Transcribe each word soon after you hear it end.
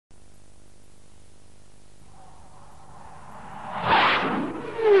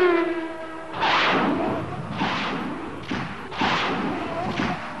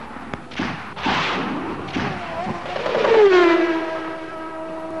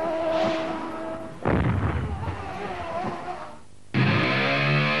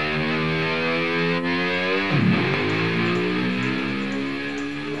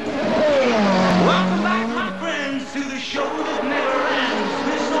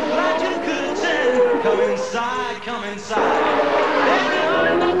Come inside, come inside. Anyone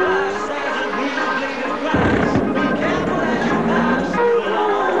in the glass has a real bleeding glass. Be careful as you pass. Move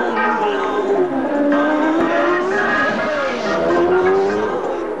along, move along.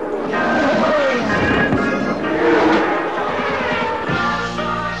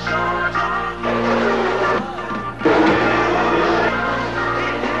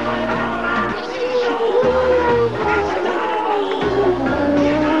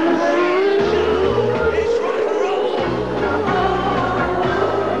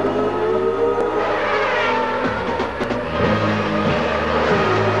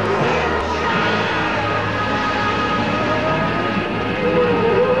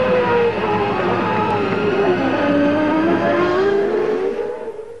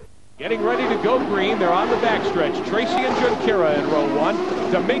 Getting ready to go green. They're on the backstretch. Tracy and Junqueira in row 1.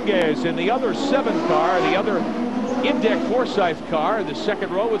 Dominguez in the other 7 car, the other Indeck Forsyth car in the 2nd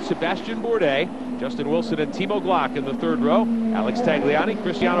row with Sebastian Bourdais. Justin Wilson and Timo Glock in the 3rd row. Alex Tagliani,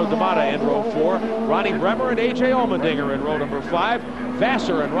 Cristiano D'Amata in row 4. Ronnie Bremer and A.J. Allmendinger in row number 5.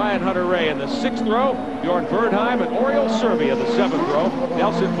 Vassar and Ryan Hunter-Reay in the 6th row. Bjorn Verdheim and Oriol Servi in the 7th row.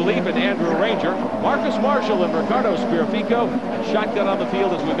 Nelson Philippe and Andrew Ranger. Marcus Marshall and Ricardo Spirafico. And shotgun on the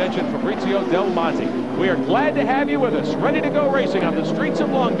field, as we mentioned, Fabrizio Del Monte. We are glad to have you with us, ready to go racing on the streets of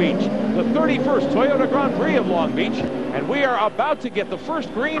Long Beach. The 31st Toyota Grand Prix of Long Beach. And we are about to get the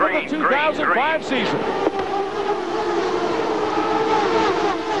first green of the 2005 season.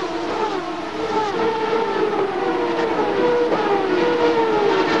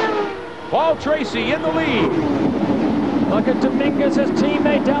 Paul Tracy in the lead. Look at Dominguez, his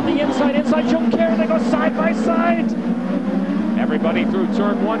teammate, down the inside Junqueira. They go side by side. Everybody through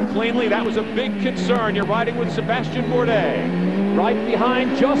turn 1 cleanly. That was a big concern. You're riding with Sebastian Bourdais. Right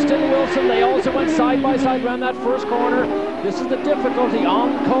behind Justin Wilson. They also went side by side around that first corner. This is the difficulty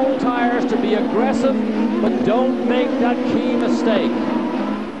on cold tires, to be aggressive, but don't make that key mistake.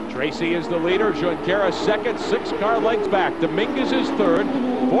 Tracy is the leader. Junqueira 2nd, 6 car lengths back. Dominguez is 3rd.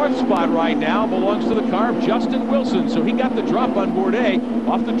 4th spot right now belongs to the car of Justin Wilson. So he got the drop on Bourdais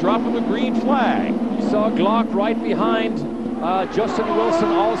off the drop of the green flag. You saw Glock right behind Justin Wilson,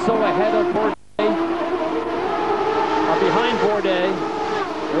 also ahead of Bourdais. Behind Bourdais.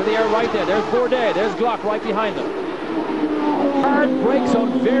 There they are right there. There's Bourdais. There's Glock right behind them. Hard brake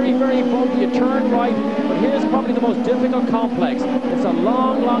zone, very, very bumpy. You turn right, but here's probably the most difficult complex. It's a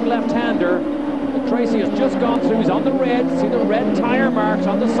long, long left-hander. Tracy has just gone through. He's on the red. See the red tire marks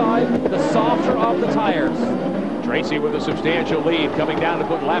on the side, the softer of the tires. Tracy with a substantial lead, coming down to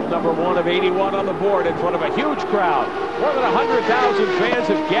put lap number 1 of 81 on the board in front of a huge crowd. More than 100,000 fans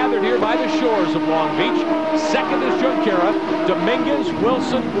have gathered here by the shores of Long Beach. 2nd is Junqueira, Dominguez,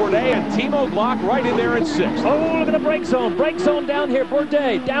 Wilson, Bourdais, and Timo Glock right in there in 6th. Oh, look at the brake zone. Brake zone down here.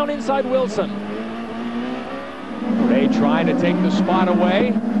 Bourdais down inside Wilson. Bourdais trying to take the spot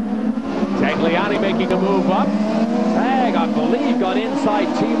away. Tagliani making a move up. Tag, I believe, got inside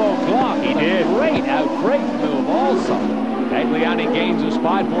Timo Glock. He did. Great move also. Tagliani gains a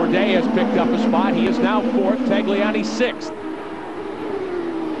spot. Bourdais has picked up a spot. He is now 4th. Tagliani 6th.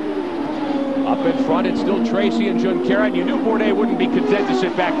 Up in front, it's still Tracy and Junqueira, and you knew Bourdais wouldn't be content to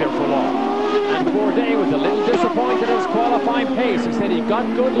sit back there for long. And Bourdais was a little disappointed in his qualifying pace. He said he got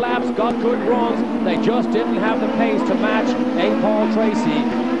good laps, got good runs. They just didn't have the pace to match a Paul Tracy.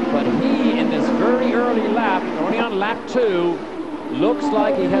 But he, in this very early lap, only on lap 2, looks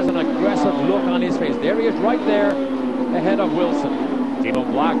like he has an aggressive look on his face. There he is right there, ahead of Wilson. Timo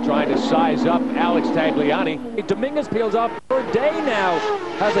Glock trying to size up Alex Tagliani. Dominguez peels up. Bourdais now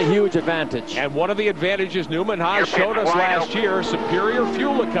has a huge advantage. And one of the advantages Newman Haas showed us last year, superior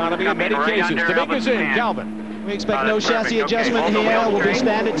fuel economy in many cases. Dominguez in, Calvin. We expect no chassis adjustment here. Will be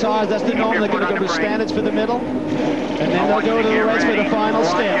standard tires. That's the norm. They're going to go to standards for the middle. And then they'll go to the reds for the final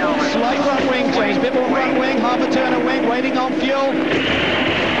step. Slight front wing change. Bit more front wing. Half a turn of wing. Waiting on fuel.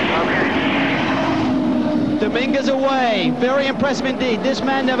 Dominguez away. Very impressive indeed. This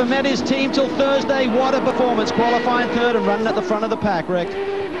man never met his team till Thursday. What a performance. Qualifying 3rd and running at the front of the pack, Rick.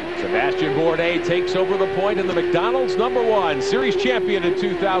 Sebastian Bourdais takes over the point in the McDonald's #1 series champion in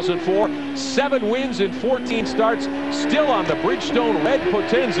 2004. 7 wins in 14 starts, still on the Bridgestone Red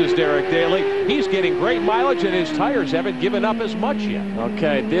Potenzas, Derek Daly. He's getting great mileage, and his tires haven't given up as much yet.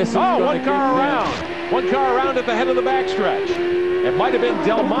 Okay, this is one car around. One car around at the head of the backstretch. It might have been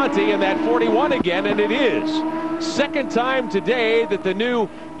Del Monte in that 41 again, and it is. Second time today that the new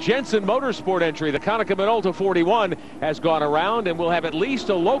Jensen Motorsport entry, the Konica Minolta 41, has gone around, and we'll have at least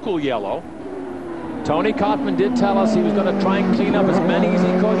a local yellow. Tony Cotman did tell us he was going to try and clean up as many as he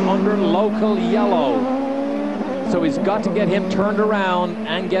could under local yellow. so he's got to get him turned around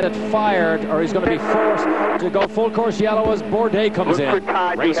and get it fired, or he's going to be forced to go full course yellow as Bourdais comes in.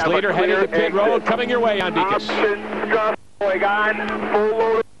 Race leader heading to pit road, coming your way on Beacus. Going on, full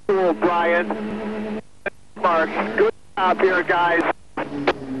load of fuel, Brian. Mark, good job here, guys.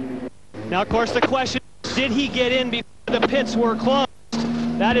 Now, of course, the question is, did he get in before the pits were closed?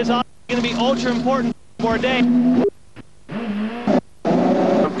 That is going to be ultra important for Bourdais.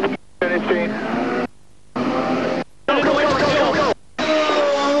 Finishing.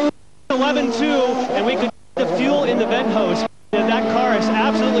 11-2, and we could see the fuel in the vent hose. That car is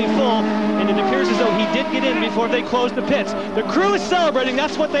absolutely full, and it appears as though he did get in before they closed the pits. The crew is celebrating.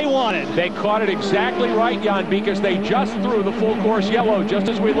 That's what they wanted. They caught it exactly right, Jan, because they just threw the full course yellow, just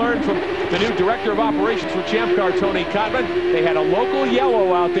as we learned from the new director of operations for ChampCar, Tony Cotman. They had a local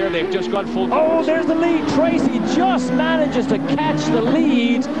yellow out there. They've just gone full course. Oh, there's the lead. Tracy just manages to catch the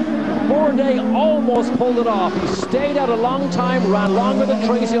lead. Bourdais almost pulled it off. He stayed out a long time, ran longer than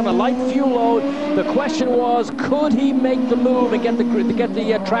Tracy on a light fuel load. The question was, could he make the move and get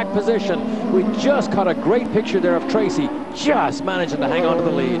the track position? We just caught a great picture there of Tracy just managing to hang on to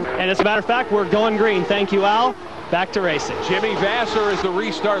the lead. And as a matter of fact, we're going green. Thank you, Al. Back to racing. Jimmy Vasser is the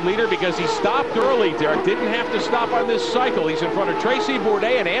restart leader because he stopped early, Derek. Didn't have to stop on this cycle. He's in front of Tracy,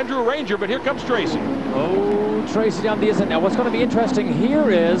 Bourdais, and Andrew Ranger, but here comes Tracy. Oh, Tracy on the inside. Now, what's going to be interesting here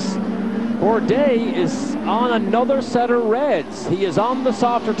is Bourdais is on another set of reds. He is on the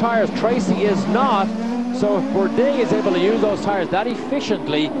softer tires. Tracy is not. So if Bourdais is able to use those tires that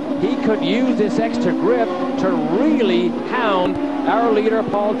efficiently, he could use this extra grip to really hound our leader,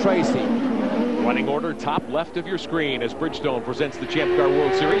 Paul Tracy. Running order top left of your screen as Bridgestone presents the ChampCar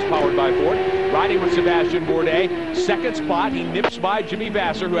World Series powered by Ford. Riding with Sebastian Bourdais. Second spot, he nips by Jimmy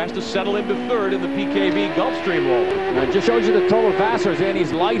Vasser, who has to settle into third in the PKV Gulfstream roll. Now, it just shows you the total Vasser's in.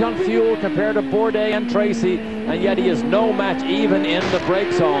 He's light on fuel compared to Bourdais and Tracy, and yet he is no match even in the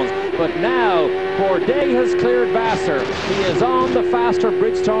brake zones. But now, Bourdais has cleared Vasser. He is on the faster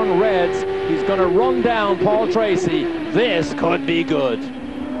Bridgestone Reds. He's going to run down Paul Tracy. This could be good.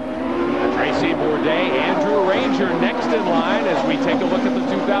 Tracy Bourdais, Andrew Ranger next in line as we take a look at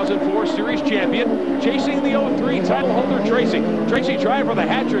the 2004 Series champion, chasing the 03 title holder Tracy. Tracy trying for the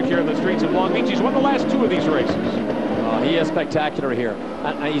hat trick here in the streets of Long Beach. He's won the last two of these races. He is spectacular here.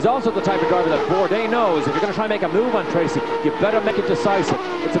 And he's also the type of driver that Bourdais knows if you're going to try and make a move on Tracy, you better make it decisive.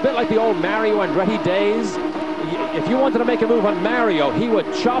 It's a bit like the old Mario Andretti days. If you wanted to make a move on Mario, he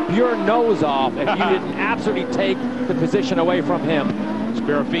would chop your nose off if you didn't absolutely take the position away from him.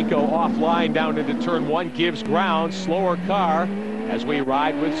 Sparafico offline down into turn one, gives ground, slower car as we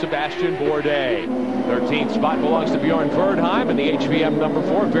ride with Sebastian Bourdais. 13th spot belongs to Bjorn Verdheim in the HVM number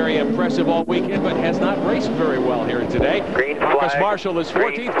 4. Very impressive all weekend, but has not raced very well here today. Green Marcus flag. Marshall is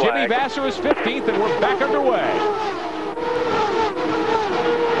 14th, Green Jimmy flag. Vasser is 15th, and we're back underway.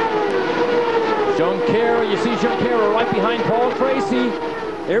 Junqueira, you see Junqueira right behind Paul Tracy.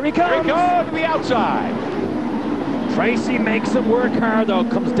 Here he comes. Here we go to the outside. Tracy makes him work hard though,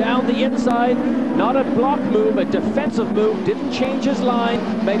 comes down the inside, not a block move, a defensive move, didn't change his line,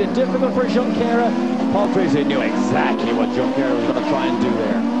 made it difficult for Junqueira. Paul Tracy knew exactly what Junqueira was going to try and do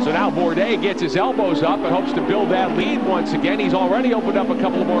there. So now Bourdais gets his elbows up and hopes to build that lead once again. He's already opened up a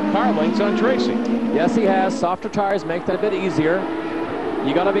couple of more car lengths on Tracy. Yes, he has. Softer tires make that a bit easier.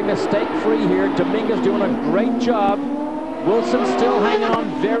 You got to be mistake-free here. Dominguez doing a great job. Wilson still hanging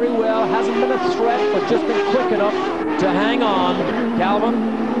on very well. Hasn't been a threat, but just been quick enough to hang on.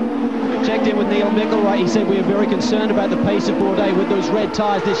 Calvin? Checked in with Neil Mickelwright. He said we are very concerned about the pace of Bourdais with those red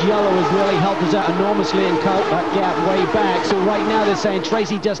tires. This yellow has really helped us out enormously and cut that gap way back. So right now they're saying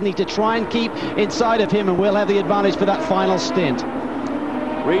Tracy just needs to try and keep inside of him, and we'll have the advantage for that final stint.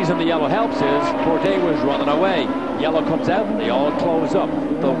 Reason the yellow helps is Bourdais was running away. Yellow comes out, they all close up.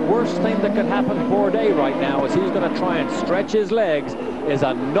 The worst thing that could happen to Bourdais right now is he's going to try and stretch his legs, is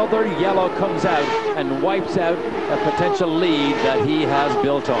another yellow comes out and wipes out a potential lead that he has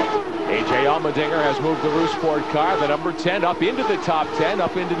built up. A.J. Allmendinger has moved the Roosport car, the number 10, up into the top 10,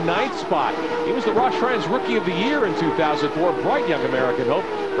 up into 9th spot. He was the Roche Trans Rookie of the Year in 2004, bright young American hope,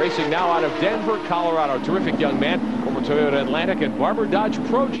 racing now out of Denver, Colorado. Terrific young man, former Toyota Atlantic and Barber Dodge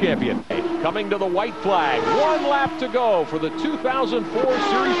Pro Champion. Coming to the white flag, 1 lap to go for the 2004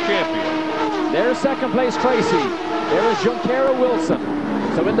 Series champion. There's second place Tracy. There is Junqueira Wilson.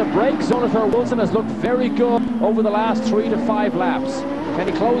 So in the brake zone for Wilson has looked very good over the last 3 to 5 laps. Can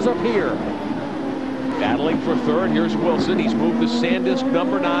he close up here? Battling for third, here's Wilson. He's moved the Sandisk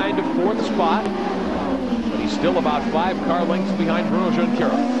number 9 to 4th spot, but he's still about 5 car lengths behind Bruno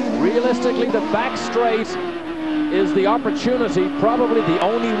Junqueira. Realistically, the back straight is the opportunity, probably the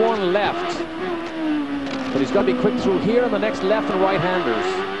only one left. But he's got to be quick through here and the next left and right-handers.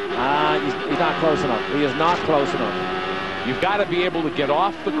 He's not close enough. He is not close enough. You've got to be able to get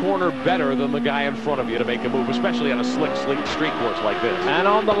off the corner better than the guy in front of you to make a move, especially on a slick street course like this. And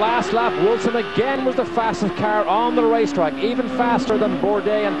on the last lap, Wilson again was the fastest car on the racetrack, even faster than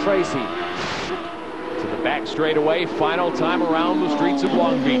Bourdais and Tracy. To the back straightaway, final time around the streets of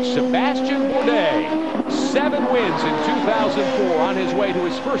Long Beach. Sebastian Bourdais, 7 wins in 2004 on his way to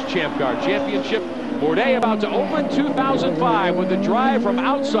his first ChampCar championship. Bourdais about to open 2005 with the drive from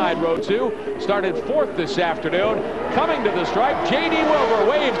outside row 2. Started 4th this afternoon. Coming to the stripe, J.D. Wilbur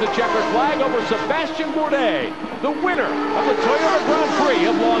waves the checkered flag over Sebastian Bourdais, the winner of the Toyota Grand Prix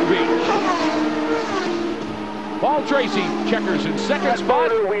of Long Beach. Paul Tracy checkers in second spot.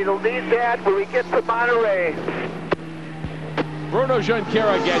 We'll need that when we get to Monterey. Bruno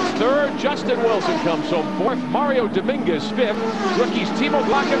Junqueira gets 3rd. Justin Wilson comes home 4th. Mario Dominguez 5th. Rookies Timo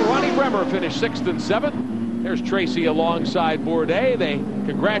Glock and Ronnie Bremer finish 6th and 7th. There's Tracy alongside Bourdais. They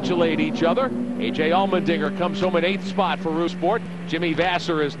congratulate each other. A.J. Allmendinger comes home at 8th spot for Rousport. Jimmy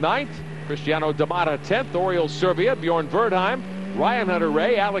Vasser is 9th. Cristiano D'Amata 10th. Oriol Serbia, Bjorn Verdheim, Ryan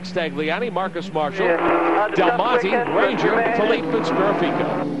Hunter-Ray, Alex Tagliani, Marcus Marshall, Del Monte, Ranger, Philippe Fitzpatrick.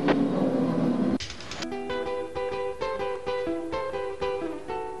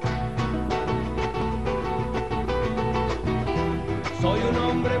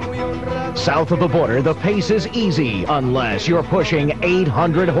 South of the border, the pace is easy unless you're pushing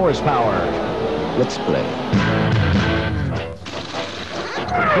 800 horsepower. Let's play.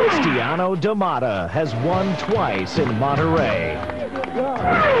 Cristiano D'Amata has won twice in Monterey.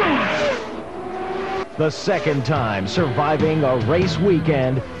 The second time surviving a race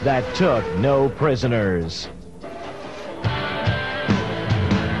weekend that took no prisoners.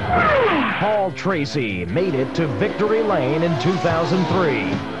 Paul Tracy made it to victory lane in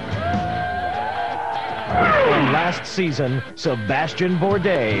 2003. And last season, Sebastian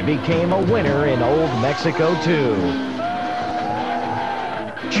Bourdais became a winner in Old Mexico too.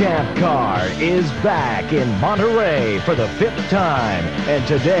 ChampCar is back in Monterey for the 5th time, and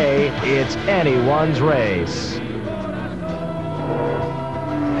today it's anyone's race.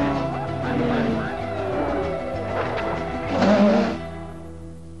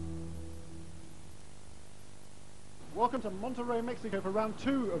 Welcome to Monterey, Mexico for round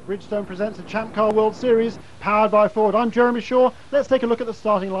 2 of Bridgestone Presents the ChampCar World Series, powered by Ford. I'm Jeremy Shaw. Let's take a look at the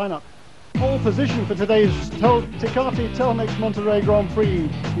starting lineup. Pole position for today's Tecate Telmex Monterey Grand Prix.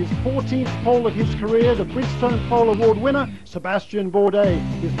 His 14th pole of his career, the Bridgestone Pole Award winner, Sebastian Bourdais.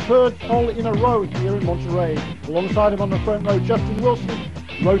 His 3rd pole in a row here in Monterey. Alongside him on the front row, Justin Wilson.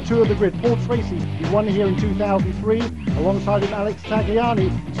 Row 2 of the grid, Paul Tracy. He won here in 2003. Alongside him, Alex Tagliani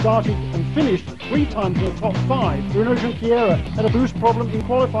started and finished 3 times in the top 5. Bruno Junqueira had a boost problem in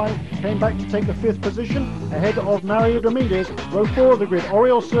qualifying, came back to take the 5th position ahead of Mario Dominguez. Row 4 of the grid,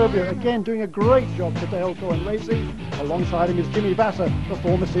 Oriol Serbia, again doing a great job for Delco and Racing. Alongside him is Jimmy Vasser, the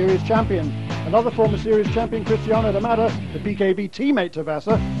former series champion. Another former series champion, Cristiano D'Amata, the PKV teammate to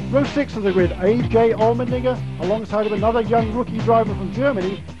Vasser. Row 6 of the grid, A.J. Allmendinger, alongside of another young rookie driver from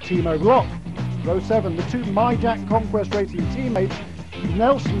Germany, Timo Glock. Row 7, the 2 MyJack Conquest Racing teammates,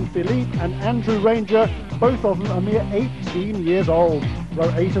 Nelson Philippe and Andrew Ranger, both of them a mere 18 years old.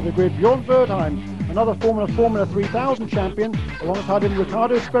 Row 8 of the grid, Bjorn Verdheim, another former Formula 3000 champion, alongside him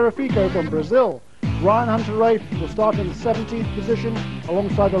Ricardo Sperafico from Brazil. Ryan Hunter-Ray will start in the 17th position,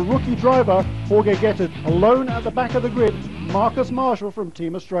 alongside a rookie driver, Jorge Getted. Alone at the back of the grid, Marcus Marshall from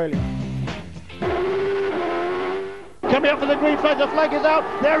Team Australia. Coming up for the green flag, the flag is out.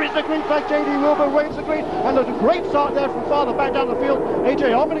 There is the green flag. J.D. Wilbur waves the green, and there's a great start there from farther back down the field.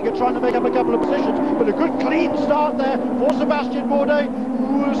 A.J. Allmendinger trying to make up a couple of positions, but a good clean start there for Sebastian Bourdais.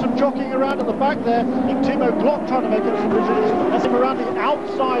 Ooh, some jockeying around at the back there. I think Timo Glock trying to make up some positions. That's him around the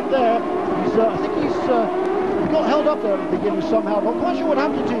outside there. I think he's got held up there at the beginning somehow. Not quite sure what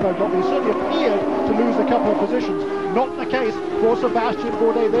happened to Timo Glock, but he certainly appeared to lose a couple of positions. Not the case for Sebastian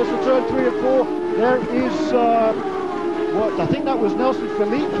Bourdais. There's the turn 3 and 4. There is I think that was Nelson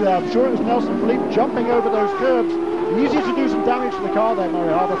Philippe there. I'm sure it was Nelson Philippe jumping over those curbs. Easy to do some damage to the car there,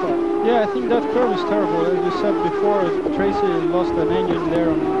 Murray Harbour. Yeah, I think that curve is terrible. As you said before, Tracy lost an engine there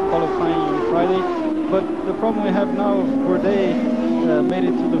on qualifying on Friday. But the problem we have now, Bourdais made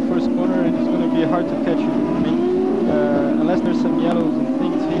it to the first corner, and it's going to be hard to catch him. I mean, unless there's some yellows and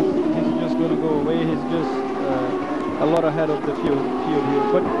things, he's just going to go away. He's just a lot ahead of the field here.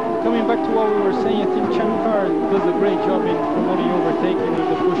 But coming back to what we were saying, I think ChampCar does a great job in promoting overtaking with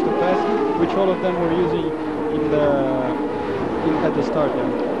the push to pass, which all of them were using at the start there.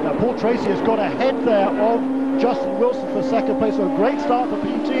 Now Paul Tracy has got ahead there of Justin Wilson for second place, so a great start for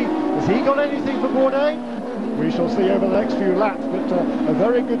PT. Has he got anything for Bourdais? We shall see over the next few laps, but a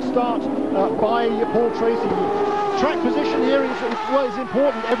very good start by Paul Tracy. Track position here is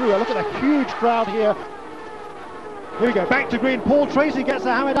important everywhere. Look at the huge crowd here. Here we go, back to green. Paul Tracy gets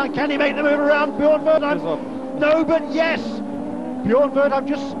the hammer down. Can he make the move around Bjorn Verdheim? No, but yes! Bjorn Verdheim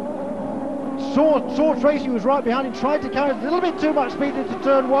just saw Tracy was right behind him, tried to carry a little bit too much speed into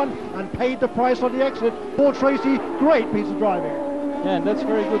turn one and paid the price on the exit. Paul Tracy, great piece of driving. Yeah, and that's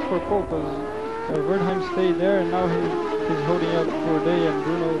very good for Paul, because Verdheim stayed there, and now he's holding up Bourdais and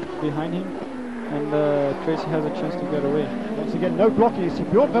Bruno behind him, and Tracy has a chance to get away. Once again, no blocking. You see,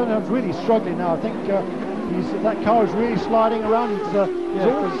 Bjorn Verdheim's really struggling now. I think that car is really sliding around.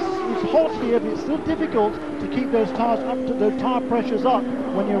 It's hot here, but it's still difficult to keep those tires up to the tire pressures up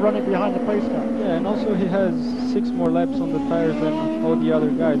when you're running behind the pace car. Yeah, and also he has 6 more laps on the tires than all the other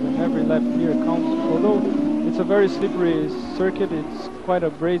guys, and every lap here counts. Although it's a very slippery circuit, it's quite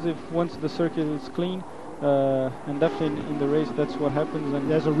abrasive once the circuit is clean. And definitely in the race that's what happens. And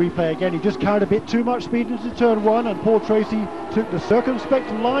there's a replay again. He just carried a bit too much speed into turn one, and Paul Tracy took the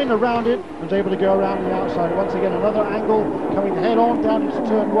circumspect line around it and was able to go around the outside. Once again, another angle coming head on down into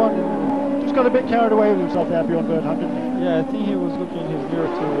turn one, and just got a bit carried away with himself there, Bjorn Verdheim, didn't he? Yeah, I think he was looking in his mirror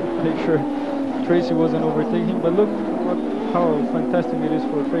to make sure Tracy wasn't overtaking him. But look how fantastic it is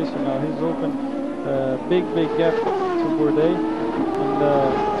for Tracy now. He's opened a big gap to Bourdais, and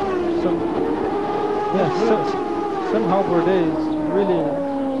somehow Bourdais is really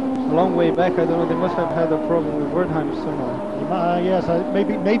a long way back. I don't know, they must have had a problem with Verdheim somehow. Yes,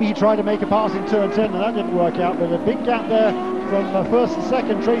 maybe he tried to make a pass in turn 10 and that didn't work out, but a big gap there from first to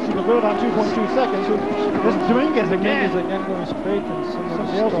second. Tracy to Verdheim, 2.2 seconds. There's Dominguez again. Going straight, and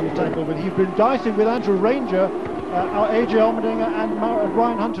somebody else on the tangle, but he's been dicing with Andrew Ranger, AJ Allmendinger and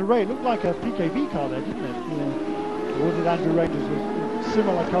Ryan Hunter-Reay. It looked like a PKV car there, didn't it? Yeah. Or did Andrew Ranger's with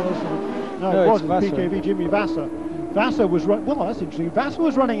similar colours? No, it wasn't PKV, Jimmy Vasser. Vasser was well, that's interesting. Vasser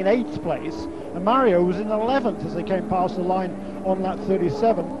was running in 8th place, and Mario was in 11th as they came past the line on lap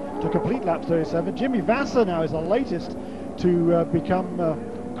 37 to complete lap 37. Jimmy Vasser now is the latest to become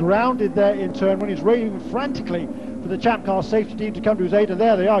grounded there in turn one. He's waiting frantically for the ChampCar safety team to come to his aid, and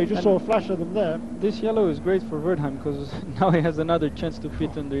there they are. You just saw a flash of them there. This yellow is great for Verdheim because now he has another chance to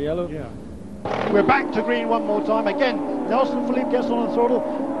pit under yellow. Yeah. We're back to green one more time. Again, Nelson Philippe gets on the throttle.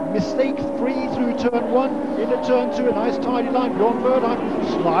 Mistake free through turn one, into turn two, a nice tidy line. Bjorn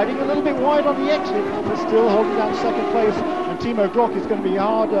Verdheim sliding a little bit wide on the exit, but still holding down second place. And Timo Glock is going to be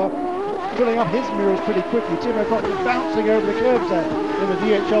hard filling up his mirrors pretty quickly. Timo Glock is bouncing over the curbs there in the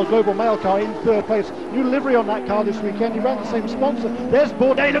DHL Global Mail car in 3rd place. New livery on that car this weekend. He ran the same sponsor. There's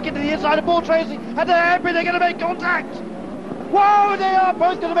Bourdais looking to the inside of Paul Tracy, and they're going to make contact. Whoa, they are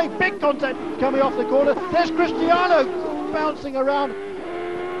both going to make big contact coming off the corner. There's Cristiano bouncing around.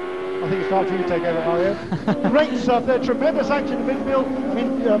 I think it's time for you to take over, Mario. Great stuff there, tremendous action in midfield. I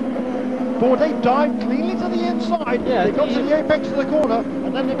mean, Bourdais dived cleanly to the inside. Yeah, they got to the apex of the corner,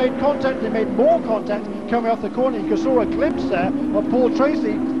 and then they made contact. They made more contact coming off the corner. You saw a glimpse there of Paul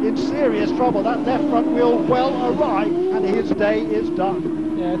Tracy in serious trouble. That left front wheel well awry, and his day is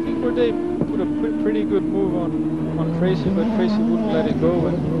done. Yeah, I think Bourdais put a pretty good move on Tracy, but Tracy wouldn't let it go,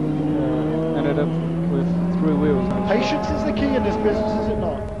 and ended up with 3 wheels. Patience is the key in this business, is it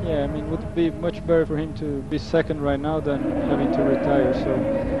not? Yeah, I mean, it would be much better for him to be second right now than having to retire. So,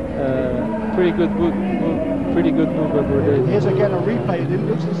 pretty good move by Bourdais. Here's again a replay. It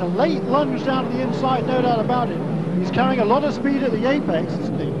looks it's a late lunge down to the inside, no doubt about it. He's carrying a lot of speed at the apex,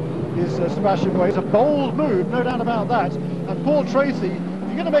 isn't he? Is Sebastian Bourdais. It's a bold move, no doubt about that. And Paul Tracy, if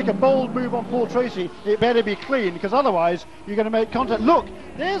you're going to make a bold move on Paul Tracy, it better be clean, because otherwise you're going to make contact. Look,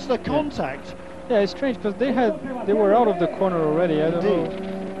 there's the contact. Yeah, it's strange because they were out of the corner already. I don't know.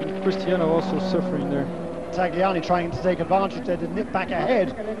 And Cristiano also suffering there. Tagliani trying to take advantage there to nip back ahead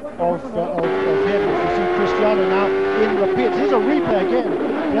of him. You see Cristiano now in the pits. Here's a replay again.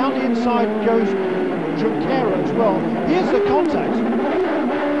 Down the inside goes Junqueira as well. Here's the contact. Who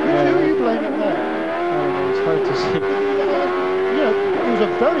are you blaming there? It's hard to see. It was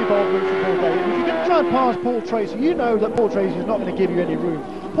a very bold move from Bourdais. If you're going to try and pass Paul Tracy, you know that Paul Tracy is not going to give you any room.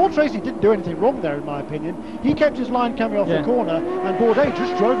 Paul Tracy didn't do anything wrong there, in my opinion. He kept his line coming off the corner, and Bourdais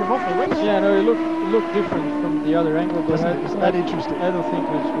just drove him off the race. Yeah, no, it looked different from the other angle, but isn't that interesting? I don't think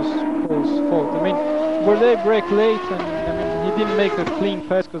it was Paul's fault. I mean, Bourdais braked late, and I mean, he didn't make a clean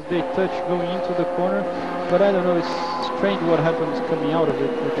pass because they touched going into the corner. But I don't know, it's strange what happens coming out of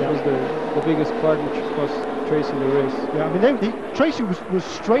it, which was the biggest part which cost Tracy the race. Yeah, I mean, Tracy was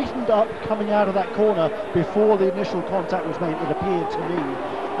straightened up coming out of that corner before the initial contact was made, it appeared to me.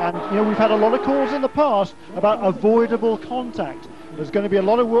 And, we've had a lot of calls in the past about avoidable contact. There's going to be a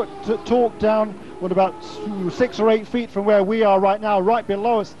lot of work to talk down, what, about 6 or 8 feet from where we are right now, right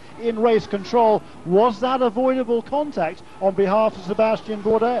below us in race control. Was that avoidable contact on behalf of Sebastian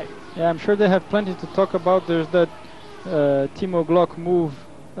Bourdais? Yeah, I'm sure they have plenty to talk about. There's that Timo Glock move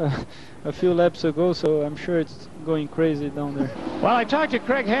a few laps ago, so I'm sure it's going crazy down there. Well, I talked to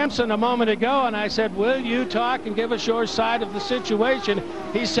Craig Hansen a moment ago, and I said, will you talk and give us your side of the situation?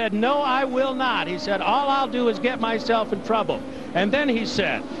 He said, no, I will not. He said, all I'll do is get myself in trouble. And then he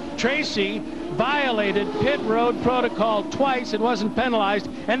said, Tracy violated pit road protocol twice and wasn't penalized,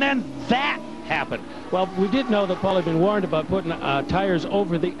 and then that happened. Well, we did know that Paul had been warned about putting tires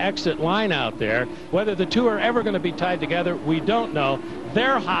over the exit line out there. Whether the two are ever going to be tied together, we don't know.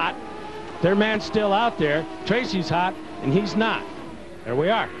 They're hot. Their man's still out there. Tracy's hot, and he's not. There we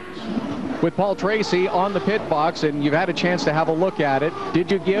are. With Paul Tracy on the pit box, and you've had a chance to have a look at it, did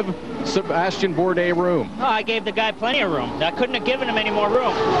you give Sebastian Bourdais room? Oh, I gave the guy plenty of room. I couldn't have given him any more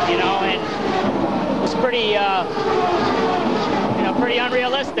room, you know, and it was pretty, pretty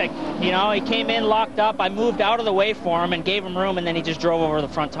unrealistic. You know, he came in locked up. I moved out of the way for him and gave him room, and then he just drove over the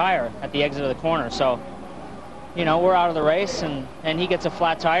front tire at the exit of the corner. So, you know, we're out of the race, and he gets a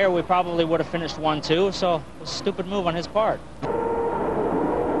flat tire. We probably would have finished 1-2, so it was a stupid move on his part.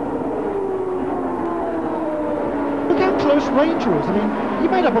 Look how close range was. I mean, he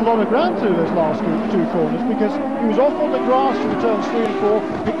made up a lot of ground through those last two corners, because he was off on the grass through turns 3 and 4,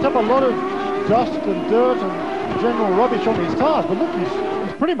 picked up a lot of dust and dirt and general rubbish on his tires, but look,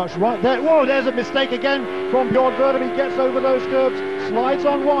 he's pretty much right there. Whoa, there's a mistake again from Bjorn Verdum. He gets over those curbs, slides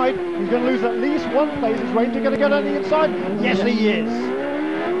on wide. He's going to lose at least one place. Is Ranger going to get on the inside? Yes, he is.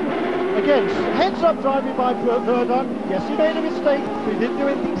 Again, heads-up driving by Verdun. Yes, he made a mistake, but he didn't do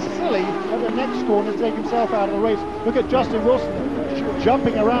anything silly at the next corner to take himself out of the race. Look at Justin Wilson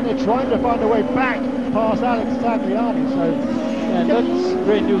jumping around there, trying to find a way back past Alex Tagliani. So, and that's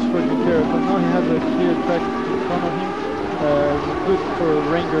great news for Junqueira, because now he has a clear track in front of him. It's good for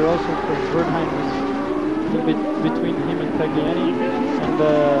Ranger also, because Bernheim is a little bit between him and Tagliani. And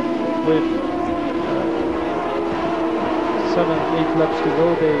with 7-8 laps to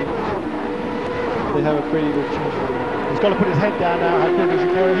go, they have a pretty good chance. He's got to put his head down now, Bruno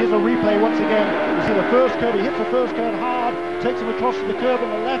Junqueira. Here's a replay once again. You see the first curve, he hits the first curve hard, takes him across to the curb on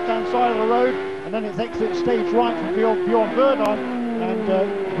the left-hand side of the road, and then it's exit stage right from Bjorn Verdun. And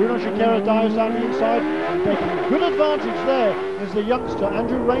Bruno Junqueira dives down the inside, and taking good advantage there is the youngster,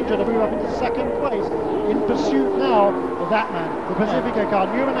 Andrew Ranger, to move up into second place in pursuit now of that man, the Pacifica car.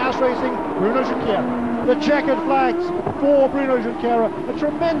 Newman House Racing, Bruno Junqueira. The checkered flags for Bruno Junqueira. A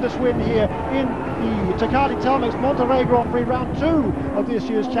tremendous win here in the Ducati Telmex Monterey Grand Prix round 2 of this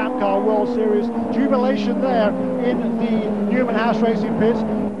year's ChampCar World Series. Jubilation there in the Newman House Racing pits.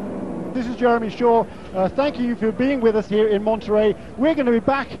 This is Jeremy Shaw. Thank you for being with us here in Monterey. We're going to be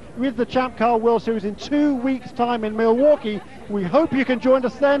back with the ChampCar World Series in 2 weeks' time in Milwaukee. We hope you can join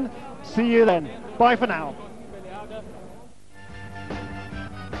us then. See you then. Bye for now.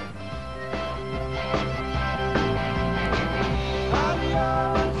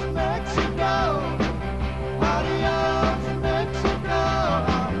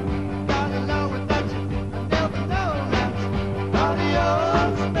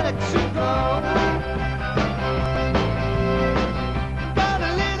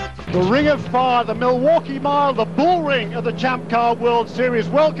 The Ring of Fire, the Milwaukee Mile, the bull ring of the ChampCar World Series.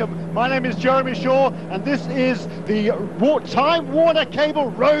 Welcome. My name is Jeremy Shaw, and this is the Time Warner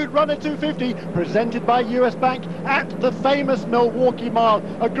Cable Road Runner 250, presented by US Bank at the famous Milwaukee Mile.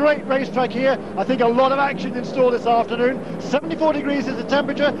 A great racetrack here. I think a lot of action in store this afternoon. 74 degrees is the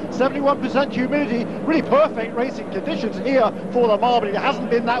temperature, 71% humidity. Really perfect racing conditions here for the mile, but it hasn't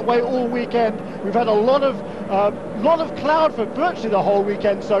been that way all weekend. We've had a lot of cloud for virtually the whole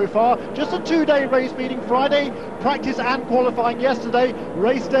weekend so far. Just a 2-day race meeting, Friday, practice and qualifying yesterday,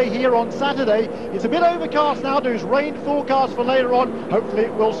 race day here on Saturday. It's a bit overcast now, there's rain forecast for later on. Hopefully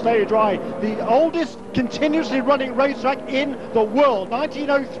it will stay dry. The oldest continuously running racetrack in the world.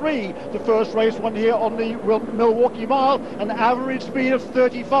 1903, the first race won here on the Milwaukee Mile, an average speed of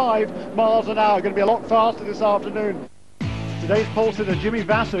 35 miles an hour. Going to be a lot faster this afternoon. Today's pole sitter, Jimmy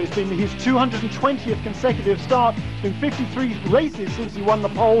Vasser, it's been his 220th consecutive start. It's been 53 races since he won the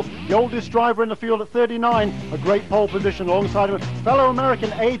pole. The oldest driver in the field at 39. A great pole position alongside him. Fellow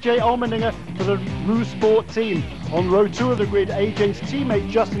American A.J. Allmendinger for the Rue Sport team. On row 2 of the grid, AJ's teammate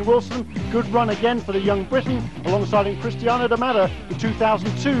Justin Wilson. Good run again for the young Briton, alongside him Cristiano D'Amata, the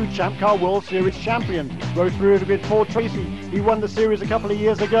 2002 ChampCar World Series champion. Row 3 of the grid, Paul Tracy. He won the series a couple of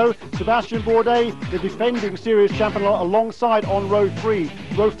years ago. Sebastian Bourdais, the defending series champion, alongside on row 3.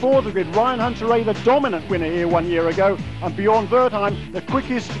 Row 4 of the grid, Ryan Hunter-Reay, the dominant winner here 1 year ago, and Bjorn Wertheim, the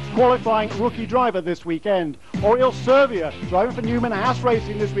quickest qualifying rookie driver this weekend. Oriol Servia, driving for Newman Haas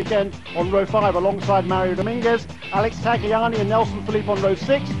Racing this weekend on row 5 alongside Mario Dominguez, Alex Tagliani and Nelson Felipe on row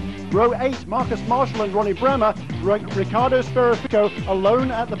 6. Row 8, Marcus Marshall and Ronnie Bremer. Ricardo Sperrifico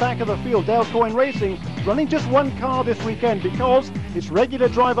alone at the back of the field. Dale Coyne Racing running just one car this weekend because its regular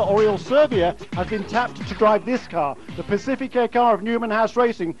driver Oriol Servia has been tapped to drive this car, the Pacific Air car of Newman Haas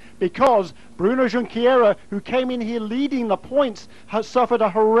Racing, because Bruno Junqueira, who came in here leading the points, has suffered a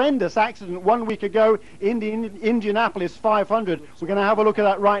horrendous accident 1 week ago in the Indianapolis 500. We're going to have a look at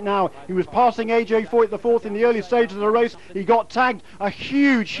that right now. He was passing AJ Foyt the fourth in the early stages of the race. He got tagged, a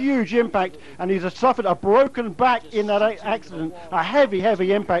huge impact, and he's suffered a broken back in that accident. A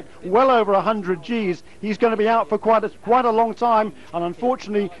heavy impact, well over 100 Gs. He's going to be out for quite a long time, and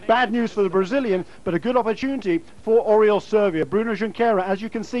unfortunately, bad news for the Brazilian, but a good opportunity for Oriol Servia. Bruno Junqueira, as you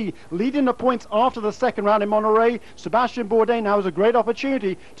can see, leading the points after the second round in Monterey. Sebastian Bourdais now has a great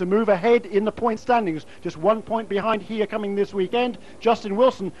opportunity to move ahead in the point standings. Just 1 point behind here coming this weekend. Justin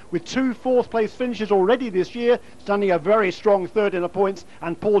Wilson with 2 fourth-place finishes already this year, standing a very strong third in the points,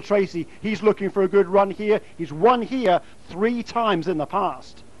 and Paul Tracy, he's looking for a good run here. He's won here 3 times in the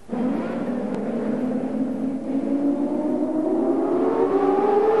past.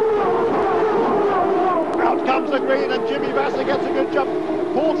 Out comes the green, and Jimmy Vasser gets a good jump.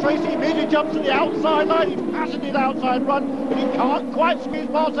 Paul Tracy immediately jumps to the outside line. He's passionate outside run, but he can't quite squeeze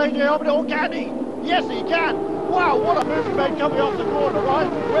past AJ Allmendinger, or can he? Yes, he can. Wow, what a move he made coming off the corner, right?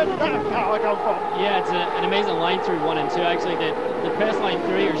 Where did that power come from? Yeah, it's an amazing line through 1 and 2. Actually, the press line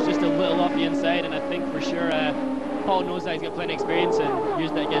through here is just a little off the inside, and I think for sure Paul knows that he's got plenty of experience and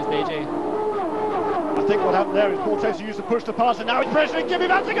used that against AJ. I think what happened there is Paul Tracy used to push the pass, and now he's pressuring Jimmy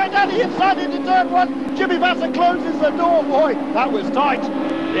Vasser going down the inside into turn 1. Jimmy Vasser closes the door, boy. That was tight.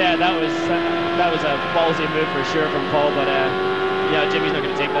 Yeah, that was a ballsy move for sure from Paul, but yeah, Jimmy's not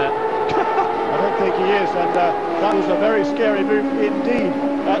going to take that. I don't think he is, and that was a very scary move indeed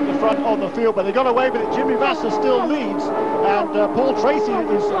at the front of the field, but they got away with it. Jimmy Vasser still leads, and Paul Tracy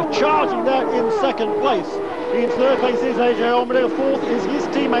is charging there in second place. In third place is AJ Allmendinger. Fourth is his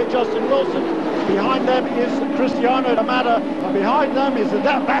teammate Justin Wilson. Behind them is Cristiano Damada, and behind them is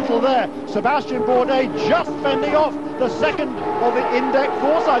that battle there. Sebastian Bourdais just fending off the second of the Indec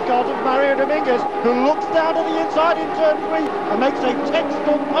Forsyth cars of Mario Dominguez, who looks down to the inside in turn 3 and makes a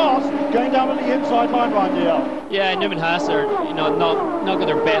textbook pass going down to the inside line, Ryan DL. Yeah, Newman Haas are not got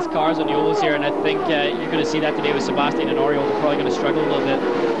their best cars on the ovals here, and I think you're going to see that today with Sebastian and Oriol. They're probably going to struggle a little bit.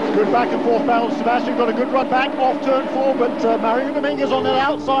 Good back and forth battle. Sebastian got a good run back off turn 4, but Mario Dominguez on the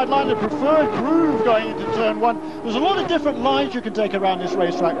outside line, the preferred groove going into turn 1. There's a lot of different lines you can take around this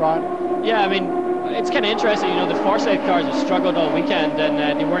racetrack, Ryan. Yeah, I mean, it's kind of interesting. The Forsyth cars have struggled all weekend, and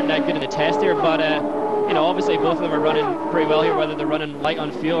they weren't that good in the test here, but obviously both of them are running pretty well here, whether they're running light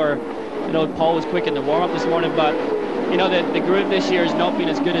on fuel or, Paul was quick in the warm-up this morning, but the groove this year has not been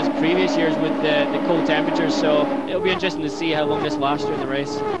as good as previous years with the cold temperatures, so it'll be interesting to see how long this lasts during the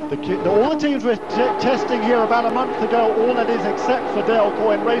race. All the teams were testing here about a month ago, all that is except for Dale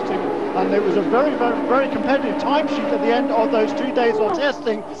Coyne Racing, and it was a very competitive timesheet at the end of those 2 days of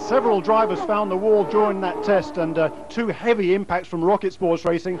testing. Several drivers found the wall during that test, and 2 heavy impacts from Rocket Sports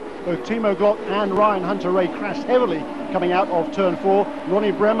Racing. Both Timo Glock and Ryan Hunter-Reay crashed heavily coming out of turn 4.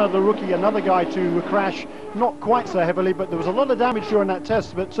 Ronnie Bremer, the rookie, another guy to crash, not quite so heavily, but there was a lot of damage during that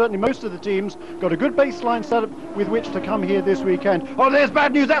test, but certainly most of the teams got a good baseline setup with which to come here this weekend. Oh, there's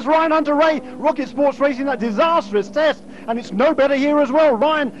bad news. That's Ryan Hunter-Reay, Rocket Sports Racing, that disastrous test, and it's no better here as well.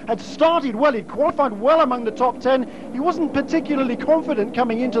 Ryan had started well. He'd qualified well among the top 10. He wasn't particularly confident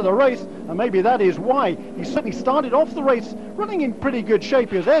coming into the race, and maybe that is why. He certainly started off the race running in pretty good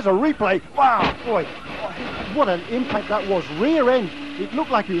shape here. There's a replay. Wow, boy, what an impact that was. Rear end. It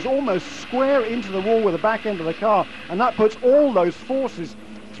looked like he was almost square into the wall with the back end of the car, and that puts all those forces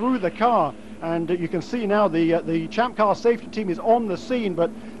through the car. And you can see now the ChampCar safety team is on the scene,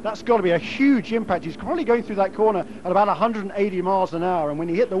 but that's got to be a huge impact. He's probably going through that corner at about 180 miles an hour, and when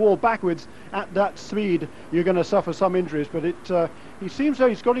you hit the wall backwards at that speed, you're going to suffer some injuries. But he seems though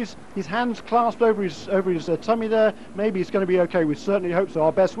he's got his hands clasped over his tummy there. Maybe he's going to be okay. We certainly hope so.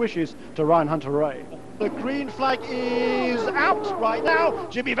 Our best wishes to Ryan Hunter-Reay. The green flag is out right now.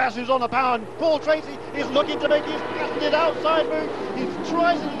 Jimmy Vasser's on the power, and Paul Tracy is looking to make his patented outside move. He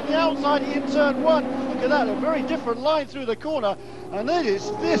tries it to the outside in turn 1. Look at that, a very different line through the corner. And this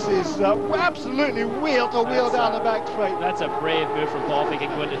is absolutely wheel to wheel down the back straight. That's a brave move from Paul if he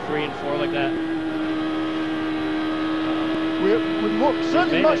can go into 3 and 4 like that. we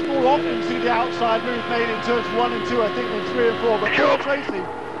certainly much more often see the outside move made in turns 1 and 2, I think, than 3 and 4. But Paul Tracy,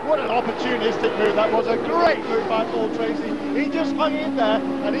 what an opportunistic move. That was a great move by Paul Tracy. He just hung in there,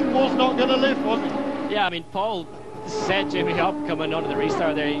 and he was not going to lift, was he? Yeah, I mean, Paul set Jimmy up coming onto the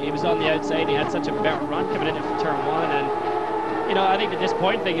restart there. He was on the outside. He had such a better run coming into turn 1. And, you know, I think the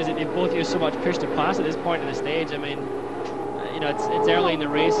disappointing thing is that they both use so much push to pass at this point in the stage. I mean, you know, it's early in the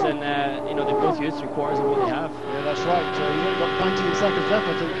race, and, you know, they both used 3/4 of what they have. Yeah, that's right. You've only got 19 seconds left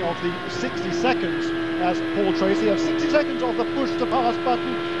of the 60 seconds as Paul Tracy. Of 60 seconds of the push-to-pass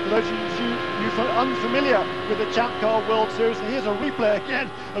button. For those of you unfamiliar with the ChampCar World Series, and here's a replay again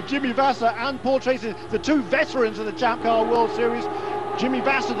of Jimmy Vasser and Paul Tracy, the two veterans of the ChampCar World Series. Jimmy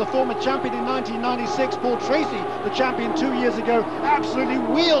Vasser, the former champion in 1996, Paul Tracy, the champion 2 years ago, absolutely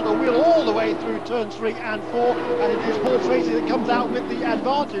wheeled a wheel all the way through turns 3 and 4, and it is Paul Tracy that comes out with the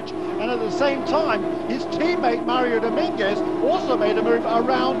advantage. And at the same time, his teammate Mario Dominguez also made a move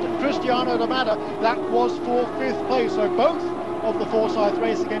around Cristiano Domada. That was for 5th place. So both of the Forsyth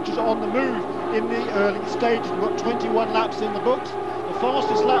racing engines on the move in the early stages. We've got 21 laps in the books. The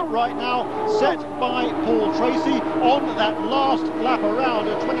fastest lap right now set by Paul Tracy on that last lap around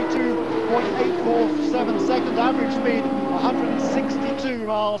at 22.847 seconds, average speed 162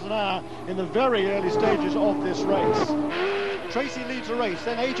 miles an hour in the very early stages of this race. Tracy leads the race,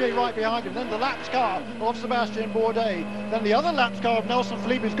 then AJ right behind him, then the laps car of Sebastian Bourdais, then the other laps car of Nelson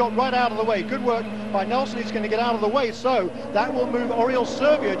Felipe's got right out of the way. Good work by Nelson. He's going to get out of the way, so that will move Oriol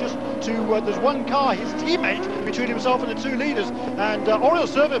Servia just to, there's one car, his teammate, between himself and the two leaders, and Oriol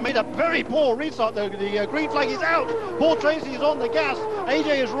Servia made a very poor restart. The green flag is out. Paul Tracy is on the gas.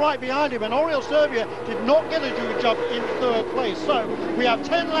 AJ is right behind him, and Oriol Servia did not get a good jump in 3rd place. So we have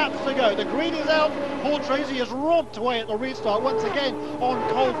 10 laps to go. The green is out. Paul Tracy has romped away at the restart once again on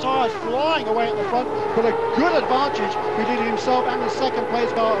cold tyres, flying away at the front, but a good advantage between himself and the 2nd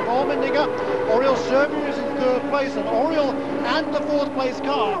place car of Allmendinger. Oriol Servia is in 3rd place, and Oriol and the 4th place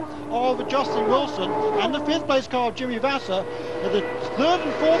car of Justin Wilson and the 5th place car of Jimmy Vasser. The 3rd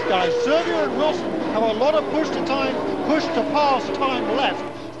and 4th guys, Servia and Wilson, have a lot of push to pass time left.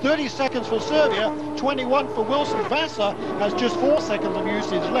 30 seconds for Servia, 21 for Wilson. Vasser has just 4 seconds of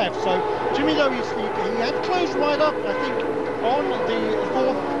usage left. So Jimmy, though he had closed right up, I think, on the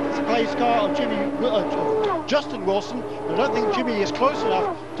 4th place car of Justin Wilson. I don't think Jimmy is close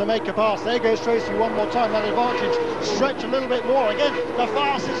enough to make a pass. There goes Tracy one more time. That advantage stretched a little bit more. Again, the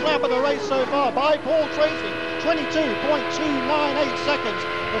fastest lap of the race so far by Paul Tracy, 22.298 seconds.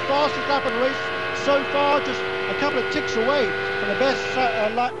 The fastest lap of the race so far, just a couple of ticks away from the best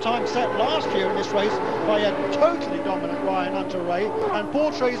lap time set last year in this race by a totally dominant Ryan Hunter-Reay, and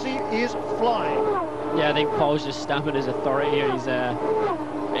Paul Tracy is flying. Yeah, I think Paul's just stamping his authority here.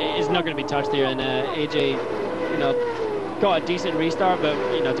 He's not going to be touched here, and AJ, you know, got a decent restart, but,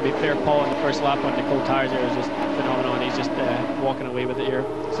 you know, to be fair, Paul in the first lap on the cold tyres here is just phenomenal, and he's just walking away with it here.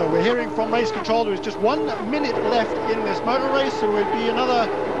 So we're hearing from race control there is just 1 minute left in this motor race, so it would be another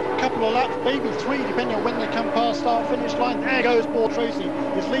couple of laps, maybe 3, depending on when they come past start-finish line. There goes Paul Tracy.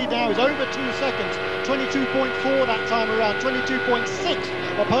 His lead now is over 2 seconds, 22.4 that time around, 22.6.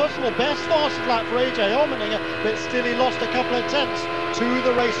 A personal best fastest lap for AJ Allmendinger, but still he lost a couple of tenths to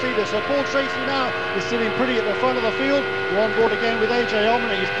the race leader. So Paul Tracy now is sitting pretty at the front of the field. We're on board again with AJ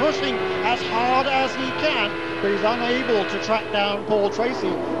Allmendinger. He's pushing as hard as he can, but he's unable to track down Paul Tracy.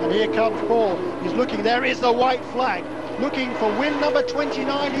 And here comes Paul. He's looking. There is the white flag, looking for win number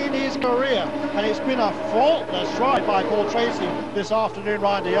 29 in his career, and it's been a faultless ride by Paul Tracy this afternoon,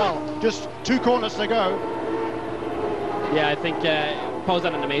 Ryan Dial. Just 2 corners to go. Yeah, I think Paul's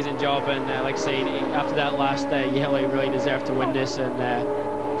done an amazing job, and like I say, after that last yellow, he really deserved to win this, and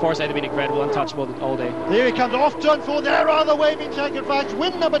Forsyth have been incredible, untouchable all day. Here he comes off turn 4. There are the waving checkered flags.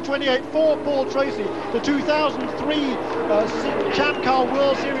 Win number 28 for Paul Tracy, the 2003 ChampCar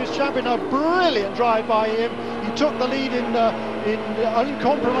World Series champion. A brilliant drive by him. He took the lead in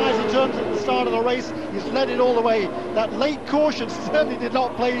uncompromising terms at the start of the race. He's led it all the way. That late caution certainly did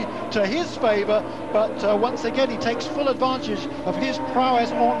not play to his favour, but once again he takes full advantage of his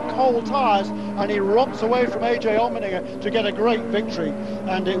prowess on cold tyres, and he romps away from AJ Allmendinger to get a great victory.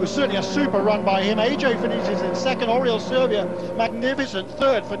 And it was certainly a super run by him. AJ finishes in 2nd, Oriol Servia, magnificent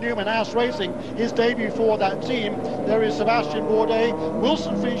 3rd for Newman House Racing, his debut for that team. There is Sebastian Bourdais.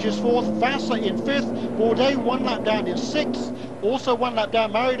 Wilson finishes 4th, Vasser in 5th, Bourdais 1 lap down in 6th. Also 1 lap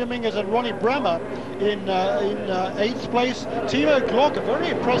down, Mario Dominguez and Ronnie Bremer in 8th place. Timo Glock, a very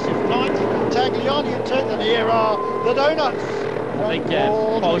impressive 9th. Tagliani in 10th, and here are the donuts. I think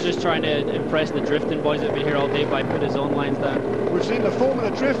Paul's just trying to impress the drifting boys that have been here all day by putting his own lines down. We've We've seen the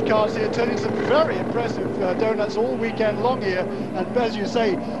Formula Drift cars here turning some very impressive donuts all weekend long here. And as you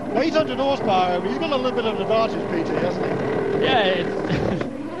say, 800 horsepower, he's got a little bit of an advantage, Peter, hasn't he? Yeah,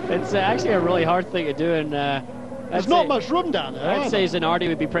 it's actually a really hard thing to do. And there's not much room down there. I'd say Zanardi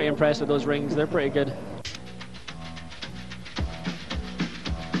would be pretty impressed with those rings. They're pretty good.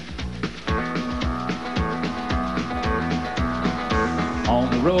 On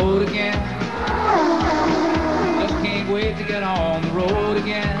the road again. Just can't wait to get on the road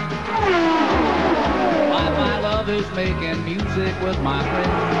again. My love is making music with my friends.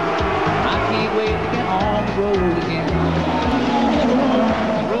 I can't wait to get on the road again. On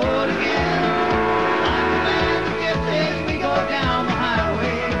the road again. Like the band of gypsies, we go down the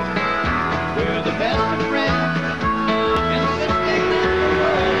highway. We're the best of friends. And the 16 in the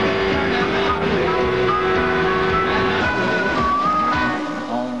world. And our way.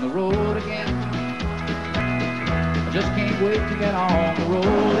 On the road again. I just can't wait to get on the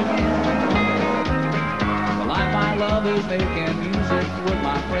road again. The life I love is making music with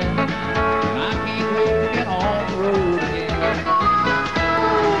my friends, and I can't wait to get on the road again.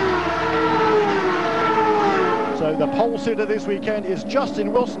 So the pole sitter this weekend is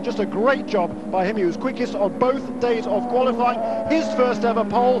Justin Wilson. Just a great job by him. He was quickest on both days of qualifying. His first ever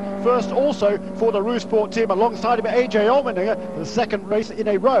pole, first also for the Roost Sport team. Alongside him, AJ Allmendinger, the second race in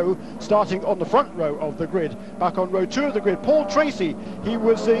a row, starting on the front row of the grid. Back on row 2 of the grid, Paul Tracy. He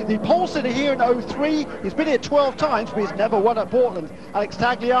was the pole sitter here in 03. He's been here 12 times, but he's never won at Portland. Alex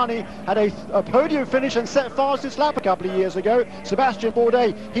Tagliani had a podium finish and set fastest lap a couple of years ago. Sebastian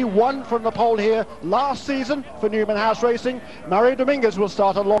Bourdais, he won from the pole here last season for Newman House Racing. Mario Dominguez will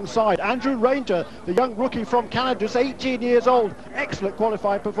start alongside. Andrew Ranger, the young rookie from Canada, just 18 years old. Excellent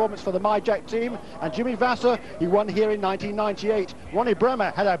qualifying performance for the MyJack team. And Jimmy Vasser, he won here in 1998. Ronnie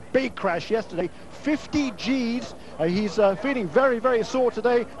Bremer had a big crash yesterday. 50 Gs. He's feeling very, very sore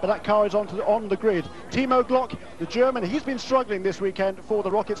today, but that car is on the grid. Timo Glock, the German, he's been struggling this weekend for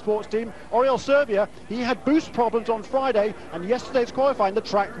the Rocket Sports team. Oriol Serbia, he had boost problems on Friday, and yesterday's qualifying, the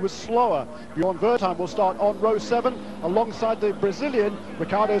track was slower. Bjorn Wertheim will start on row 7, alongside the Brazilian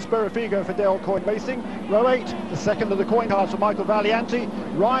Ricardo Sperafigo for Dale Coyne Racing. Row 8, the second of the coin cars for Michael Valianti.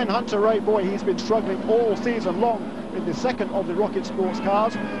 Ryan Hunter-Ray, boy, he's been struggling all season long in the second of the Rocket Sports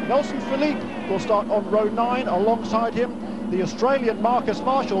cars. Nelson Philippe will start on row 9, alongside him the Australian Marcus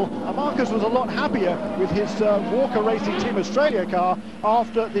Marshall. And Marcus was a lot happier with his Walker Racing Team Australia car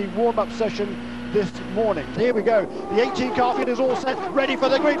after the warm-up session this morning. Here we go. The 18 car field is all set, ready for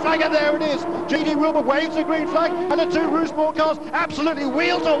the green flag, and there it is. G.D. Wilbur waves the green flag, and the two Roost Sport cars absolutely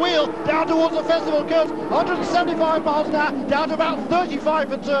wheel to wheel down towards the festival curves. 175 miles an hour, down to about 35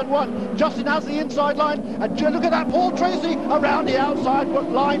 for turn 1. Justin has the inside line, and look at that, Paul Tracy around the outside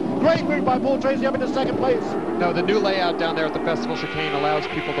line. Great move by Paul Tracy up into second place. No, the new layout down there at the festival chicane allows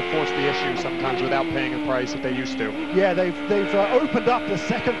people to force the issue sometimes without paying a price if they used to. Yeah, they've opened up the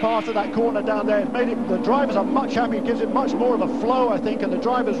second part of that corner down there. It's made it, the drivers are much happier. It gives it much more of a flow, I think, and the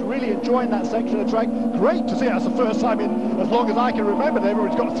drivers really enjoying that section of the track. Great to see. That's the first time in as long as I can remember that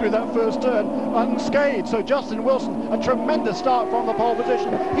everyone's got through that first turn unscathed. So Justin Wilson, a tremendous start from the pole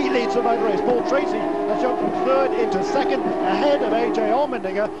position. He leads the motor race. Paul Tracy has jumped from third into second, ahead of AJ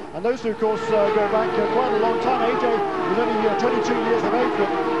Allmendinger, and those two, of course, go back quite a long time. AJ was only 22 years of age, but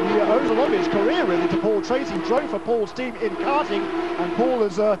he owes a lot of his career really to Paul Tracy. He drove for Paul's team in karting, and Paul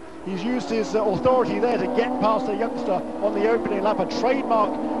has he's used his authority there to get past the youngster on the opening lap. A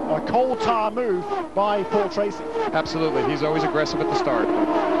trademark coal tar move by Paul Tracy. Absolutely, he's always aggressive at the start.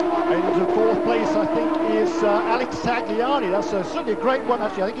 And in fourth place, I think, is Alex Tagliani. That's certainly a great one,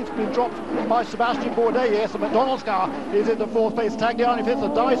 actually. I think it's been dropped by Sebastian Bourdais. Yes, the McDonald's car is in the fourth place. Tagliani fits the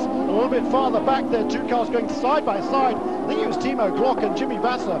dice a little bit farther back there. Two cars going side by side. I think it was Timo Glock and Jimmy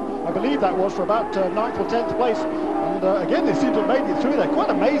Vasser, I believe that was, for about 9th or 10th place. And again, they seem to have made it through there. Quite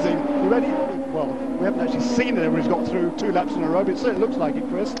amazing. Well, we haven't actually seen it. Everybody's got through 2 laps in a row, but it certainly looks like it,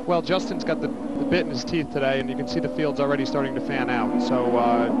 Chris. Well, Justin's got the bit in his teeth today, and you can see the field's already starting to fan out. So,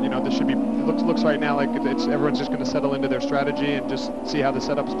 you know, this should be, it looks right now like everyone's just going to settle into their strategy and just see how the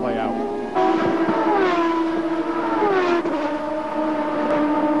setups play out.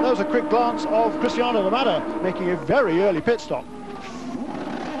 That was a quick glance of Cristiano Lamada making a very early pit stop.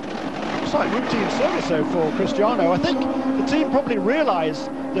 It's like routine service though for Cristiano. I think the team probably realised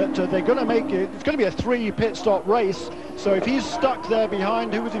that they're going to make it, it's going to be a 3 pit stop race. So if he's stuck there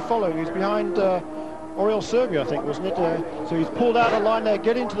behind, who was he following? He's behind Oriol Serbia, I think, wasn't it? So he's pulled out of line there,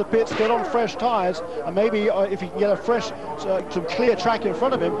 get into the pits, get on fresh tyres, and maybe if he can get a fresh, some clear track in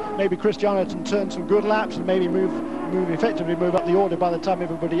front of him, maybe Cristiano can turn some good laps and maybe move effectively move up the order by the time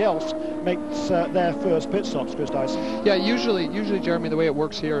everybody else makes their first pit stops, Chris Dyson. Yeah, usually, Jeremy, the way it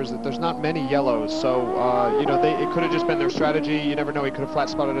works here is that there's not many yellows, so you know, it could have just been their strategy. You never know; he could have flat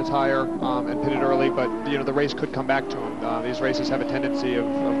spotted a tire and pitted early, but you know, the race could come back to him. These races have a tendency of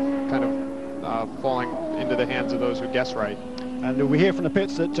kind of falling into the hands of those who guess right. And we hear from the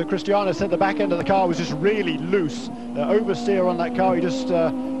pits that Cristiano said the back end of the car was just really loose. Oversteer on that car, he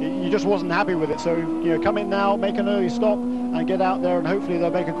just wasn't happy with it. So, you know, come in now, make an early stop, and get out there, and hopefully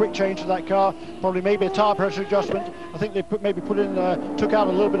they'll make a quick change to that car. Probably maybe a tire pressure adjustment. I think they took out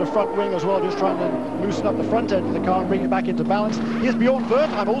a little bit of front wing as well, just trying to loosen up the front end of the car and bring it back into balance. Here's Bjorn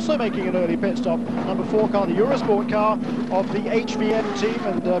Wertheim also making an early pit stop. Number 4 car, the Eurosport car of the HVM team,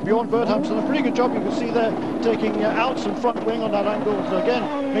 and Bjorn Wertheim's done a pretty good job. You can see there taking out some front wing on that angle. So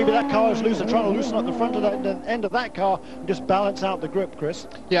again, maybe that car is loose. They're trying to loosen up the front of that end of that car and just balance out the grip, Chris.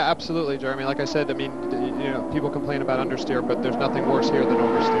 Yeah, absolutely, Jeremy. Like I said, I mean, you know, people complain about understeer, but there's nothing worse here than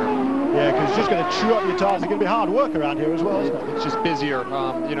oversteer. Yeah, because it's just going to chew up your tires. It's going to be hard work around here as well, isn't it? It's just busier.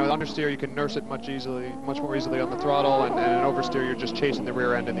 You know, understeer, you can nurse it much more easily on the throttle, and an oversteer, you're just chasing the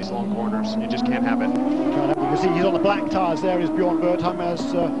rear end in these long corners. You just can't have it. You can see he's on the black tires. There is Bjorn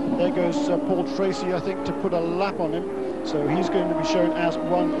Wertheim. There goes Paul Tracy, I think, to put a lap on him. So he's going to be shown as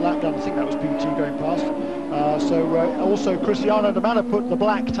 1 lap down. I think that was PT going past. Also Cristiano D'Amato put the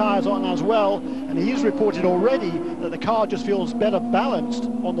black tyres on as well, and he's reported already that the car just feels better balanced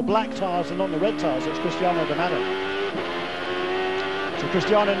on the black tyres than on the red tyres. It's Cristiano D'Amato. So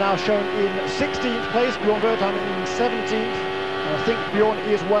Cristiano now shown in 16th place, Bjorn Wertheim in 17th. And I think Bjorn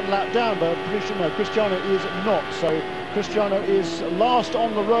is 1 lap down, but I'm pretty sure no, Cristiano is not. So Cristiano is last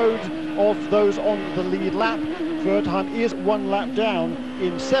on the road of those on the lead lap. Wertheim is 1 lap down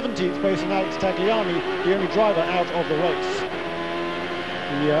in 17th place, and Alex Tagliani, the only driver out of the race.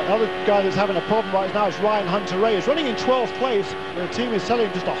 The other guy that's having a problem right now is Ryan Hunter-Reay. He's running in 12th place, and the team is telling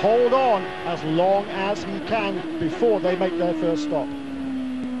him just to hold on as long as he can before they make their first stop.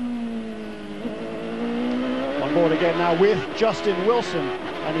 On board again now with Justin Wilson,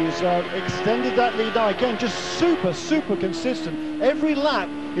 and he's extended that lead now again, just super consistent. Every lap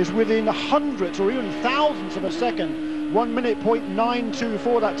is within hundreds or even thousands of a second. 1 minute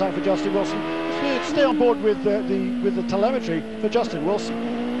 .924 that time for Justin Wilson. Stay on board with the telemetry for Justin Wilson.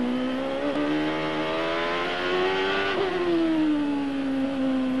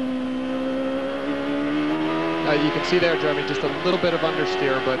 You can see there, Jeremy, just a little bit of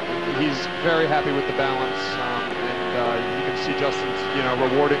understeer, but he's very happy with the balance. And you can see Justin's, you know,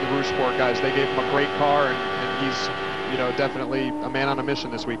 rewarding the Rousport guys. They gave him a great car, and he's, you know, definitely a man on a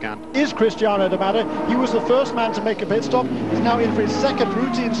mission this weekend. Is Cristiano D'Amato. He was the first man to make a pit stop. He's now in for his second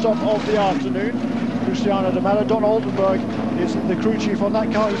routine stop of the afternoon. Cristiano D'Amato. Don Oldenburg is the crew chief on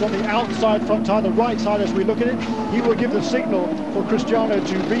that car. He's on the outside front tire, the right side as we look at it. He will give the signal for Cristiano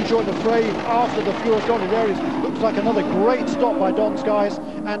to rejoin the fray after the fuel is gone. And there is, looks like another great stop by Don's guys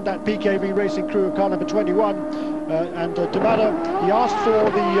and that PKV Racing crew of car number 21. And D'Amato, he asked for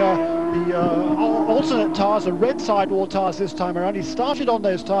the alternate tyres, the red sidewall tyres this time around. He started on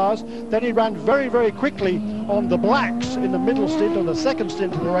those tyres, then he ran very quickly on the blacks in the middle stint, on the second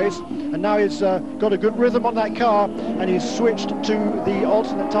stint of the race, and now he's got a good rhythm on that car, and he's switched to the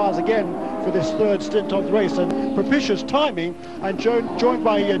alternate tyres again for this third stint of the race. And propitious timing, and joined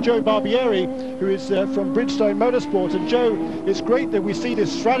by Joe Barbieri, who is from Bridgestone Motorsport. And Joe, it's great that we see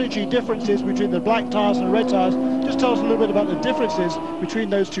this strategy differences between the black tyres and the red tyres. Just tell us a little bit about the differences between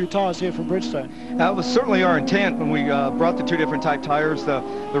those two tyres here from Bridgestone. That was certainly our intent when we brought the two different type tires. The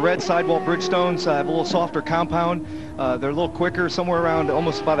red sidewall Bridgestones have a little softer compound. They're a little quicker, somewhere around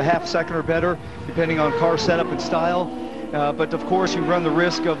almost about a half second or better, depending on car setup and style. But of course, you run the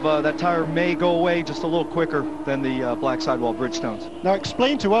risk of that tire may go away just a little quicker than the black sidewall Bridgestones. Now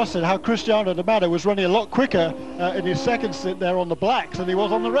explain to us how Cristiano D'Amato was running a lot quicker in his second stint there on the blacks than he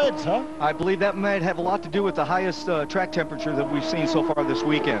was on the reds, huh? I believe that might have a lot to do with the highest track temperature that we've seen so far this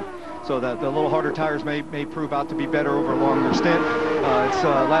weekend. So that the little harder tires may prove out to be better over a longer stint.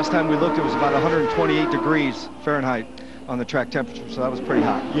 Last time we looked, it was about 128 degrees Fahrenheit on the track temperature, so that was pretty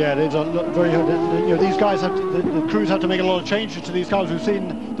hot. Yeah, it is very hot. You know, these guys have to, the crews have to make a lot of changes to these cars. We've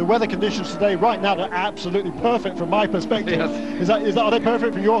seen the weather conditions today. Right now, they're absolutely perfect from my perspective. Yes. Are they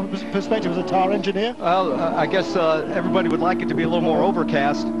perfect from your perspective as a tire engineer? Well, I guess everybody would like it to be a little more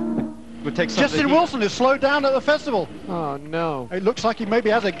overcast. Would take some Justin Wilson is slowed down at the festival. Oh no! It looks like he maybe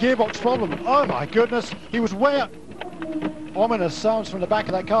has a gearbox problem. Oh my goodness, he was way up. ominous sounds from the back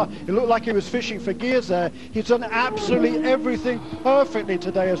of that car. It looked like he was fishing for gears there. He's done absolutely everything perfectly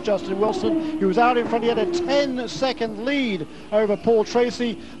today as Justin Wilson. He was out in front. He had a 10-second lead over Paul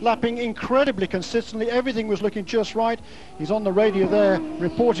Tracy, lapping incredibly consistently. Everything was looking just right. He's on the radio there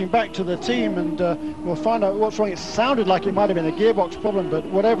reporting back to the team, and we'll find out what's wrong. It sounded like it might have been a gearbox problem, but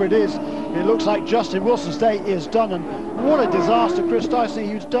whatever it is, it looks like Justin Wilson's day is done. And what a disaster, Chris Dyson.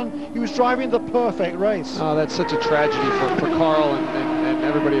 He was driving the perfect race. Oh, that's such a tragedy for Carl and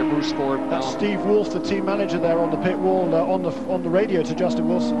everybody at Motorsport. That's Steve Wolf, the team manager there on the pit wall, on the radio to Justin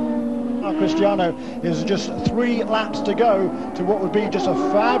Wilson. Now Cristiano is just 3 laps to go to what would be just a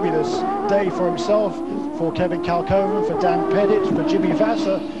fabulous day for himself, for Kevin Kalkoven, for Dan Pettit, for Jimmy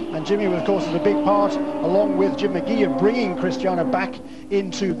Vasser. And Jimmy, of course, is a big part, along with Jim McGee, of bringing Cristiano back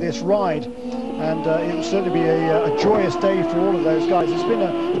into this ride. And it will certainly be a joyous day for all of those guys.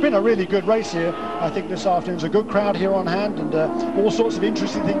 It's been a really good race here. I think this afternoon is a good crowd here on hand, and all sorts of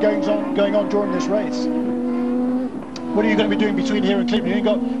interesting things going on during this race. What are you going to be doing between here and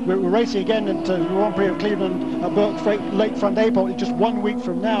Cleveland? We're racing again at the Grand Prix of Cleveland at Burke late front April. It's just 1 week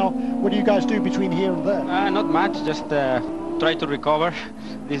from now. What do you guys do between here and there? Not much, just try to recover.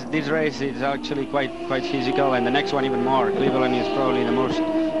 This race is actually quite physical, and the next one even more. Cleveland is probably the most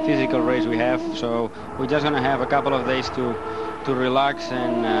physical race we have, so we're just going to have a couple of days to relax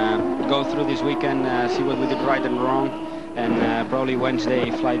and go through this weekend, see what we did right and wrong, and probably Wednesday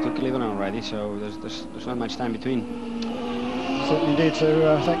fly to Cleveland already, so there's not much time between. Certainly indeed.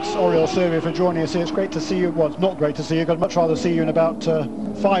 So thanks, Oriol Servia, for joining us here. It's great to see you. Well, it's not great to see you. I'd much rather see you in about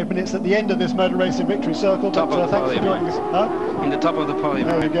 5 minutes at the end of this motor racing victory circle. Top of the thanks podium. for joining us. Huh? In the top of the podium.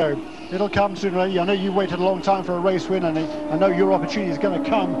 There you go. It'll come sooner. I know you waited a long time for a race win, and I know your opportunity is going to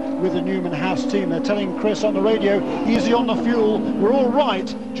come with the Newman Haas team. They're telling Chris on the radio, easy on the fuel. We're all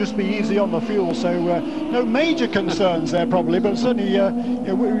right, just be easy on the fuel. So no major concerns there probably, but certainly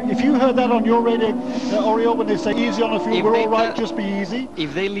if you heard that on your radio, Oriol, when they say easy on the fuel, we're all right, just be easy.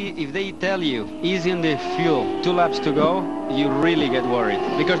 If they tell you easy on the fuel, 2 laps to go, you really get worried,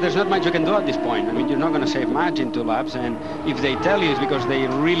 because there's not much you can do at this point. I mean, you're not going to save much in 2 laps, and if they tell you, it's because they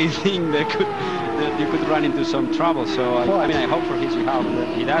really think that you could run into some trouble. So I mean, I hope for his behalf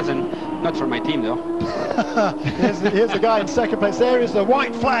that he doesn't. Not for my team, though. here's the guy in second place. There is the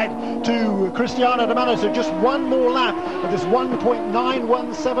white flag to Cristiano Romano. So just one more lap of this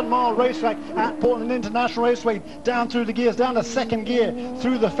 1.917 mile racetrack at Portland International Raceway, down through the gears, down to second gear,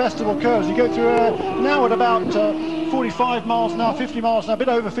 through the festival curves. You go through now at about 45 miles an hour, 50 miles an hour, a bit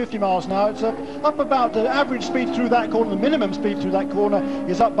over 50 miles an hour. It's up about the average speed through that corner. The minimum speed through that corner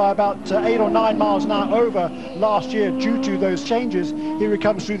is up by about 8 or 9 miles an hour over last year due to those changes. Here he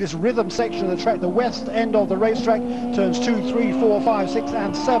comes through this rhythm section of the track, the west end of the racetrack, turns 2, 3, 4, 5, 6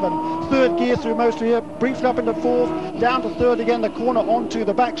 and 7. Third gear through most of here, briefly up into fourth, down to third again, the corner onto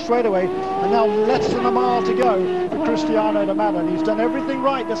the back straightaway, and now less than a mile to go for Cristiano Romano. And he's done everything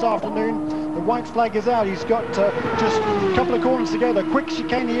right this afternoon. The white flag is out. He's got just a couple of corners to go. The quick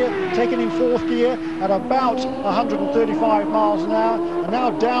chicane here, taken in fourth gear at about 135 miles an hour, and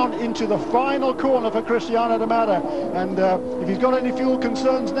now down into the final corner for Cristiano Romano. And if he's got any fuel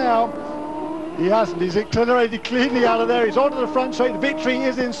concerns now, he hasn't. He's accelerated cleanly out of there. He's onto the front straight. The victory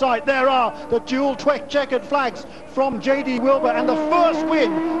is in sight. There are the dual checkered flags from J.D. Wilbur, and the first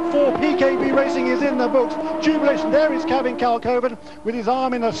win for PKB Racing is in the books. Jubilation. There is Kevin Kalkoven with his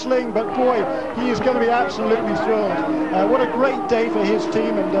arm in a sling, but boy, he is going to be absolutely thrilled. What a great day for his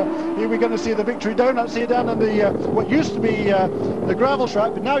team, and here we're going to see the victory donuts here down in the what used to be the gravel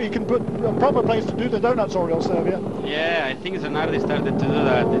track, but now you can put a proper place to do the donuts, Oriol Servia. Yeah, I think Zanardi started to do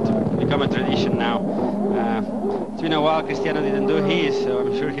that. It's become a tradition now. It's been a while Cristiano didn't do his, so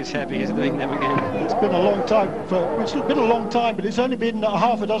I'm sure he's happy he's doing them again. It's been a long time. It's been a long time, but it's only been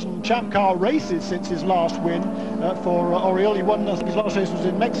half a dozen ChampCar races since his last win for Oriol. He won, I think his last race was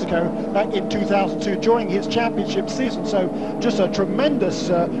in Mexico back in 2002 during his championship season. So just a tremendous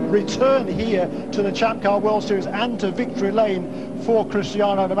return here to the ChampCar World Series and to victory lane for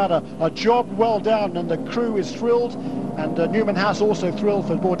Cristiano Romano. A job well done, and the crew is thrilled, and Newman Haas also thrilled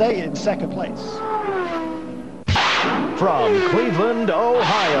for Bourdais in second place. From Cleveland,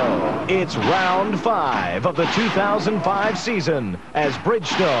 Ohio, it's round 5 of the 2005 season as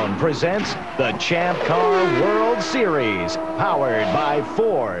Bridgestone presents the ChampCar World Series, powered by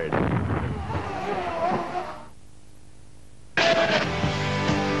Ford.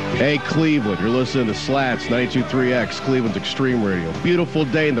 Hey Cleveland, you're listening to Slats 92.3X, Cleveland's Extreme Radio. Beautiful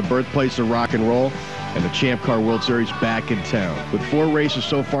day in the birthplace of rock and roll, and the ChampCar World Series back in town. With 4 races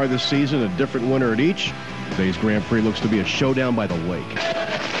so far this season, a different winner at each, today's Grand Prix looks to be a showdown by the lake.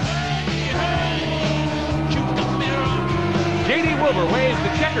 J.D. Wilbur waves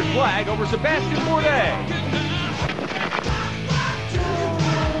the checkered flag over Sebastian Bourdais.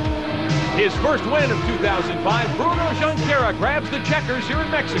 His first win of 2005, Bruno Junqueira grabs the checkers here in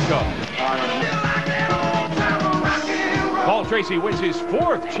Mexico. Paul Tracy wins his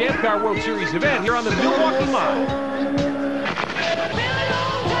 4th ChampCar World Series event here on the Milwaukee Mile.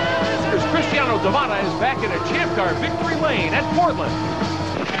 Here's Cristiano Davada is back in a ChampCar victory lane at Portland.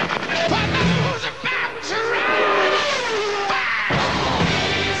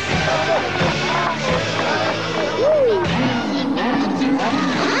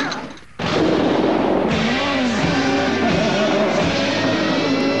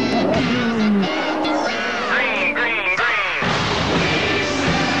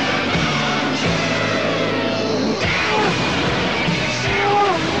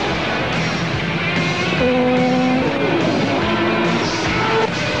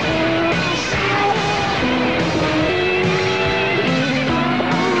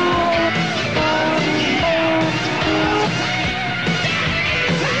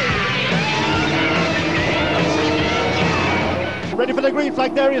 Ready for the green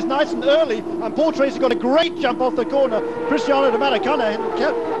flag. There he is, nice and early, and Paul Tracy got a great jump off the corner. Cristiano Davada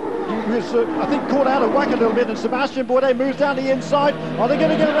he was, I think, caught out of whack a little bit, and Sebastian Bourdais moves down the inside. Are they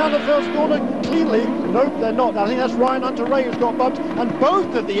going to get around the first corner cleanly? Nope, they're not. I think that's Ryan Hunter-Reay who's got bumped, and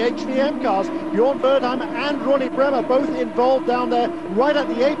both of the HVM cars, Bjorn Birdheim and Ronnie Bremer, both involved down there right at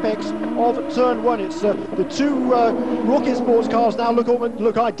the apex of turn 1. It's the two Rocket Sports cars now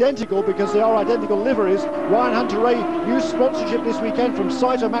look identical because they are identical liveries. Ryan Hunter-Reay used sponsorship this weekend from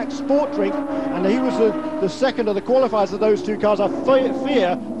Cytomax Sport Drink, and he was the second of the qualifiers of those two cars. I fear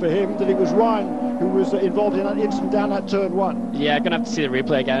for him that it was Ryan who was involved in that incident down at turn 1. Yeah, I'm going to have to see the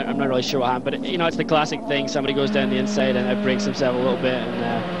replay again. I'm not really sure what happened, but, you know, it's the classic thing. Somebody goes down the inside and it breaks himself a little bit,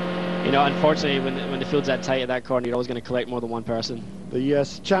 and, you know, unfortunately, when the field's that tight at that corner, you're always going to collect more than one person. The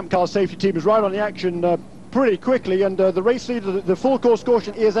ChampCar safety team is right on the action pretty quickly, and the race leader, the full course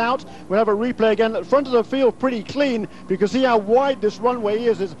caution is out. We'll have a replay again. The front of the field pretty clean, because see how wide this runway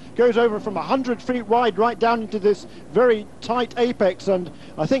is. It goes over from 100 feet wide right down into this very tight apex, and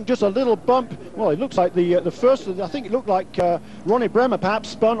I think just a little bump. Well, it looks like the first, I think it looked like Ronnie Bremer perhaps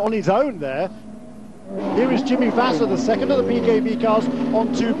spun on his own there. Here is Jimmy Vasser, the second of the BKB cars,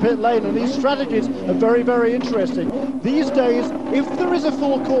 onto pit lane, and these strategies are very, very interesting. These days, if there is a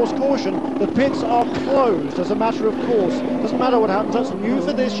full course caution, the pits are closed as a matter of course. Doesn't matter what happens, that's new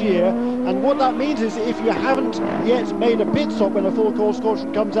for this year, and what that means is if you haven't yet made a pit stop when a full course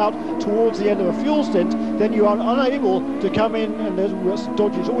caution comes out towards the end of a fuel stint, then you are unable to come in, and there's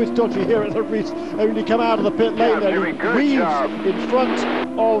dodgy, it's always dodgy here at the race, only come out of the pit lane there. He weaves in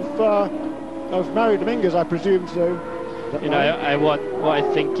front of Mario Dominguez, I presume so. You know, what I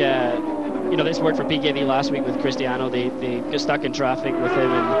think, you know, this worked for PKV last week with Cristiano. They got stuck in traffic with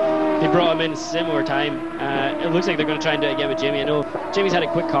him, and they brought him in similar time. It looks like they're going to try and do it again with Jimmy. I know Jimmy's had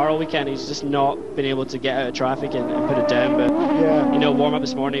a quick car all weekend. He's just not been able to get out of traffic and put it down. But, yeah, you know, warm-up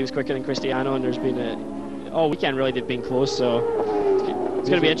this morning, he was quicker than Cristiano, and there's been all weekend, really, they've been close. So it's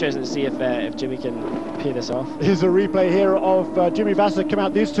going to be interesting to see if Jimmy can pay this off. Here's a replay here of Jimmy Vasser come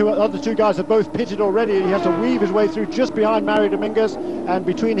out. These other two guys are both pitted already, and he has to weave his way through just behind Mario Dominguez and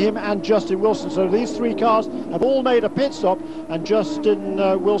between him and Justin Wilson. So these three cars have all made a pit stop, and Justin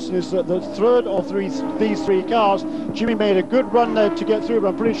Wilson is the third of these three cars. Jimmy made a good run there to get through, but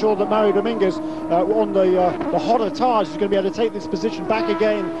I'm pretty sure that Mario Dominguez on the hotter tires is going to be able to take this position back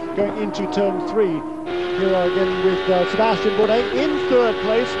again going into turn 3. Here are again with Sebastian Bourdais in third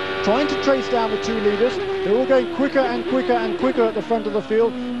place, trying to trace down the two leaders. They're all going quicker and quicker and quicker at the front of the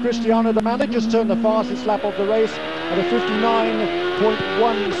field. Cristiano Davada just turned the fastest lap of the race at a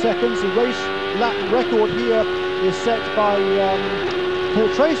 59.1 seconds. The race lap record here is set by Paul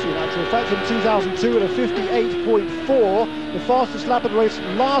Tracy, in actual fact, from 2002 at a 58.4. The fastest lap of the race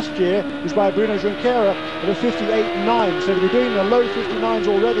last year was by Bruno Junqueira at a 58.9. So to be doing the low 59s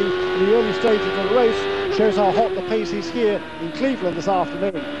already in the early stages of the race shows how hot the pace is here in Cleveland this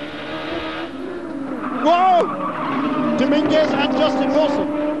afternoon. Whoa! Dominguez and Justin Wilson.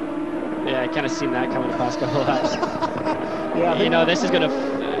 Yeah, I kind of seen that coming the past couple of laps. Yeah, you know, this is going to,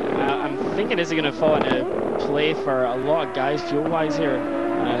 I'm thinking this is going to fall into play for a lot of guys fuel-wise here.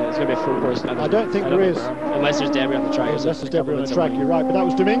 It's going to be a full course. I don't think there is. Unless there's debris on the track. Unless there's debris on the track, you're right. But that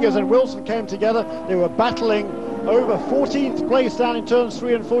was Dominguez and Wilson came together. They were battling over 14th place down in turns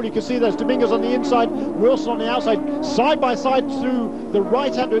 3 and 4. You can see there's Dominguez on the inside, Wilson on the outside, side by side through the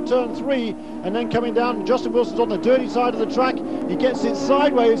right-hander at turn 3, and then coming down, Justin Wilson's on the dirty side of the track. He gets it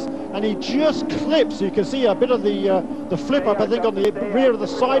sideways, and he just clips. You can see a bit of the flip-up, I think, on the rear of the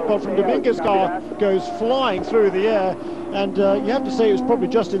side pod from Dominguez's car goes flying through the air. And you have to say it was probably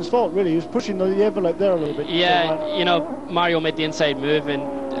Justin's fault, really. He was pushing the envelope there a little bit. Yeah, you know, Mario made the inside move, and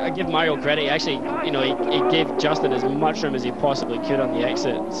I give Mario credit. Actually, you know, he gave Justin as much room as he possibly could on the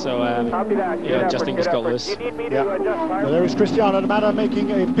exit. So, you know, Justin just got loose. Yeah. Well, there is Cristiano Domana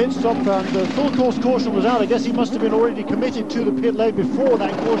making a pit stop, and the full course caution was out. I guess he must have been already committed to the pit lane before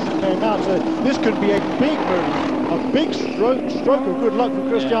that caution came out. So this could be a big move. A big stroke of good luck for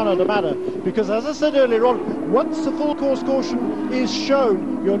Cristiano Domana, because as I said earlier on, once the full course caution is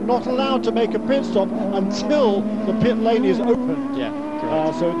shown, you're not allowed to make a pit stop until the pit lane is open. Yeah.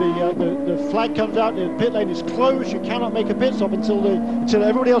 So the flag comes out, the pit lane is closed. You cannot make a pit stop until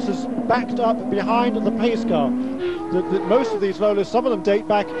everybody else is backed up behind the pace car. Most of these Lolas, some of them date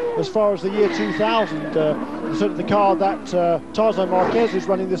back as far as the year 2000. Certainly the car that Tarzan Marquez is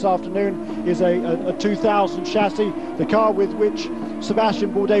running this afternoon is a 2000 chassis. The car with which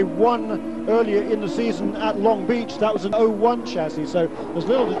Sebastian Bourdais won earlier in the season at Long Beach, that was an 01 chassis. So there's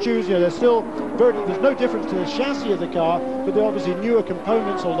little to choose here. There's no difference to the chassis of the car, but they're obviously newer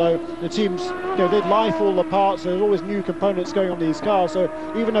components, although the teams, you know, they life all the parts. There's always new components going on these cars. So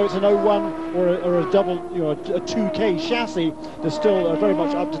even though it's an 01 or a double, you know, a 2K chassis, there's still very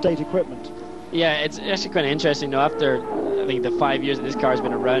much up-to-date equipment. Yeah, it's actually quite interesting, though, after I think the 5 years that this car has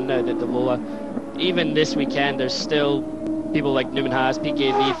been around now, the Lola, even this weekend, there's still people like Newman Haas,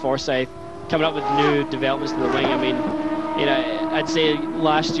 PKV, Forsyth, coming up with new developments to the wing. I mean, you know, I'd say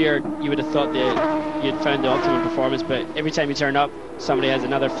last year you would have thought that you'd found the optimum performance, but every time you turn up, somebody has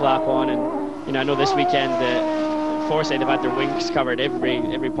another flap on, and you know, I know this weekend the Forsyth have had their wings covered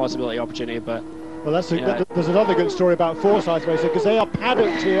every possibility opportunity, but. Well, there's another good story about Forsyth Racing, because they are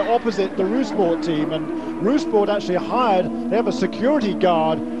paddocked here opposite the Rousport team, and Rousport actually they have a security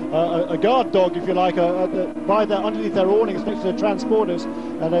guard, a guard dog, if you like, underneath their awnings next to the transporters,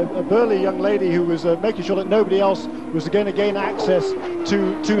 and a burly young lady who was making sure that nobody else was going to gain access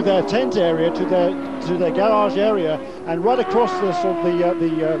to their tent area, to their garage area, and right across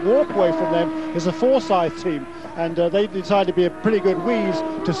the walkway from them is a Forsyth team. And they decided to be a pretty good wheeze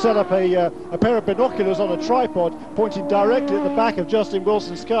to set up a pair of binoculars on a tripod pointing directly at the back of Justin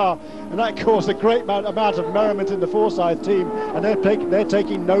Wilson's car, and that caused a great amount of merriment in the Forsyth team, and they're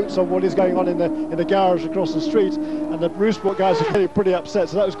taking notes on what is going on in the garage across the street, and the Rousport guys are getting pretty upset,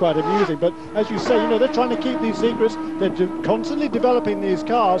 so that was quite amusing. But as you say, you know, they're trying to keep these secrets. They're constantly developing these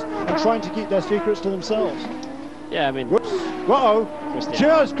cars and trying to keep their secrets to themselves. Yeah, I mean... Whoops. Whoa!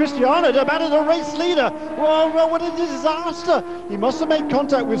 Cheers, Cristiano Domana, the race leader. Whoa, what a disaster! He must have made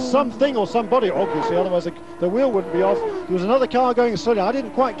contact with something or somebody, obviously, otherwise the wheel wouldn't be off. There was another car going slowly. I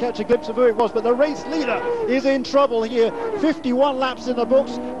didn't quite catch a glimpse of who it was, but the race leader is in trouble here. 51 laps in the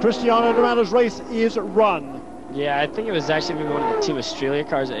books. Cristiano Domana's race is run. Yeah, I think it was actually maybe one of the Team Australia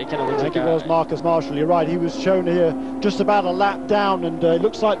cars. It kind of looks like it was Marcus Marshall. You're right. He was shown here just about a lap down, and it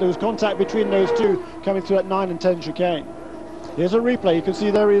looks like there was contact between those two coming through at 9 and 10 chicane. Here's a replay. You can see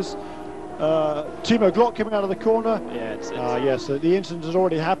there is Timo Glock coming out of the corner. Yeah, yes, the incident has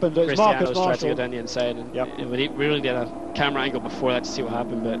already happened. It's Marcus Marshall. Tried to go down the inside, and we really did a camera angle before that to see what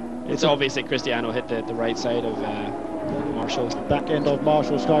happened, but it's obvious that Cristiano hit the right side of Marshall. Back end of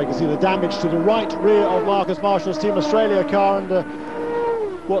Marshall's car. You can see the damage to the right rear of Marcus Marshall's Team Australia car, and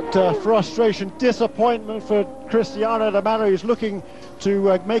what frustration, disappointment for Cristiano Domana. He's looking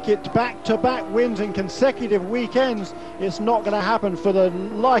to make it back-to-back wins in consecutive weekends. It's not going to happen for the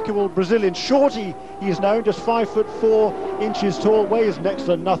likeable Brazilian shorty. He's known, just 5'4" tall, weighs next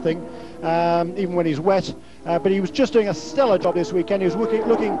to nothing, even when he's wet. But he was just doing a stellar job this weekend. He was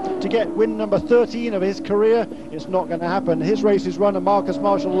looking to get win number 13 of his career. It's not going to happen. His race is run, and Marcus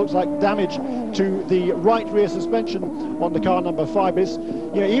Marshall looks like damage to the right rear suspension on the car number 5. But it's,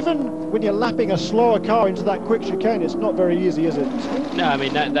 you know, even when you're lapping a slower car into that quick chicane, it's not very easy, is it? No, I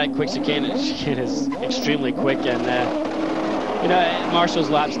mean, that quick chicane is extremely quick, and you know, Marshall's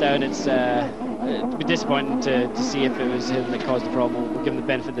laps down. It'd be disappointing to see if it was him that caused the problem. We'll give him the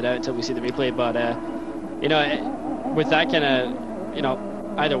benefit of the doubt until we see the replay, but you know, with that kind of, you know,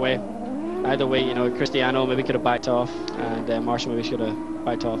 either way, you know, Cristiano maybe could have backed off, and Marshall maybe should have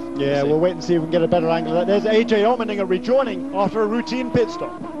backed off. Yeah, we'll wait and see if we can get a better angle of that. There's AJ Allmendinger rejoining after a routine pit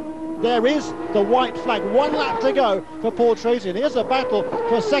stop. There is the white flag. 1 lap to go for Paul Tracy. And here's a battle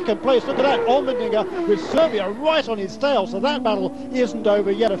for second place. Look at that, Allmendinger with Serbia right on his tail. So that battle isn't over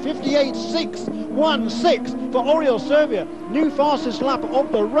yet. A 58.616 for Oriol Serbia. New fastest lap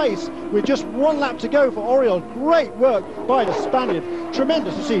of the race with just 1 lap to go for Oriol. Great work by the Spaniard.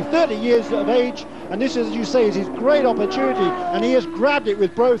 Tremendous to see. 30 years of age. And this, as you say, is his great opportunity. And he has grabbed it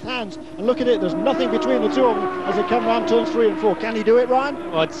with both hands. And look at it, there's nothing between the two of them as they come around turns 3 and 4. Can he do it,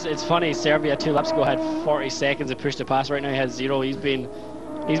 Ryan? Well, it's funny. Serbia 2 laps ago had 40 seconds to push the pass. Right now he has 0. He's been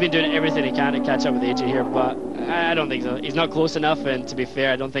doing everything he can to catch up with AJ here, but I don't think so. He's not close enough, and to be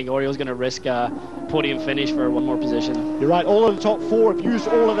fair, I don't think Oriol's going to risk a podium finish for one more position. You're right, all of the top 4 have used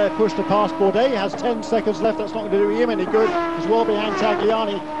all of their push to pass. Bourdais has 10 seconds left. That's not going to do him any good. He's well behind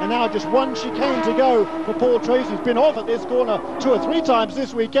Tagliani, and now just 1 chicane to go for Paul Tracy. He's been off at this corner 2 or 3 times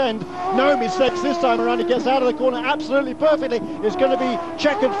this weekend. No mistakes this time around. He gets out of the corner absolutely perfectly. It's going to be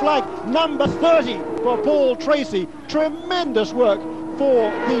checkered flag number 30 for Paul Tracy. Tremendous work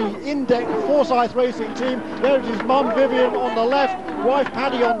for the Index Forsyth Racing team. There is his mum Vivian on the left, wife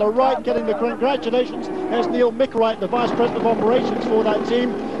Paddy on the right, getting the congratulations. There's Neil Mickwright, the Vice President of Operations for that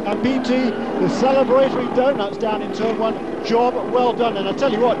team. And PT, the celebratory donuts down in turn 1. Job well done. And I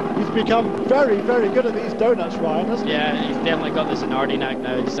tell you what, he's become very, very good at these donuts, Ryan, hasn't he? Yeah, he's definitely got the Zanardi knack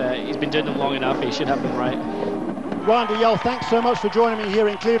now. He's been doing them long enough. He should have them right. Ryan Dalziel, thanks so much for joining me here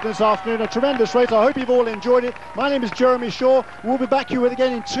in Cleveland this afternoon. A tremendous race. I hope you've all enjoyed it. My name is Jeremy Shaw. We'll be back here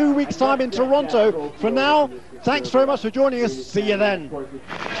again in 2 weeks' time in Toronto. For now, thanks very much for joining us. See you then.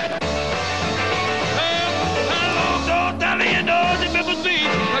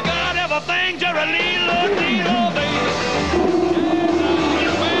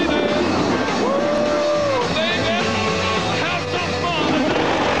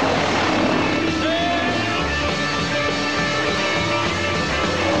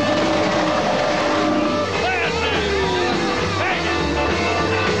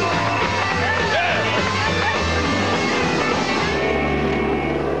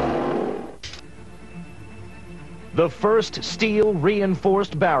 The first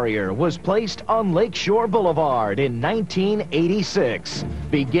steel-reinforced barrier was placed on Lakeshore Boulevard in 1986,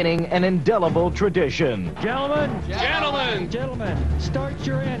 beginning an indelible tradition. Gentlemen, start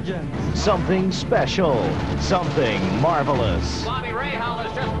your engines. Something special, something marvelous. Bobby Rahal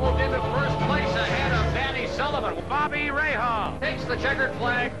has just moved into first place ahead of Danny Sullivan. Bobby Rahal takes the checkered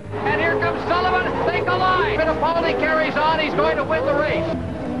flag, and here comes Sullivan. They collide. Fittipaldi carries on. He's going to win the race.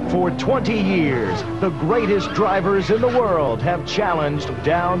 For 20 years, the greatest drivers in the world have challenged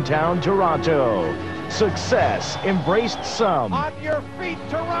downtown Toronto. Success embraced some. On your feet,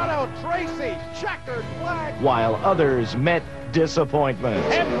 Toronto, Tracy, checkered flag. While others met disappointment.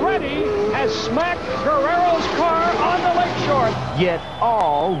 And Reddy has smacked Guerrero's car on the lakeshore. Yet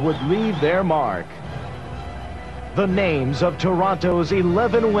all would leave their mark. The names of Toronto's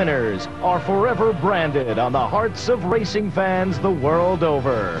 11 winners are forever branded on the hearts of racing fans the world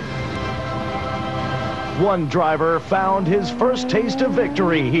over. One driver found his first taste of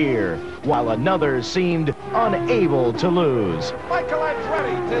victory here, while another seemed unable to lose. Michael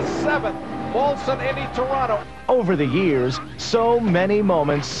Andretti to 7th. Molson Indy Toronto. Over the years, so many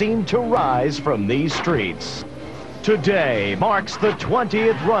moments seem to rise from these streets. Today marks the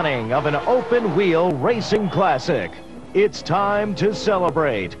 20th running of an open-wheel racing classic. It's time to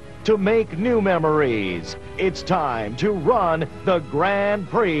celebrate, to make new memories. It's time to run the Grand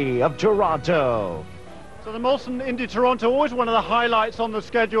Prix of Toronto. So the Molson Indy Toronto, always one of the highlights on the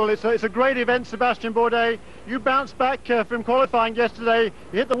schedule. It's a great event, Sebastian Bourdais. You bounced back from qualifying yesterday.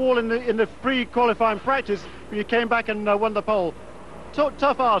 You hit the wall in the pre-qualifying practice, but you came back and won the pole.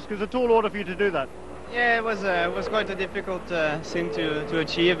 Tough ask. It's a tall order for you to do that. Yeah, it was quite a difficult thing to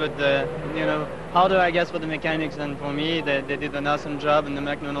achieve, but you know, harder I guess for the mechanics than for me. They did an awesome job, and the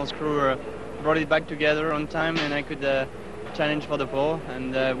McDonald's crew brought it back together on time, and I could challenge for the pole,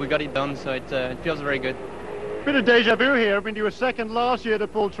 and we got it done. So it feels very good. Bit of deja vu here. I mean, you were second last year to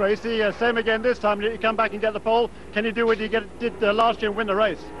Paul Tracy. Same again this time. You come back and get the pole. Can you do what you did last year and win the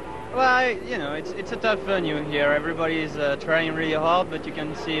race? Well, you know, it's a tough venue here. Everybody's trying really hard, but you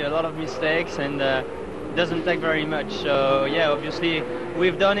can see a lot of mistakes, and it doesn't take very much. So yeah, obviously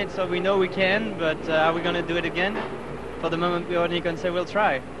we've done it, so we know we can. But are we going to do it again? For the moment, we only can say we'll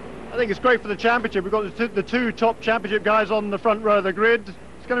try. I think it's great for the championship. We've got the two top championship guys on the front row of the grid.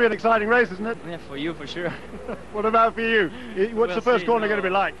 It's going to be an exciting race, isn't it? Yeah, for you, for sure. What about for you? What's the first corner going to be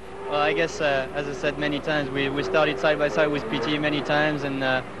like? Well, I guess, as I said many times, we started side by side with PT many times, and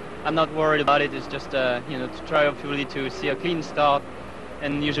I'm not worried about it. It's just, you know, to try hopefully to see a clean start,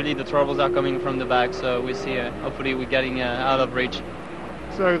 and usually the troubles are coming from the back, so we see, hopefully we're getting out of reach.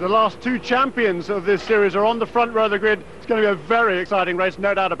 So the last two champions of this series are on the front row of the grid. It's going to be a very exciting race,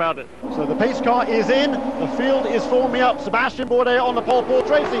 no doubt about it. So the pace car is in, the field is forming up. Sebastian Bourdais on the pole, Paul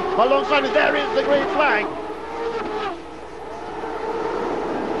Tracy alongside it. There is the green flag.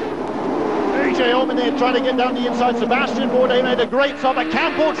 AJ Allman there trying to get down the inside. Sebastian Bourdais made a great stop, but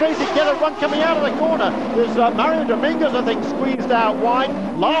can Paul Tracy get a run coming out of the corner? There's Mario Dominguez, I think, squeezed out wide.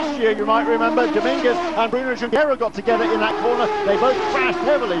 Last year, you might remember, Dominguez and Bruno Junqueira got together in that corner. They both crashed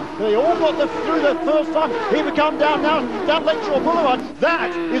heavily. They all got through the first time. He would come down now, down Lakeshore Boulevard.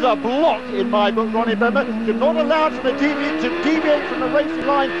 That is a block in my book, Ronnie Bemmer. You're not allowed to deviate from the racing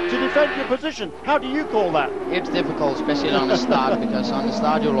line to defend your position. How do you call that? It's difficult, especially on the start, because on the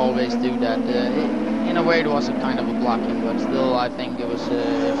start you'll always do that. In a way it was a kind of a blocking, but still I think it was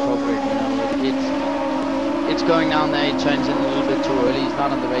appropriate. You know, it's going down there, he turns in a little bit too early. He's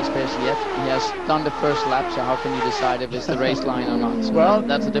not on the race pace yet. He has done the first lap, so how can you decide if it's the race line or not? So well,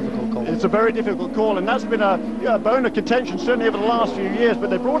 that's a difficult call. It's a very difficult call, and that's been a bone of contention certainly over the last few years, but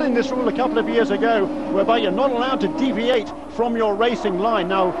they brought in this rule a couple of years ago whereby you're not allowed to deviate from your racing line.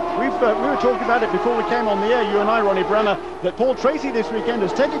 Now, we were talking about it before we came on the air, you and I, Ronnie Brenner, that Paul Tracy this weekend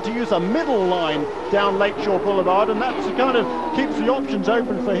has tended to use a middle line down Lakeshore Boulevard, and that kind of keeps the options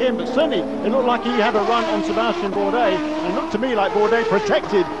open for him. But certainly, it looked like he had a run on Sebastian Bourdais, and it looked to me like Bourdais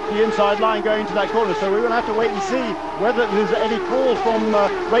protected the inside line going into that corner. So we're going to have to wait and see whether there's any call from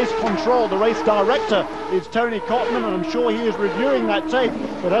race control. The race director is Tony Cotman, and I'm sure he is reviewing that tape.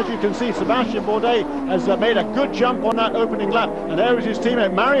 But as you can see, Sebastian Bourdais has made a good jump on that opening lap, and there is his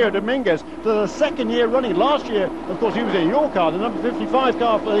teammate Mario Dominguez for the second year running. Last year, of course, he was in your car, the number 55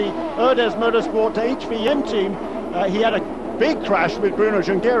 car for the Erdes Motorsport HVM team. He had a big crash with Bruno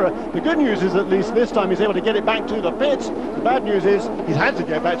Junqueira. The good news is at least this time he's able to get it back to the pits. The bad news is he's had to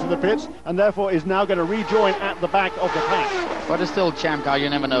get back to the pits and therefore is now going to rejoin at the back of the pack. But it's still Champ Car, you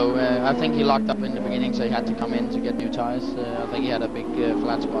never know. I think he locked up in the beginning, so he had to come in to get new tires. I think he had a big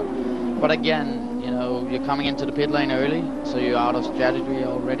flat spot. But again, you know, you're coming into the pit lane early, so you're out of strategy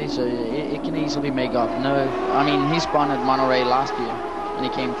already, so it can easily make up. No, I mean, he spun at Monterey last year and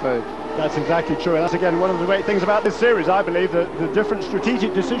he came third. That's exactly true, and that's again one of the great things about this series, I believe, that the different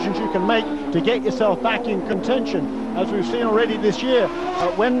strategic decisions you can make to get yourself back in contention. As we've seen already this year,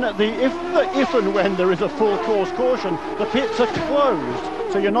 if and when there is a full course caution, the pits are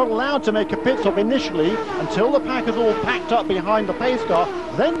closed. So you're not allowed to make a pit stop initially until the pack is all packed up behind the pace car.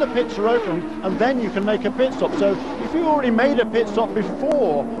 Then the pits are opened, and then you can make a pit stop. So if you already made a pit stop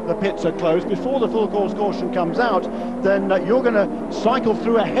before the pits are closed, before the full course caution comes out, then you're going to cycle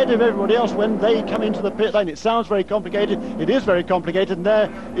through ahead of everybody else when they come into the pit lane. It sounds very complicated. It is very complicated, and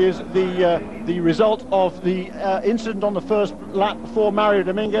there is the result of the incident on the first lap for Mario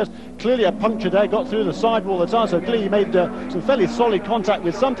Dominguez. Clearly a puncture there, got through the sidewall of the tire, so clearly he made some fairly solid contact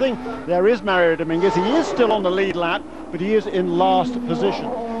with something. There is Mario Dominguez. He is still on the lead lap, but he is in last position.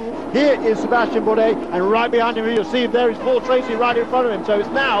 Here is Sebastian Bourdais, and right behind him you'll see there is Paul Tracy right in front of him. So it's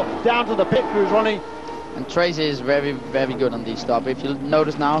now down to the pit crews, Ronnie. And Tracy is very, very good on these stops. If you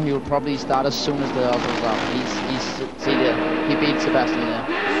notice now, he will probably start as soon as the others are. See there, he beat Sebastian there.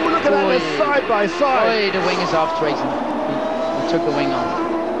 Oh, look at that, side by side. Oh, the wing is off, Tracy. He took the wing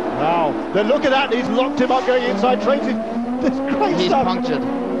off. Wow, then look at that, he's locked him up going inside Tracy. This great He's stuff. punctured.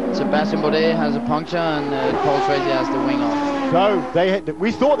 Sebastian Bourdais has a puncture and Paul Tracy has the wing off. So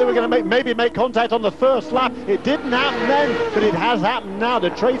we thought they were going to maybe make contact on the first lap. It didn't happen then, but it has happened now.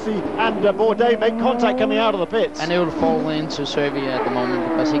 That Tracy and Bourdais make contact coming out of the pits. And it will fall into Serbia at the moment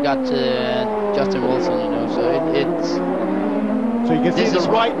because he got Justin Wilson, you know. So it's. So you can see the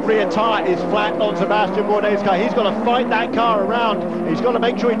right rear tyre is flat on Sebastian Bourdais' car. He's got to fight that car around. He's got to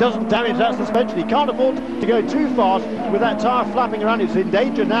make sure he doesn't damage that suspension. He can't afford to go too fast with that tyre flapping around. It's in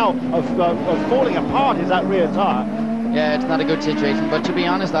danger now of falling apart, is that rear tyre. Yeah, it's not a good situation. But to be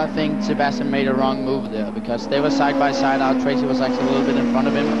honest, I think Sebastian made a wrong move there because they were side by side out. Tracy was actually a little bit in front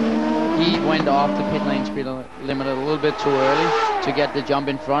of him. He went off the pit lane speed limit a little bit too early to get the jump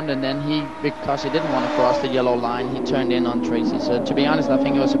in front, and then because he didn't want to cross the yellow line, he turned in on Tracy. So to be honest, I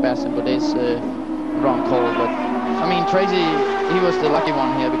think it was Sebastian Bourdais' wrong call. But I mean, Tracy, he was the lucky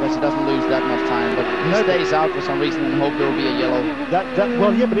one here because he doesn't lose that much time. But he stays out for some reason and hope there will be a yellow.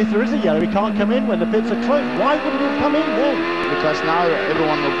 Well, yeah, but if there is a yellow, he can't come in when the pits are closed. Why wouldn't he come in then? Because now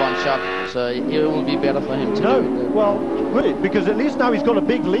everyone will bunch up, so it will be better for him to do it. Well, would it? Because at least now he's got a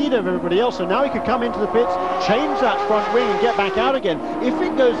big lead over everybody else, so now he could come into the pits, change that front wing and get back out again. If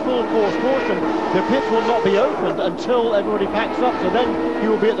it goes full course caution, the pits will not be opened until everybody packs up, so then he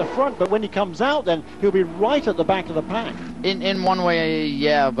will be at the front, but when he comes out then, he'll be right at the back of the pack. In one way,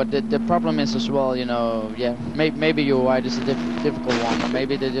 yeah, but the problem is as well, you know, yeah, maybe you're right, it's a difficult one, or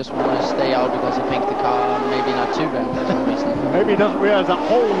maybe they just want to stay out because they think the car maybe not too bad for some reason. Maybe he doesn't realise that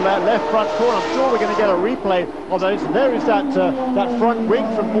whole left front corner. I'm sure we're going to get a replay of those. There is that front wing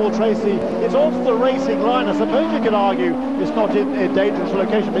from Paul Tracy. It's off the racing line. I suppose you could argue it's not in a dangerous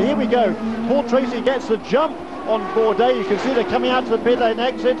location, but here we go. Paul Tracy gets the jump on Bourdais. You can see they're coming out to the pit lane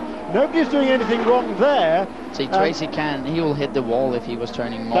exit. Nobody's doing anything wrong there. See, Tracy he will hit the wall if he was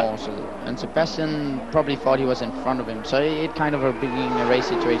turning more. So, and Sebastian probably thought he was in front of him. So it kind of being a race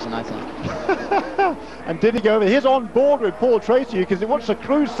situation, I think. And did he go over? He's on board with Paul Tracy. You can watch the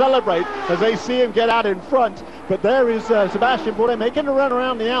crew celebrate as they see him get out in front. But there is Sebastian Bourdais making a run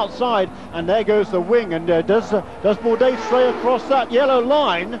around the outside. And there goes the wing. And does Bourdais stray across that yellow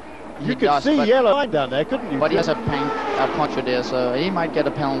line? You could see yellow line down there, couldn't you? But he has a puncture there, so he might get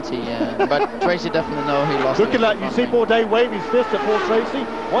a penalty. But Tracy definitely know he lost. Look at that! You see Bourdais wave his fist at Paul Tracy.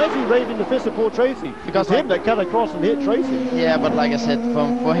 Why is he waving the fist at Paul Tracy? Because it's him that cut across and hit Tracy. Yeah, but like I said,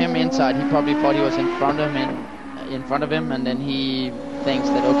 for him inside, he probably thought he was in front of him, and then he thinks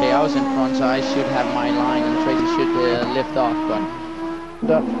that okay, I was in front, so I should have my line, and Tracy should lift off.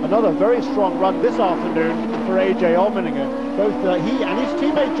 But another very strong run this afternoon for AJ Allmendinger. Both he and his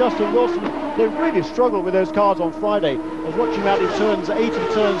teammate Justin Wilson, they really struggled with those cars on Friday. I was watching out in turns 8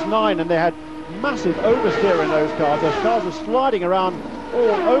 and turns 9, and they had massive oversteer in those cars. Those cars are sliding around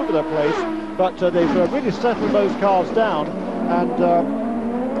all over the place, but they've really settled those cars down,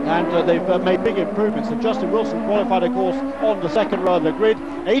 and they've made big improvements. And Justin Wilson qualified, of course, on the second row of the grid.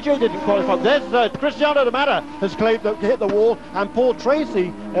 AJ didn't qualify. There's Cristiano De Mata has claimed that hit the wall, and Paul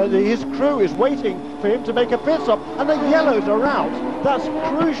Tracy, his crew is waiting for him to make a pit stop, and the yellows are out. That's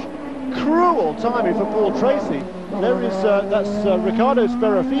cruel timing for Paul Tracy. There is that's Ricardo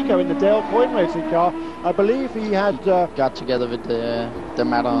Sperafico in the Dale Coyne racing car. I believe he had got together with De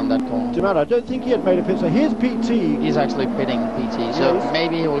Mata on that corner. De Mata, I don't think he had made a pit. So here's PT. He's actually pitting PT, so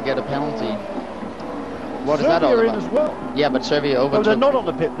maybe he will get a penalty. What is that all about? In as well. Yeah, but Serbia overtook. No, they're not on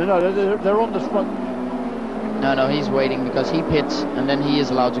the pit. No, they're on the front. No, he's waiting because he pits, and then he is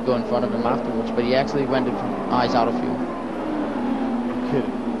allowed to go in front of him afterwards. But he actually went in front. He's out of fuel.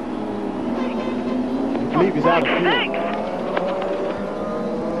 Kidding. I believe he's out of fuel.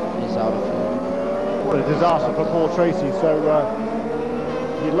 He's out of fuel. What a disaster for Paul Tracy. So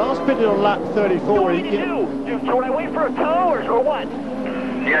he last pitted on lap 34. What do you do? Should I wait for a tow or what?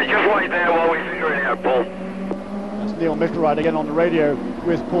 Yeah, just wait there while we figure it out, Paul. That's Neil Mickelride again on the radio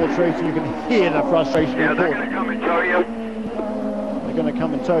with Paul Tracy. You can hear the frustration. Yeah, they're going to come and tow you. They're going to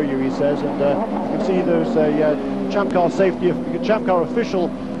come and tow you, he says. And you can see there's a ChampCar ChampCar official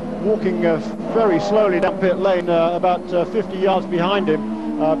walking very slowly down pit lane, about 50 yards behind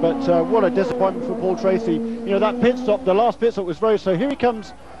him. But what a disappointment for Paul Tracy. You know, that pit stop, the last pit stop was very slow. Here he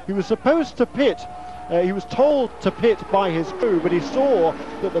comes. He was supposed to pit. He was told to pit by his crew, but he saw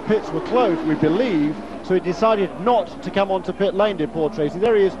that the pits were closed, we believe, so he decided not to come onto pit lane, did Paul Tracy.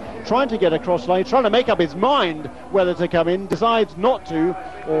 There he is, trying to get across lane, trying to make up his mind whether to come in, decides not to,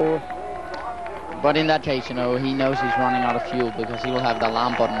 or... But in that case, you know, he knows he's running out of fuel because he will have the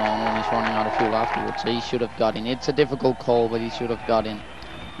alarm button on when he's running out of fuel afterwards, so he should have got in. It's a difficult call, but he should have got in.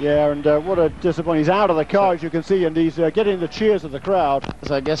 Yeah, and what a disappointment. He's out of the car, as you can see, and he's getting the cheers of the crowd.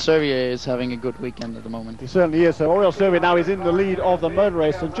 So I guess Serbia is having a good weekend at the moment. He certainly is. So Oriol Serbia now is in the lead of the motor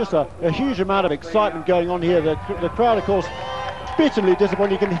race, and just a huge amount of excitement going on here. The crowd, of course, bitterly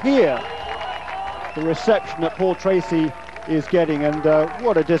disappointed. You can hear the reception that Paul Tracy is getting, and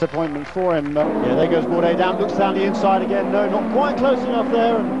what a disappointment for him. Yeah, there goes Bourdais down, looks down the inside again. No, not quite close enough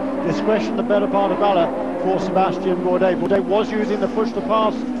there, and discretion the better part of valor for Sebastian Bourdais. Bourdais was using the push to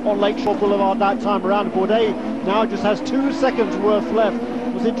pass on Lakeshore Boulevard that time around. Bourdais now just has 2 seconds worth left.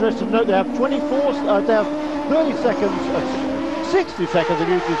 It was interesting to note they have 30 seconds, 60 seconds of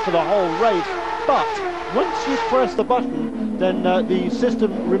usage for the whole race, but once you press the button, then the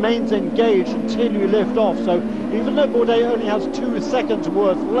system remains engaged until you lift off. So even though Bourdais only has 2 seconds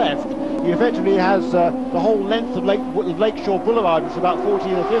worth left, he effectively has the whole length of Lakeshore Boulevard, which is about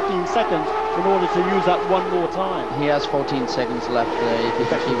 14 or 15 seconds, in order to use that one more time. He has 14 seconds left if he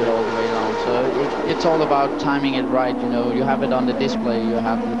can keep it all the way down. So it's all about timing it right. You know, you have it on the display. You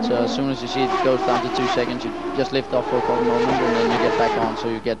have it as soon as you see it goes down to 2 seconds, you just lift off for a couple moments, and then you get back on. So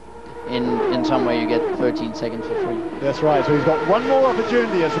you get in some way you get 13 seconds for free. That's right, so he's got one more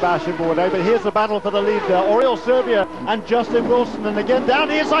opportunity as Sebastian Bourdais, but here's the battle for the lead there. Oriol Serbia and Justin Wilson, and again down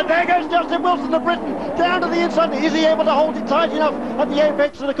the inside, there goes Justin Wilson of Britain, down to the inside. Is he able to hold it tight enough at the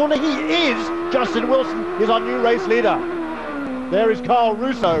apex of the corner? He is. Justin Wilson is our new race leader. There is Carl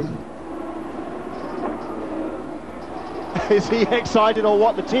Russo. Is he excited or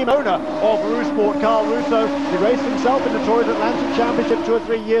what? The team owner of Rousport, Carl Russo, he raced himself in the Toyota Atlantic Championship 2 or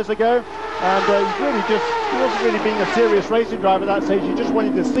 3 years ago, and he wasn't really being a serious racing driver at that stage. He just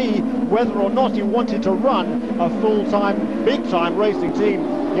wanted to see whether or not he wanted to run a full-time, big-time racing team.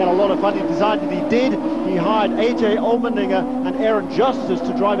 He had a lot of fun. He decided he did. He hired AJ Allmendinger and Aaron Justice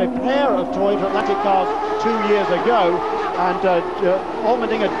to drive a pair of Toyota Atlantic cars 2 years ago, and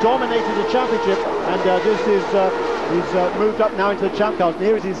Allmendinger dominated the championship, and he's moved up now into the Champ Cars. And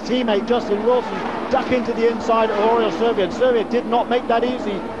here is his teammate Justin Wilson ducking to the inside of Oriol Serbia, and Serbia did not make that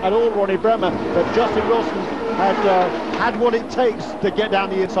easy at all, Ronnie Bremer, but Justin Wilson had what it takes to get down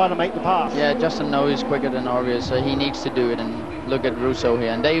the inside and make the pass. Yeah, Justin knows he's quicker than Oriol, so he needs to do it, and look at Russo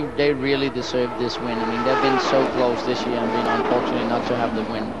here, and they really deserve this win. I mean, they've been so close this year and been unfortunate not to have the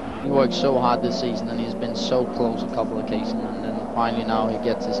win. He worked so hard this season, and he's been so close a couple of occasions, and then finally now he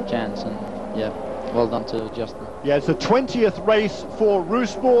gets his chance, and yeah, well done to Justin. Yeah, it's the 20th race for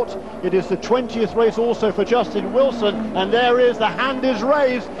Rousport. It is the 20th race also for Justin Wilson, and there is the hand is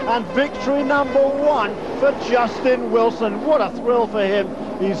raised, and victory number 1 for Justin Wilson. What a thrill for him.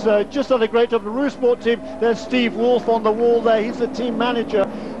 He's just done a great job. The Rousport team, there's Steve Wolf on the wall there. He's the team manager.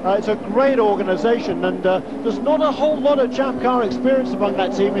 It's a great organisation, and there's not a whole lot of ChampCar experience among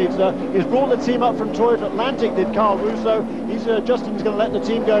that team. He's brought the team up from Toyota Atlantic, did Carl Russo. Justin's going to let the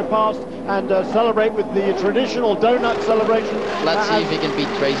team go past and celebrate with the traditional donut celebration. Let's see if he can beat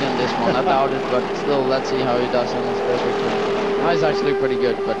Tracy on this one. I doubt it, but still, let's see how he does on his first victory. He's actually pretty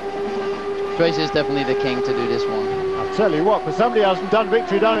good, but Tracy is definitely the king to do this one. I'll tell you what, for somebody who hasn't done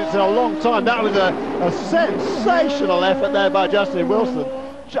victory donuts in a long time, that was a sensational effort there by Justin Wilson.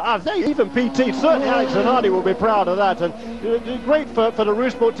 I think even PT, certainly Alex Zanardi will be proud of that, and great for the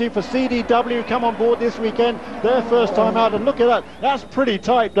Rousport team, for CDW, come on board this weekend, their first time out, and look at that, that's pretty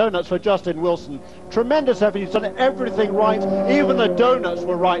tight donuts for Justin Wilson. Tremendous effort, he's done everything right, even the donuts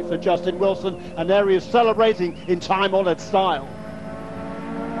were right for Justin Wilson, and there he is celebrating in time-honored style.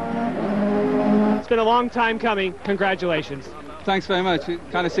 It's been a long time coming, congratulations. Thanks very much. It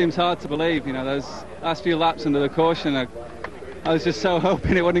kind of seems hard to believe, you know, those last few laps under the caution, I was just so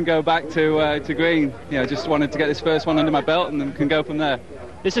hoping it wouldn't go back to green. You know, just wanted to get this first one under my belt and then can go from there.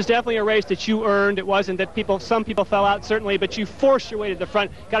 This is definitely a race that you earned. It wasn't that some people fell out, certainly, but you forced your way to the front.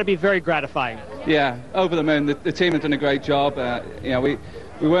 Got to be very gratifying. Yeah, over the moon. The team have done a great job. You know, we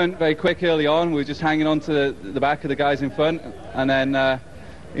weren't very quick early on. We were just hanging on to the back of the guys in front, and then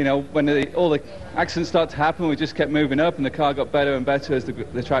you know, when all the accidents started to happen, we just kept moving up, and the car got better and better as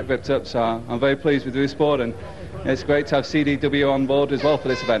the track ripped up. So I'm very pleased with Rousport, and it's great to have CDW on board as well for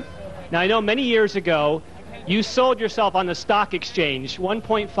this event. Now, I know many years ago, you sold yourself on the stock exchange,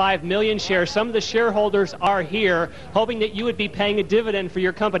 1.5 million shares. Some of the shareholders are here, hoping that you would be paying a dividend for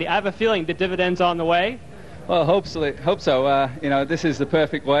your company. I have a feeling the dividend's on the way. Well, hope so. You know, this is the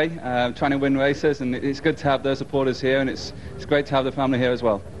perfect way, trying to win races, and it's good to have those supporters here, and it's great to have the family here as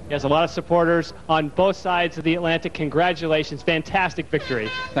well. Yes, a lot of supporters on both sides of the Atlantic. Congratulations. Fantastic victory.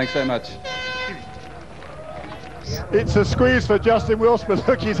 Thanks very much. It's a squeeze for Justin Wilson, but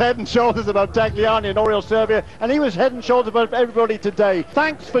look, he's head and shoulders above Tagliani and Oriol Serbia, and he was head and shoulders above everybody today.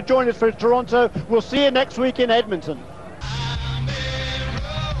 Thanks for joining us for Toronto. We'll see you next week in Edmonton.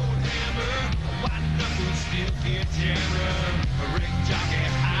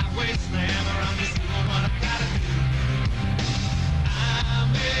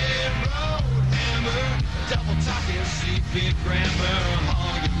 Big grammar,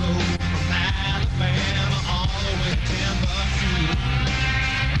 all you road from Alabama all the way to Timbuktu.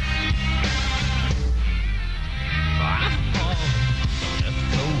 I'm on the left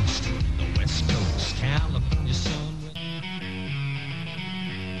coast, the west coast, California sun.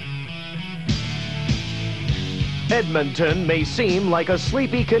 Edmonton may seem like a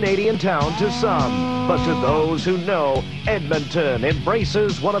sleepy Canadian town to some, but to those who know, Edmonton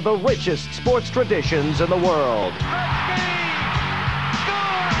embraces one of the richest sports traditions in the world.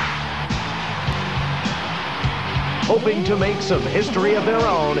 Hoping to make some history of their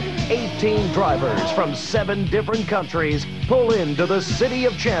own, 18 drivers from 7 different countries pull into the City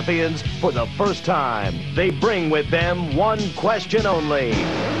of Champions for the first time. They bring with them one question only.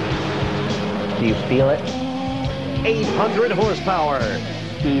 Do you feel it? 800 horsepower.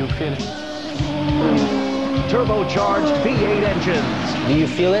 Do you feel it? Turbocharged V8 engines. Do you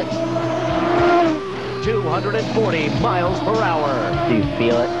feel it? 240 miles per hour. Do you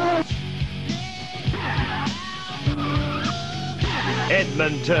feel it?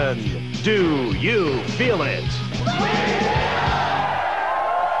 Edmonton, do you feel it?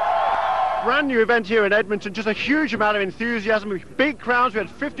 brand new event here in Edmonton, just a huge amount of enthusiasm, big crowds. We had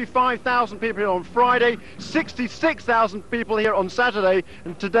 55,000 people here on Friday, 66,000 people here on Saturday,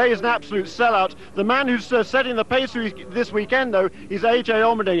 and today is an absolute sellout. The man who's setting the pace this weekend, though, is AJ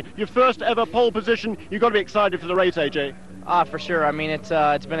Allmendinger. Your first ever pole position. You've got to be excited for the race, AJ. For sure. I mean, it's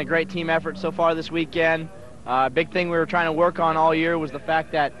been a great team effort so far this weekend. Big thing we were trying to work on all year was the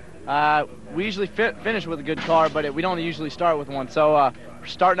fact that we usually finish with a good car, but we don't usually start with one. So we're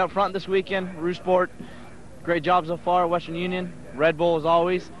starting up front this weekend. Rousport, great job so far. Western Union, Red Bull as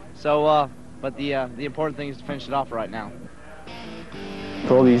always. So, but the important thing is to finish it off right now.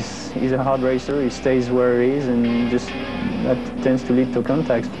 Paul he's a hard racer. He stays where he is, and just that tends to lead to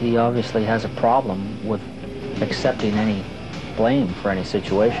contacts. He obviously has a problem with accepting any blame for any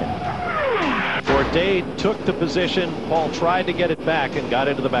situation. Bourdais took the position. Paul tried to get it back and got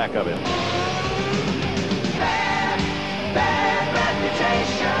into the back of it.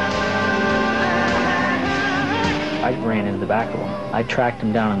 I ran into the back of him. I tracked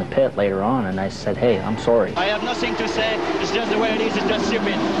him down in the pit later on, and I said, hey, I'm sorry. I have nothing to say. It's just the way it is. It's just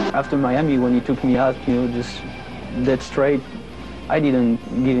stupid. After Miami, when he took me out, just dead straight, I didn't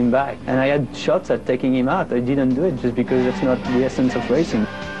give him back. And I had shots at taking him out. I didn't do it just because that's not the essence of racing.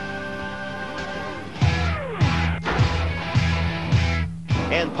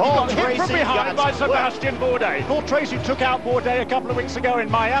 And Paul Tracy from behind by Sebastian Bourdais. Paul Tracy took out Bourdais a couple of weeks ago in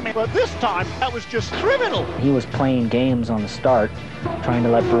Miami, but this time that was just criminal. He was playing games on the start, trying to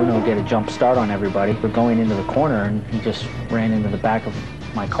let Bruno get a jump start on everybody. We're going into the corner, and he just ran into the back of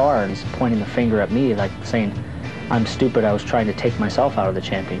my car and he's pointing the finger at me, like saying, I'm stupid, I was trying to take myself out of the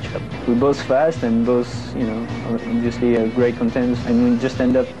championship. We're both fast and both, obviously great contenders, and we just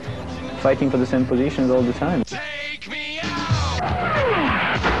end up fighting for the same positions all the time.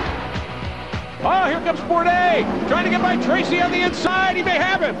 Oh, here comes Bourdais, trying to get by Tracy on the inside. He may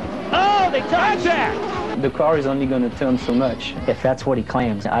have him. Oh, they touched that. The car is only going to turn so much. If that's what he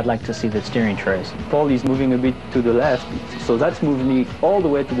claims, I'd like to see the steering trace. Paul is moving a bit to the left, so that's moving me all the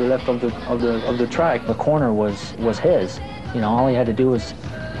way to the left of the track. The corner was his. All he had to do was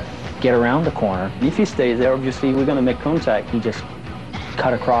get around the corner. If he stays there, obviously we're going to make contact. He just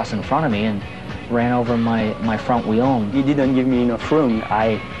cut across in front of me and ran over my front wheel. He didn't give me enough room.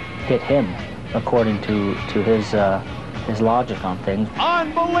 I hit him, according to his logic on things.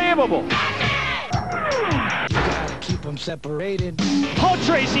 Unbelievable! Gotta keep them separated. Paul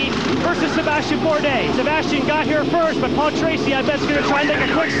Tracy versus Sebastian Bourdais. Sebastian got here first, but Paul Tracy, I bet, is going to try and make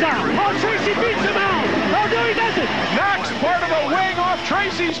a quick stop. Paul Tracy beats him out. Oh, no, he doesn't. Knocks part of the wing off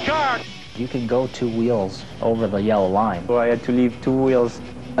Tracy's car. You can go 2 wheels over the yellow line. So I had to leave 2 wheels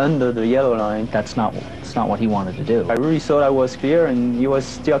under the yellow line. That's not what he wanted to do. I really thought I was clear, and he was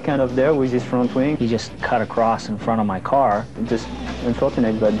still kind of there with his front wing. He just cut across in front of my car. Just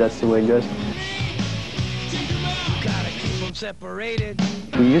unfortunate, but that's the way it goes. Gotta keep them separated.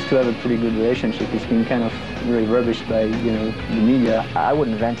 We used to have a pretty good relationship. It's been kind of really rubbished by, the media. I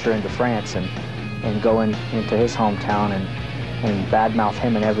wouldn't venture into France and go into his hometown and badmouth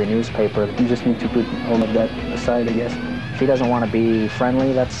him in every newspaper. You just need to put all of that aside, I guess. If he doesn't want to be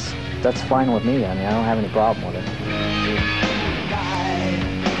friendly, that's fine with me. I mean, I don't have any problem with it.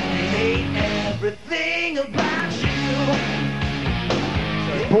 Everything about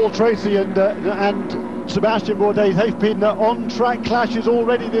you. Paul Tracy and Sebastian Bourdais, they've been on-track clashes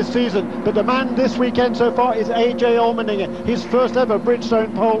already this season, but the man this weekend so far is AJ Allmendinger. His first ever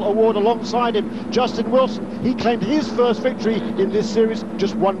Bridgestone Pole Award. Alongside him, Justin Wilson. He claimed his first victory in this series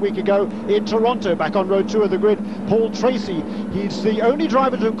just 1 week ago in Toronto, back on row 2 of the grid. Paul Tracy, he's the only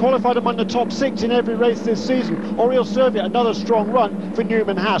driver to have qualified among the top 6 in every race this season. Oriol Servia, another strong run for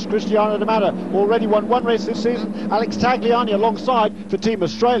Newman Haas. Cristiano D'Amato already won 1 race this season. Alex Tagliani alongside for Team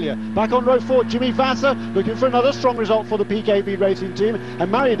Australia. Back on row 4, Jimmy Vasser looking for another strong result for the PKV racing team, and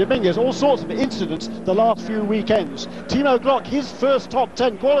Mario Dominguez, all sorts of incidents the last few weekends. Timo Glock, his first top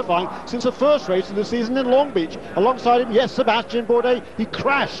 10 qualifying since the first race of the season in Long Beach. Alongside him, yes, Sebastian Bourdais. He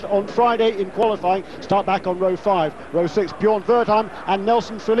crashed on Friday in qualifying. Start back on row 5. Row 6, Bjorn Wertheim and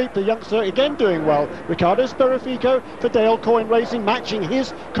Nelson Philippe, the youngster, again doing well. Ricardo Sperafico for Dale Coyne Racing, matching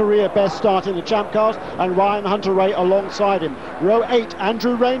his career best start in the Champ Cars, and Ryan Hunter-Ray alongside him. Row 8,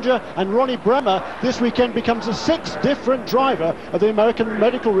 Andrew Ranger and Ronnie Bremer this weekend becomes the 6th different driver of the American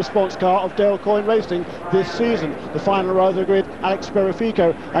medical response car of Dale Coyne Racing this season. The final row of the grid, Alex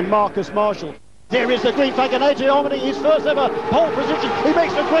Sperafico and Marcus Marshall. There is the green flag, and AJ Allmendinger, his first ever pole position. He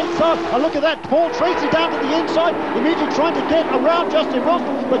makes a great start, and look at that. Paul Tracy down to the inside, immediately trying to get around Justin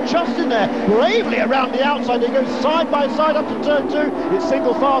Wilson, but Justin there, bravely around the outside. They go side by side up to turn 2. It's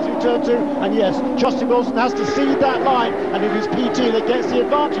single file through turn 2, and yes, Justin Wilson has to see that line, and it is PT that gets the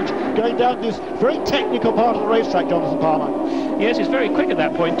advantage going down this very technical part of the racetrack, Jonathan Palmer. Yes, it's very quick at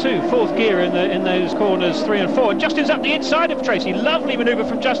that point too. Fourth gear in those corners 3 and 4. Justin's up the inside of Tracy. Lovely manoeuvre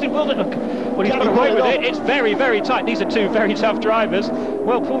from Justin Wilson. Look, well, he's got away with it. It's very, very tight. These are two very tough drivers.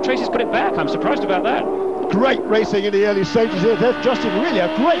 Well, Paul Tracy's got it back. I'm surprised about that. Great racing in the early stages here. There's Justin, really a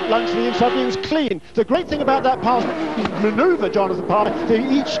great lunge to the inside. He was clean. The great thing about that pass manoeuvre, Jonathan Palmer, they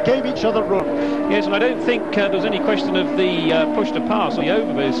each gave each other room. Yes, and I don't think there was any question of the push to pass or the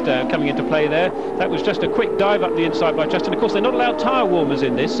overboost coming into play there. That was just a quick dive up the inside by Justin. Of course, they're not allowed tyre warmers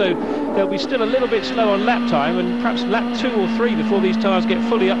in this, so they'll be still a little bit slow on lap time, and perhaps lap 2 or 3 before these tyres get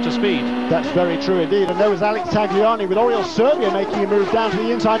fully up to speed. That's very true indeed. And there was Alex Tagliani with Oriol Serbia making a move down to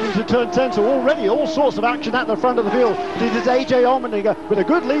the inside into turn 10, so already all sorts of action at the front of the field. It is AJ Allmendinger with a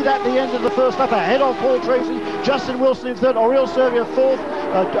good lead at the end of the first lap, ahead of Paul Tracy. Justin Wilson in third, Oriol Serbia fourth,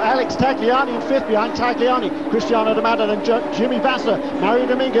 Alex Tagliani in fifth behind Tagliani, Cristiano D'Amato, and Jimmy Vasser, Mario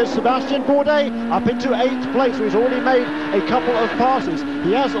Dominguez, Sebastian Bourdais up into 8th place, so he's already made a couple of passes.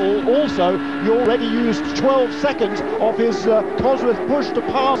 He has also already used 12 seconds of his Cosworth push to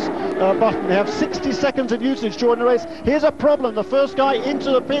pass button. They have 60 seconds of usage during the race. Here's a problem. The first guy into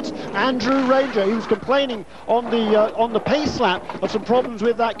the pits, Andrew Ranger, he was complaining on the pace lap of some problems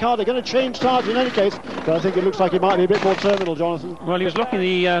with that car. They're going to change tyres in any case, but I think it looks like it might be a bit more terminal, Jonathan. Well, he was locking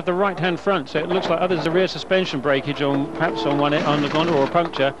the right-hand front, so it looks like there's a rear suspension breakage on perhaps on the corner or a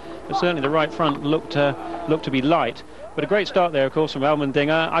puncture, but certainly the right front looked to be light. But a great start there, of course, from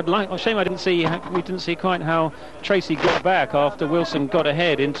Allmendinger. Shame we didn't see quite how Tracy got back after Wilson got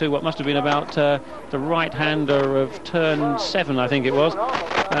ahead into what must have been about the right-hander of turn 7, I think it was.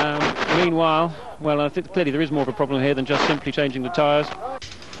 Meanwhile, well, I think clearly there is more of a problem here than just simply changing the tyres.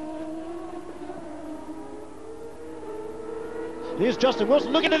 Here's Justin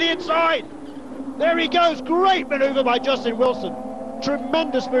Wilson looking to the inside. There he goes. Great manoeuvre by Justin Wilson.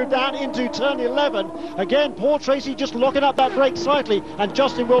 Tremendous move down into turn 11. Again, Paul Tracy just locking up that brake slightly, and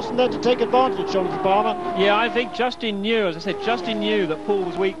Justin Wilson there to take advantage, Jonathan Palmer. Yeah, I think Justin knew, as I said, Justin knew that Paul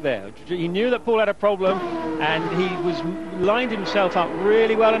was weak there. He knew that Paul had a problem, and he was lined himself up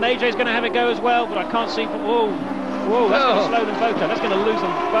really well, and AJ's going to have a go as well, but I can't see... Whoa, that's going to slow them both down. That's going to lose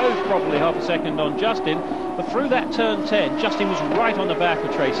them both probably half a second on Justin. But through that turn 10, Justin was right on the back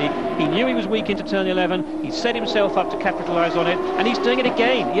of Tracy. He knew he was weak into turn 11. He set himself up to capitalise on it, and he's doing it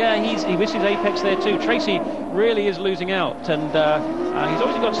again. Yeah, he misses apex there too. Tracy really is losing out, and he's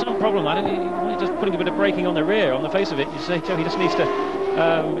obviously got some problem. He's just putting a bit of braking on the rear, on the face of it. You say, he just needs to...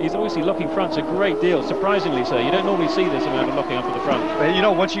 he's obviously locking fronts a great deal, surprisingly so. You don't normally see this amount of locking up at the front. You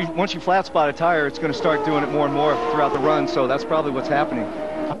know, once you flat spot a tire, it's going to start doing it more and more throughout the run, so that's probably what's happening.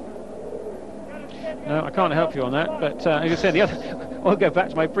 No, I can't help you on that, but as I said, the other... I'll go back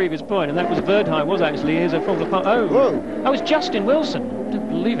to my previous point, and that was Verdheim was actually his Formula Park. Oh, whoa. That was Justin Wilson. I don't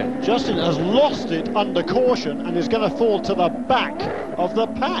believe it. Justin has lost it under caution and is going to fall to the back of the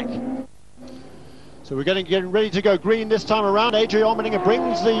pack. So we're getting ready to go green this time around. AJ Allmendinger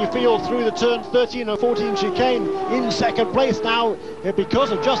brings the field through the turn 13 and 14 chicane in second place now.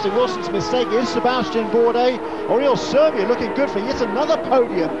 Because of Justin Wilson's mistake is Sebastian Bourdais. Oriol Serbia looking good for yet another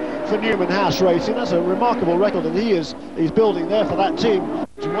podium for Newman Haas Racing. That's a remarkable record that he's building there for that team.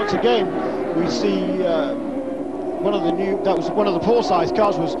 And once again, we see one of the poor-sized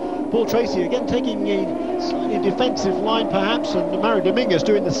cars was Paul Tracy again taking a slightly defensive line perhaps, and Mario Dominguez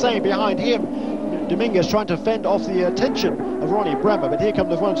doing the same behind him. Dominguez trying to fend off the attention of Ronnie Bremer, but here come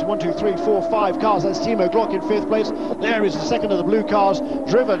the 1, 2, 3, 4, 5 cars. That's Timo Glock in 5th place. There is the second of the blue cars,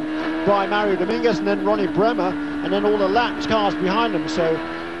 driven by Mario Dominguez, and then Ronnie Bremer, and then all the lapped cars behind them. So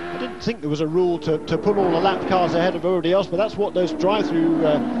I didn't think there was a rule to put all the lapped cars ahead of everybody else, but that's what those drive through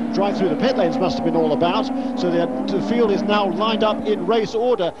the pit lanes must have been all about. So the field is now lined up in race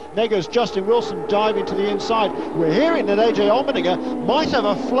order. There goes Justin Wilson diving to the inside. We're hearing that AJ Allmendinger might have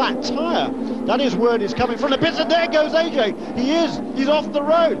a flat tyre. That is word is coming from the pits, and there goes AJ. He's off the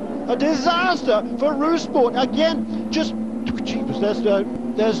road. A disaster for Rousport. Again, just cheapers.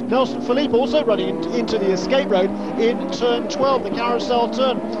 There's Nelson Philippe also running into the escape road in turn 12, the carousel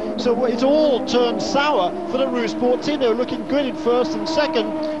turn. So it's all turned sour for the Rousport team. They were looking good in first and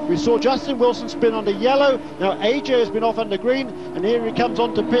second. We saw Justin Wilson spin under yellow. Now AJ has been off under green, and here he comes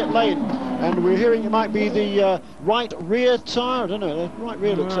onto pit lane. and we're hearing it might be the right rear tyre. I don't know, the right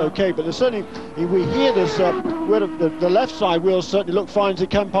rear looks okay, but there's certainly, we hear this, the left side wheels certainly look fine to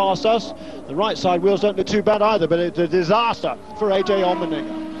come past us. The right side wheels don't look too bad either, but it's a disaster for AJ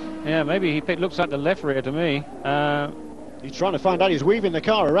Allmendinger. Yeah, maybe he looks like the left rear to me. He's trying to find out. He's weaving the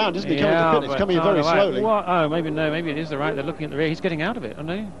car around, isn't he? Coming to pit. It's coming in very slowly. What? Oh, maybe no. Maybe it is the right. They're looking at the rear. He's getting out of it, aren't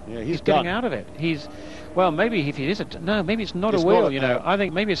they? Yeah, he's getting out of it. Well, maybe if it is no, maybe it's not a wheel. You know, I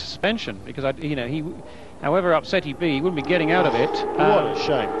think maybe it's a suspension because however upset he'd be, he wouldn't be getting out of it. What a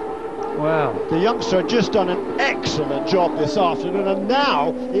shame. Wow. The youngster had just done an excellent job this afternoon, and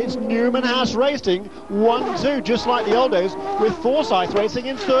now it's Newman Haas Racing 1-2, just like the old days, with Forsyth Racing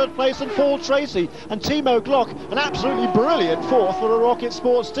in third place and Paul Tracy and Timo Glock, an absolutely brilliant fourth for a Rocket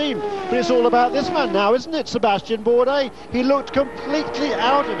Sports team. But it's all about this man now, isn't it, Sebastian Bourdais? He looked completely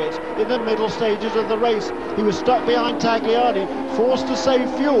out of it in the middle stages of the race. He was stuck behind Tagliardi, forced to save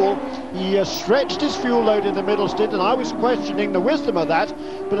fuel. He stretched his fuel load in the middle stint, and I was questioning the wisdom of that,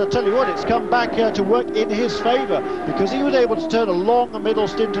 but I'll tell you what, it's come back to work in his favour, because he was able to turn a long middle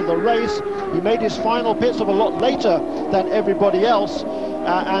stint of the race. He made his final pit stop a lot later than everybody else,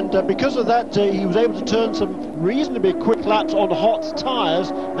 and because of that, he was able to turn some reasonably quick laps on hot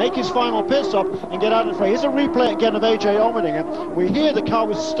tyres, make his final pit stop, and get out of the race. Here's a replay again of AJ Allmendinger. We hear the car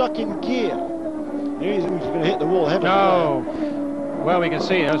was stuck in gear. He's going to hit the wall heavily. No. Well, we can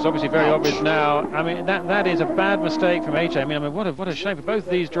see it's obviously very obvious now. I mean, that is a bad mistake from AJ. I mean, what a shame for both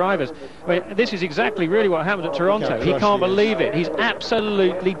these drivers. I mean, this is exactly really what happened at Toronto. He can't believe it. He's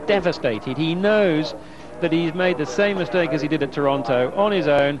absolutely devastated. He knows that he's made the same mistake as he did at Toronto on his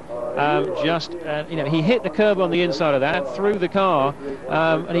own. He hit the curb on the inside of that, through the car,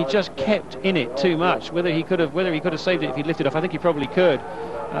 and he just kept in it too much. Whether he could have saved it if he'd lifted off, I think he probably could.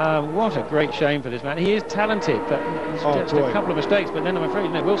 What a great shame for this man. He is talented, but it's just a couple of mistakes. But then I'm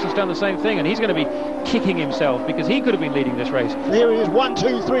afraid Wilson's done the same thing, and he's going to be kicking himself because he could have been leading this race. Here he is, 1,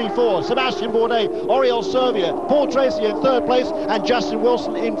 2, 3, 4. Sebastian Bourdais, Oriol Servia, Paul Tracy in third place, and Justin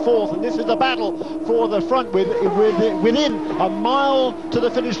Wilson in fourth. And this is a battle for the front within a mile to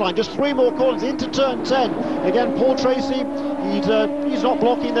the finish line. Just 3 more corners into turn 10. Again, Paul Tracy, he's not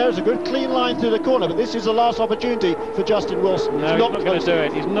blocking there. It's a good clean line through the corner, but this is the last opportunity for Justin Wilson. No, he's not going to do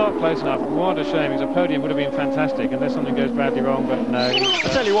it. He's not close enough. What a shame. His podium would have been fantastic unless something goes badly wrong, but no. I'll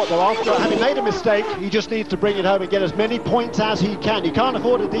tell you what, though, after having made a mistake, he just needs to bring it home and get as many points as he can. He can't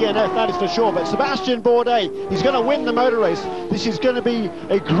afford a DNF, that is for sure, but Sebastian Bourdais, he's going to win the motor race. This is going to be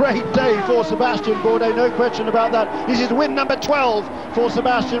a great day for Sebastian Bourdais, no question about that. This is win number 12 for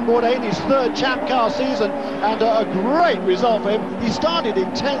Sebastian Bourdais in his third ChampCar season, and a great result for him. He started in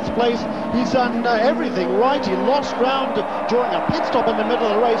 10th place. He's done everything right. He lost ground during a pit stop in the middle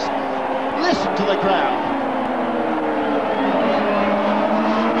of the race. Listen to the crowd.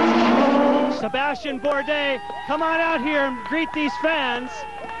 Sebastian Bourdais, come on out here and greet these fans.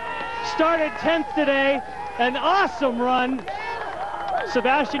 Started 10th today, an awesome run.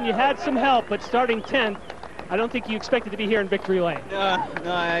 Sebastian, you had some help, but starting 10th, I don't think you expected to be here in victory lane. No,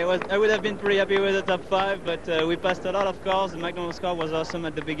 I would have been pretty happy with the top 5, but we passed a lot of cars. The McDonald's car was awesome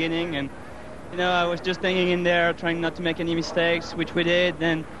at the beginning, and I was just hanging in there, trying not to make any mistakes, which we did.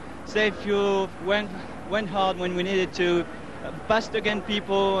 Then saved fuel, went hard when we needed to, passed again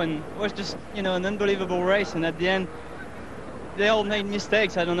people, and it was just an unbelievable race. And at the end, they all made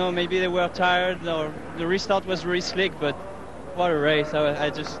mistakes. I don't know, maybe they were tired or the restart was really slick, but what a race. I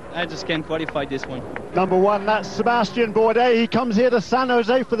just can't qualify this one. Number 1, that's Sebastian Bourdais. He comes here to San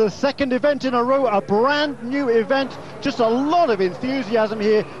Jose for the second event in a row, a brand new event. Just a lot of enthusiasm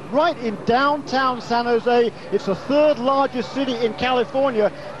here, right in downtown San Jose. It's the 3rd largest city in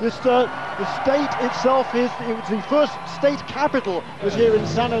California. The state itself, it was the first state capital, was here in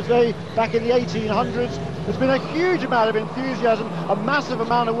San Jose back in the 1800s. There's been a huge amount of enthusiasm, a massive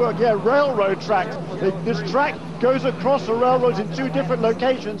amount of work. Yeah, railroad tracks. This track goes across the railroads in 2 different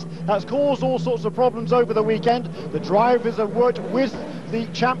locations. That's caused all sorts of problems over the weekend. The drivers have worked with the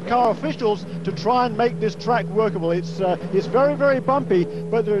ChampCar officials to try and make this track workable. It's very, very bumpy,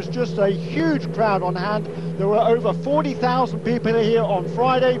 but there's just a huge crowd on hand. There were over 40,000 people here on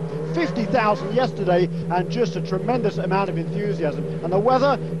Friday, 50,000 yesterday, and just a tremendous amount of enthusiasm. And the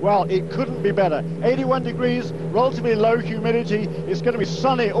weather, well, it couldn't be better. 81 degrees, relatively low humidity. It's going to be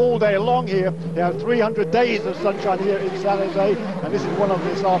sunny all day long here. They have 300 days of sunshine here in San Jose, and this is one of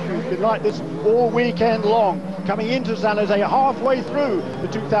this afternoon. It's been like this all weekend long. Coming into San Jose halfway through the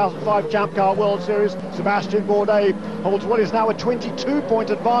 2005 ChampCar World Series, Sebastian Bourdais holds what is now a 22-point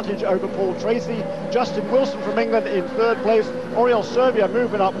advantage over Paul Tracy. Justin Wilson from England in 3rd place. Oriol Servia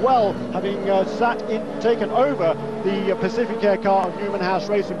moving up well well, having taken over the Pacific Air car of Newman House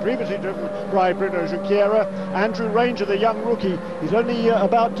Racing, previously driven by Bruno Junqueira. Andrew Ranger, the young rookie, is only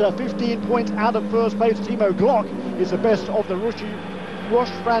about 15 points out of first place. Timo Glock is the best of the Roche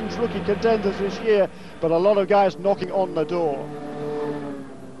France rookie contenders this year, but a lot of guys knocking on the door.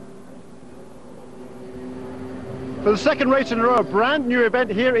 For the second race in a row, a brand new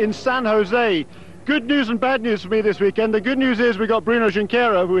event here in San Jose. Good news and bad news for me this weekend. The good news is we got Bruno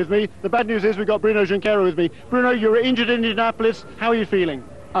Junqueira with me. The bad news is we got Bruno Junqueira with me. Bruno, you were injured in Indianapolis. How are you feeling?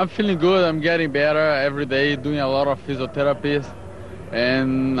 I'm feeling good. I'm getting better every day, doing a lot of physiotherapy,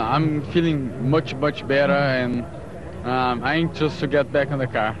 and I'm feeling much better, and I'm anxious to get back in the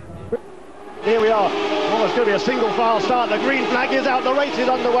car. Here we are. Oh, it's going to be a single file start. The green flag is out. The race is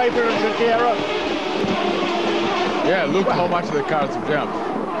underway. Bruno Junqueira. Yeah, look how much the cars jumped.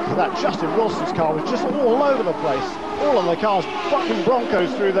 That Justin Wilson's car was just all over the place. All of the cars bucking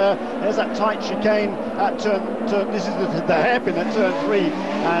Broncos through there. There's that tight chicane at turn this is the hairpin at turn 3.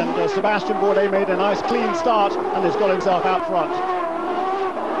 And Sebastian Bourdais made a nice clean start and has got himself out front.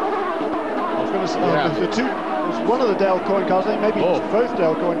 I was going to say, it's one of the Dale Coyne cars, I think maybe it's both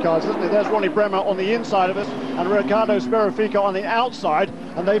Dale Coyne cars, isn't it? There's Ronnie Bremer on the inside of us and Riccardo Sperrifico on the outside,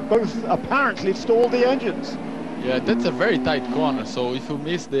 and they both apparently stalled the engines. Yeah, that's a very tight corner, so if you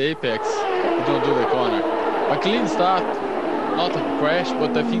miss the apex, you don't do the corner. A clean start, not a crash,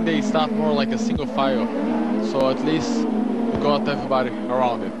 but I think they start more like a single file, so at least we got everybody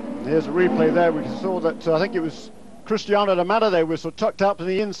around it. Here's a replay there. We saw that, I think it was Cristiano D'Amato there was sort of tucked up to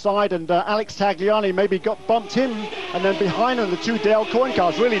the inside, and Alex Tagliani maybe bumped him, and then behind them the two Dale Coyne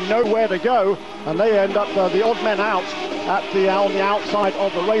cars really nowhere to go, and they end up the odd men out on the outside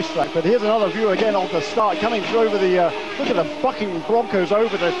of the racetrack. But here's another view again of the start coming through over the look at the bucking Broncos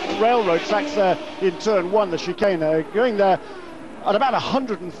over the railroad tracks there in turn 1, the chicane. They're going there at about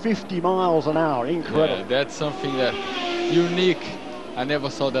 150 miles an hour. Incredible. Yeah, that's something that unique. I never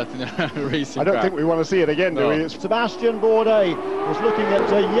saw that in a racing I don't car. think we want to see it again, do we? Sebastian Bourdais was looking at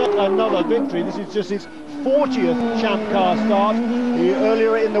yet another victory. This is just his 40th ChampCar start. He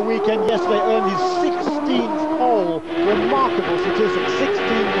earlier in the weekend, yesterday, earned his 16th pole. Remarkable statistic,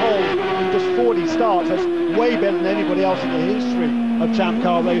 16 poles in just 40 starts. That's way better than anybody else in the history of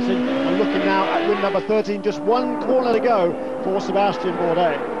ChampCar racing. And looking now at win number 13, just one corner to go for Sebastian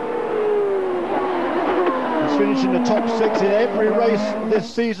Bourdais. Finishing the top 6 in every race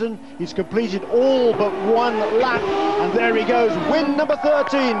this season. He's completed all but one lap, and there he goes, win number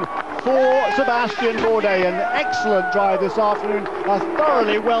 13 for Sebastian Bourdais. An excellent drive this afternoon, a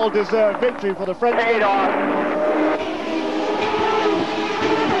thoroughly well-deserved victory for the Frenchman.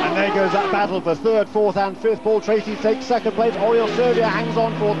 And there goes that battle for 3rd, 4th and 5th. Paul Tracy takes 2nd place, Oriol Servia hangs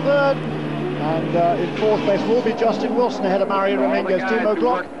on for 3rd, and in 4th place will be Justin Wilson ahead of Mario Dominguez. Timo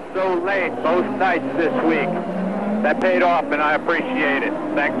Glock so late both nights this week. That paid off, and I appreciate it.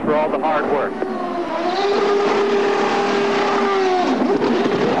 Thanks for all the hard work.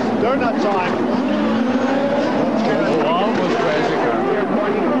 Donut time. Almost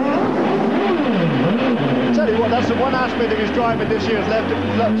Tell you what, that's the one aspect of his driving this year has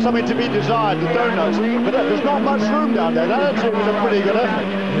left something to be desired, the donuts. But there's not much room down there. That actually was a pretty good effort.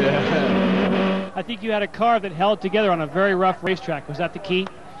 Yeah. I think you had a car that held together on a very rough racetrack. Was that the key?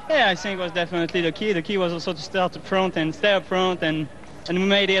 Yeah, I think it was definitely the key. The key was also to start up front and stay up front, and we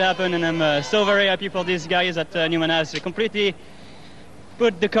made it happen, and I'm so very happy for these guys at Newman House. They completely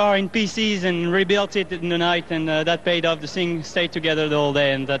put the car in pieces and rebuilt it in the night, and that paid off. The thing stayed together the whole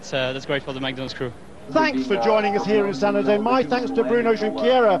day, and that's great for the McDonald's crew. Thanks for joining us here in San Jose. My thanks to Bruno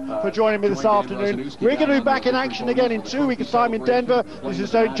Junqueira for joining me this afternoon. We're going to be back in action again in 2 weeks' time in Denver. This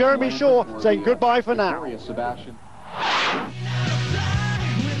is Jeremy Shaw saying goodbye for now.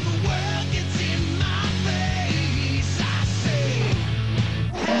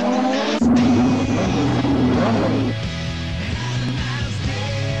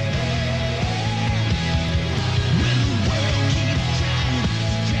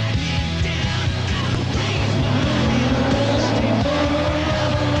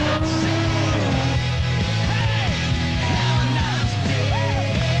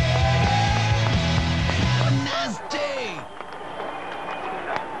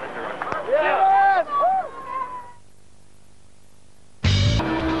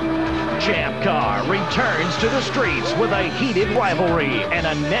 ChampCar returns to the streets with a heated rivalry and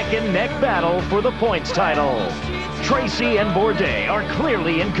a neck-and-neck battle for the points title. Tracy and Bourdais are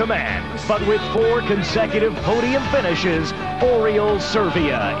clearly in command, but with 4 consecutive podium finishes, Oriol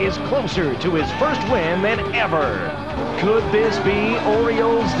Servia is closer to his first win than ever. Could this be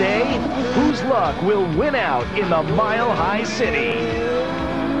Oriol's day? Whose luck will win out in the Mile High City?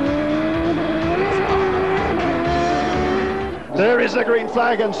 There is the green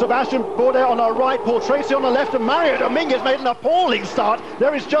flag, and Sebastian Bourdais on our right, Paul Tracy on the left, and Mario Dominguez made an appalling start.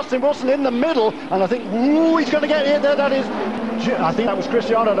 There is Justin Wilson in the middle, and I think, ooh, he's going to get hit there. That is, I think that was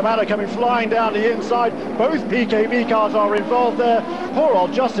Cristiano D'Amato coming flying down the inside. Both PKV cars are involved there. Poor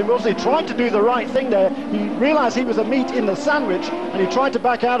old Justin Wilson, he tried to do the right thing there. He realised he was a meat in the sandwich, and he tried to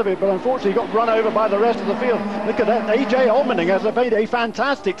back out of it, but unfortunately he got run over by the rest of the field. Look at that, AJ Allmendinger has made a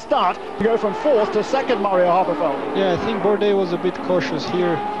fantastic start to go from 4th to 2nd, Mario Harperfeld. Yeah, I think Bourdais was a bit cautious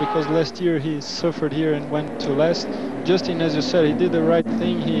here because last year he suffered here and went to last. Justin, as you said, he did the right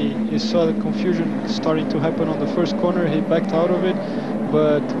thing. He saw the confusion starting to happen on the first corner. He backed out of it,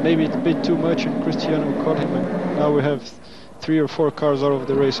 but maybe it's a bit too much, and Cristiano caught him, and now we have 3 or 4 cars out of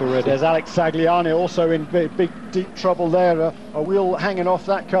the race already. There's Alex Sagliani also in big deep trouble there. A wheel hanging off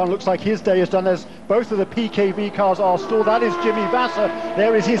that car. Looks like his day is done. There's both of the PKV cars are stalled. That is Jimmy Vasser.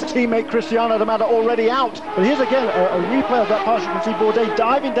 There is his teammate Cristiano D'Amato already out. But here's again a replay of that pass. You can see Bourdais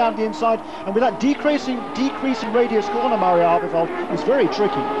diving down the inside, and with that decreasing radius corner, Mario Harperfeld, it's very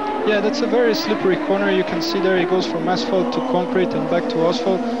tricky. Yeah, that's a very slippery corner. You can see there he goes from asphalt to concrete and back to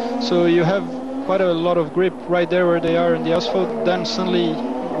asphalt. So you have quite a lot of grip right there where they are in the asphalt. Then suddenly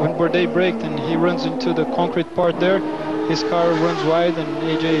when Bourdais braked and he runs into the concrete part there, his car runs wide and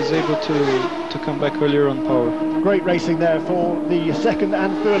AJ is able to come back earlier on power. Great racing there for the 2nd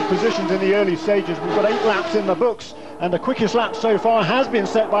and 3rd positions in the early stages. We've got 8 laps in the books, and the quickest lap so far has been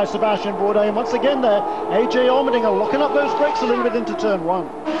set by Sebastian Bourdais. And once again there, AJ Allmendinger locking up those brakes a little bit into turn 1.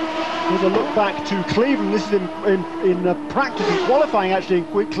 Here's a look back to Cleveland. This is in practice, in qualifying actually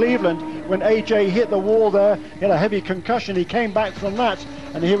in Cleveland, when AJ hit the wall there. He had a heavy concussion. He came back from that,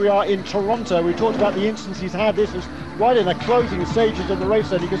 and here we are in Toronto. We talked about the instance he's had. This is right in the closing stages of the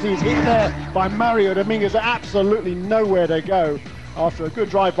race, and you can see he's hit there by Mario Dominguez. Absolutely nowhere to go after a good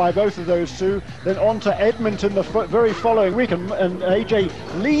drive by both of those two. Then on to Edmonton the very following week, and AJ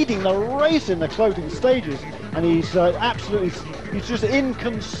leading the race in the closing stages, and he's he's just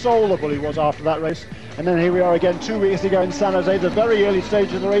inconsolable, he was, after that race. And then here we are again 2 weeks ago in San Jose, the very early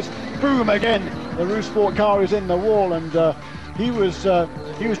stage of the race. Boom again, the Roo Sport car is in the wall, and he was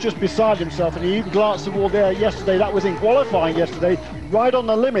just beside himself, and he even glanced the wall there yesterday. That was in qualifying yesterday, right on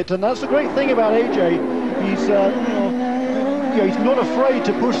the limit. And that's the great thing about AJ. He's he's not afraid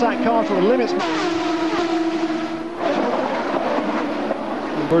to push that car to the limits.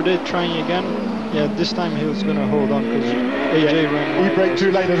 Bourdais trying again. Yeah, this time he was going to hold on because AJ ran. He braked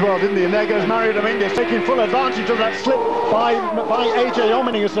too late as well, didn't he? And there goes Mario Dominguez taking full advantage of that slip by AJ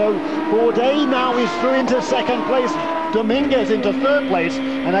Allmendinger. So Bourdais now is through into 2nd place, Dominguez into 3rd place,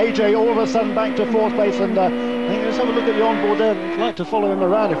 and AJ all of a sudden back to 4th place. And let's have a look at the onboard there. I'd like to follow him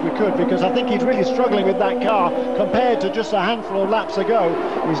around if we could, because I think he's really struggling with that car compared to just a handful of laps ago.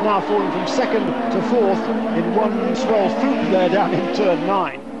 He's now fallen from 2nd to 4th in one swell swoop there down in turn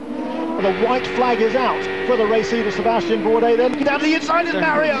 9. The white flag is out for the race leader Sebastian Bourdais. Then down to the inside is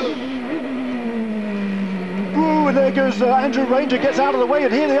Mario. Ooh, and there goes Andrew Ranger, gets out of the way,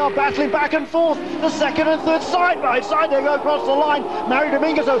 and here they are battling back and forth. The 2nd and 3rd side by side, they go across the line. Mario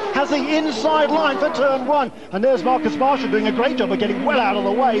Dominguez has the inside line for turn 1, and there's Marcus Marshall doing a great job of getting well out of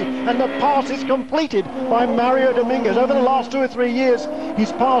the way, and the pass is completed by Mario Dominguez. Over the last 2 or 3 years,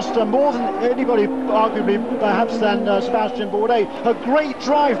 he's passed more than anybody, arguably perhaps than Sebastian Bourdais. A great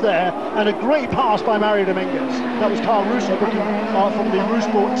drive there, and a great pass by Mario Dominguez. That was Carl Russo looking from the Roo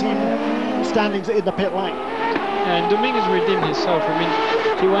Sport team standings in the pit lane. And Dominguez redeemed himself. I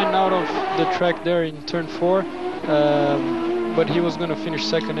mean, he went out of the track there in turn 4, but he was going to finish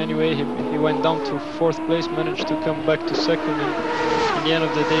 2nd anyway. He went down to 4th place, managed to come back to 2nd, and at the end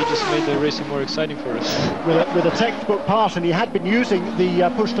of the day just made the racing more exciting for us. With a textbook pass, and he had been using the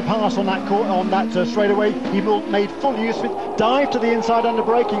push to pass on that straightaway. He made full use of it, dived to the inside under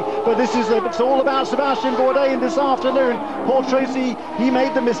braking, but it's all about Sebastian Bourdais in this afternoon. Paul Tracy, he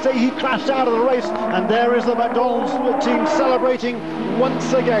made the mistake, he crashed out of the race, and there is the McDonald's team celebrating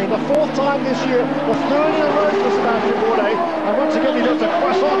once again. The 4th time this year, the 3rd in a row for Sebastian Bourdais, and once again he does the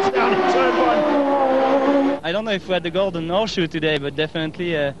croissants down in turn 1. I don't know if we had the golden horseshoe today, but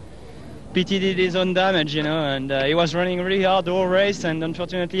definitely PT did his own damage, you know, and he was running really hard the whole race, and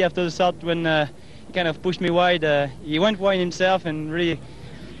unfortunately after the start, when he kind of pushed me wide, he went wide himself and really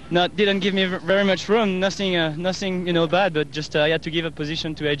didn't give me very much room. Nothing bad, but just I had to give a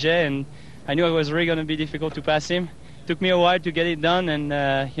position to AJ, and I knew it was really going to be difficult to pass him. Took me a while to get it done, and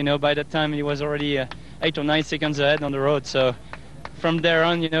by that time he was already 8 or 9 seconds ahead on the road. So from there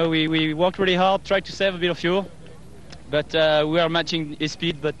on, we worked really hard, tried to save a bit of fuel, but we are matching his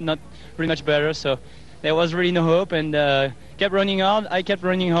speed, but not really much better. So there was really no hope, and kept running hard. I kept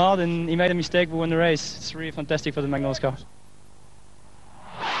running hard, and he made a mistake. We won the race. It's really fantastic for the McDonald's car.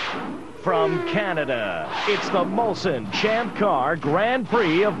 from Canada, it's the Molson ChampCar Grand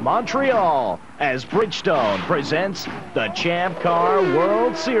Prix of Montreal as Bridgestone presents the ChampCar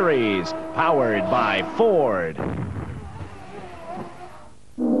World Series, powered by Ford.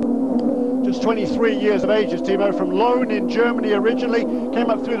 Just 23 years of age is Timo, from Loan in Germany originally,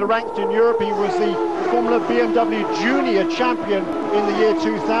 came up through the ranks in Europe. He was the Formula BMW Junior champion in the year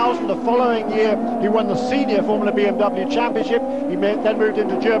 2000. The following year, he won the Senior Formula BMW Championship. He then moved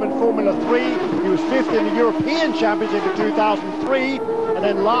into German Formula 3. He was fifth in the European Championship in 2003. And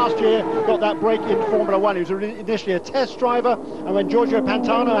then last year, got that break in Formula 1. He was initially a test driver. And when Giorgio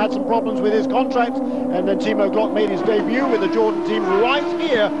Pantano had some problems with his contract, and then Timo Glock made his debut with the Jordan team right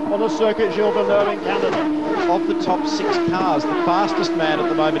here on the circuit Gilles Villeneuve in Canada. Of the top 6 cars, the fastest man at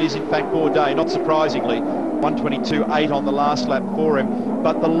the moment is in fact Bourdais, not surprisingly. 122.8 on the last lap for him.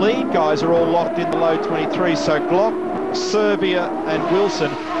 But the lead guys are all locked in the low 23s. So Glock, Serbia and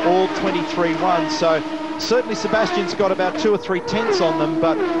Wilson all 23.1. So certainly Sebastian's got about 2 or 3 tenths on them,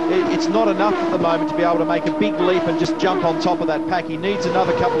 but it's not enough at the moment to be able to make a big leap and just jump on top of that pack. He needs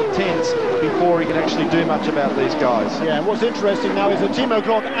another couple of tenths before he can actually do much about these guys. Yeah, and what's interesting now is that Timo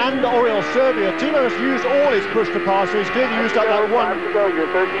Glock and Oriol Serbia, Timo has used all his push to pass, so he's clearly used up that one. To go. Your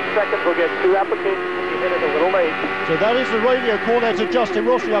 13 seconds will get 2 applications. You hit it a little late. So that is the radio call there to Justin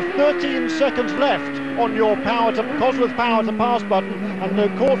Wilson. You have 13 seconds left on your Cosworth power to pass button, and the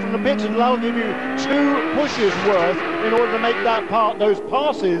call from the pits will give you 2 pushes worth in order to make those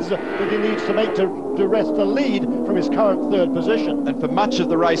passes that he needs to make to wrest the lead from his current 3rd position. And for much of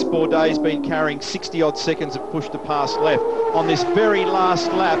the race, Bourdais has been carrying 60-odd seconds of push to pass left. On this very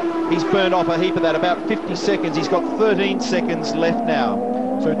last lap, he's burned off a heap of that, about 50 seconds. He's got 13 seconds left now.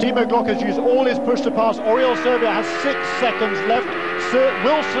 So Timo Glock has used all his push to pass. Oriol Serbia has 6 seconds left.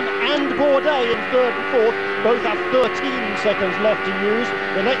 Wilson and Bourdais in 3rd and 4th both have 13 seconds left to use.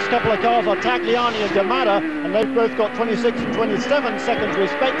 The next couple of cars are Tagliani and D'Amata, and they've both got 26 and 27 seconds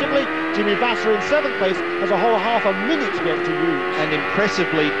respectively. Jimmy Vasser in 7th place has a whole half a minute yet to use. And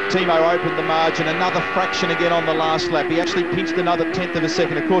impressively, Timo opened the margin another fraction again on the last lap. He actually pinched another 1/10 of a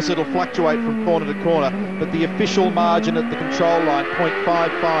second. Of course, it'll fluctuate from corner to corner, but the official margin at the control line,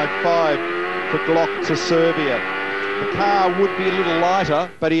 0.555 for Glock to Serbia. The car would be a little lighter,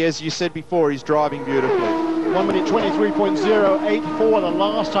 but he, as you said before, he's driving beautifully. 1 minute 23.084 the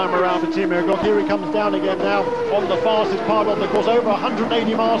last time around for Timo Glock. Here he comes down again now on the fastest part of the course, over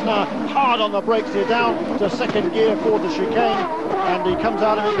 180 miles an hour, hard on the brakes here, down to 2nd gear for the chicane, and he comes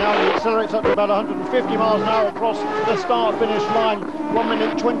out of it now and he accelerates up to about 150 miles an hour across the start-finish line. 1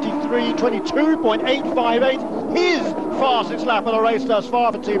 minute 22.858, his fastest lap of the race thus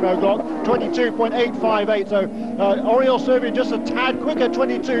far for Timo Glock, 22.858. So Oriol Serbia just a tad quicker,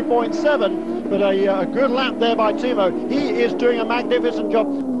 22.7, but a good lap there by Timo. He is doing a magnificent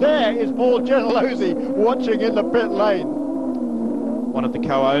job. There is Paul Gentilozzi watching in the pit lane. One of the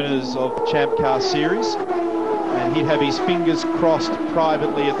co-owners of ChampCar Series, and he'd have his fingers crossed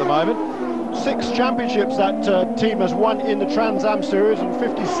privately at the moment. 6 championships that team has won in the Trans Am Series, and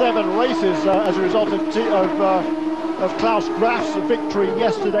 57 races as a result of Klaus Graf's victory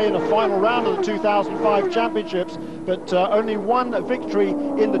yesterday in the final round of the 2005 championships, but only 1 victory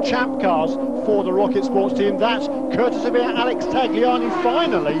in the Champ Cars for the Rocket Sports team. That's courtesy of Alex Tagliani,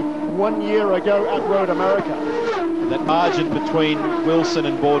 finally 1 year ago at Road America. That margin between Wilson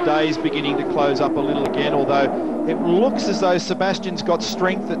and Bourdais is beginning to close up a little again, although it looks as though Sebastian's got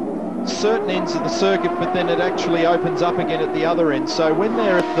strength at certain ends of the circuit, but then it actually opens up again at the other end. So when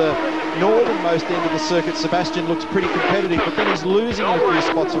they're at the northernmost end of the circuit, Sebastian looks pretty competitive, but then he's losing a few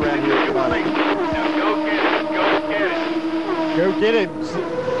spots around here at the moment. Go get him.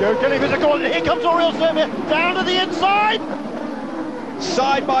 Go get him. Here's a corner. Here comes Oriol Serbia down to the inside.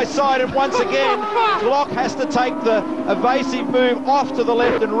 Side by side, and once again Glock has to take the evasive move off to the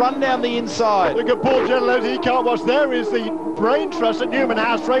left and run down the inside. Look at Paul Gentilozzi, he can't watch. There is the brain trust at Newman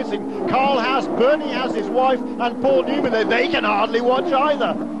House Racing. Carl Haas, Bernie has his wife, and Paul Newman there. They can hardly watch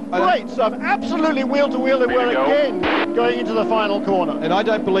either. Great stuff, absolutely wheel to wheel they were again going into the final corner. And I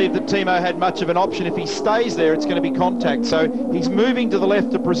don't believe that Timo had much of an option. If he stays there, it's going to be contact. So he's moving to the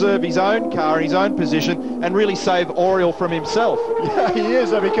left to preserve his own car, his own position, and really save Oriol from himself. Yeah, he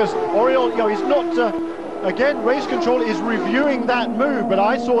is, because Oriol, he's not... Again, Race Control is reviewing that move, but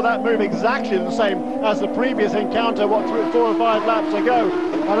I saw that move exactly the same as the previous encounter, 4 or 5 laps ago.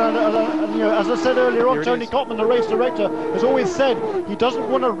 And as I said earlier on, Tony Cotman, the race director, has always said he doesn't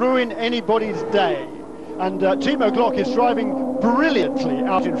want to ruin anybody's day. And Timo Glock is driving brilliantly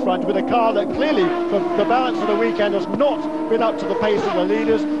out in front with a car that clearly, for the balance of the weekend, has not been up to the pace of the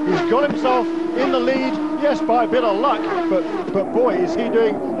leaders. He's got himself in the lead. Yes, by a bit of luck, but boy, is he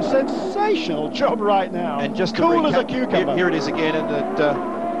doing a sensational job right now. And just to cool as a recap, cucumber. here it is again, and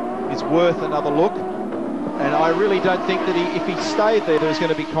it is worth another look. And I really don't think that if he stayed there's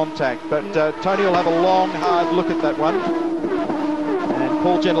going to be contact. But Tony will have a long, hard look at that one. And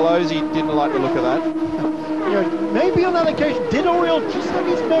Paul Gentilozzi didn't like the look of that. You know, maybe on that occasion, did Oriol just have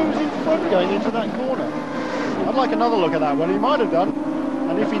his nose in front going into that corner? I'd like another look at that one. He might have done.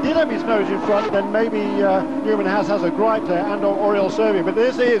 And if he did have his nose in front, then maybe Newman has a gripe there, and Oriol Servia. But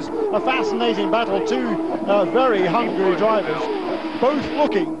this is a fascinating battle. Two very hungry drivers, both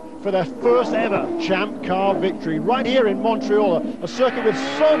looking for their first ever Champ Car victory right here in Montreal, a circuit with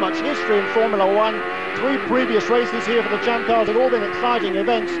so much history in Formula One. 3 previous races here for the Champ Cars have all been exciting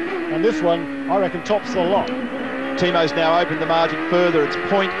events, and this one, I reckon, tops the lot. Timo's now opened the margin further. It's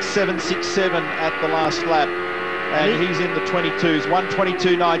 .767 at the last lap. And he's in the 22s,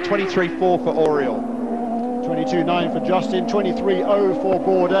 1:22.9, 23.4 for Oriol. 22.9 for Justin, 23.0 for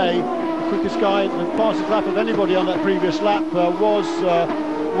Bourdais. The quickest guy, the fastest lap of anybody on that previous lap was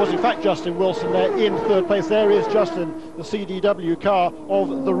in fact Justin Wilson there in 3rd place. There is Justin, the CDW car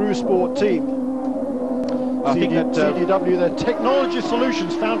of the Roux Sport team. I think that CDW, the Technology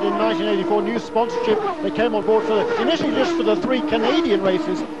Solutions, founded in 1984, new sponsorship. They came on board initially just for the 3 Canadian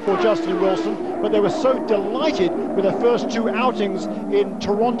races for Justin Wilson, but they were so delighted with their first 2 outings in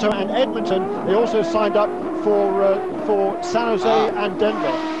Toronto and Edmonton. They also signed up for San Jose and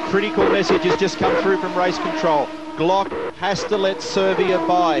Denver. Critical message has just come through from race control. Glock has to let Servia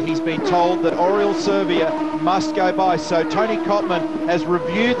by. He's been told that Oriol Servia must go by. So Tony Kottmann has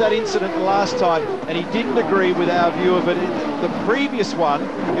reviewed that incident last time, and he didn't agree with our view of it. The previous one,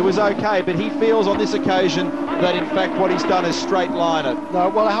 it was okay, but he feels on this occasion that in fact what he's done is straight line it. No,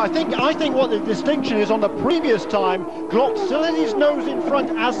 well, I think what the distinction is, on the previous time, Glock still had his nose in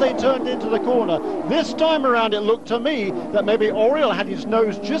front as they turned into the corner. This time around, it looked to me that maybe Oriol had his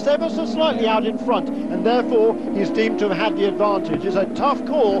nose just ever so slightly out in front, and therefore he's deemed to have had the advantage. It's a tough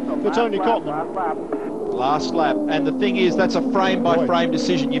call for Tony Kottmann. Last lap, and the thing is, that's a frame-by-frame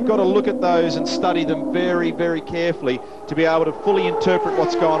decision. You've got to look at those and study them very, very carefully to be able to fully interpret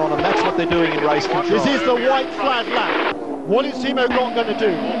what's going on, and that's what they're doing in race control. This is the white flag lap. What is Timo Glock going to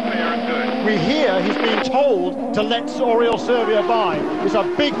do? We hear he's being told to let Oriol Servia by. It's a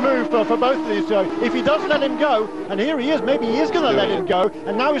big move for both of these two. If he does let him go, and here he is, maybe he is going to let him go,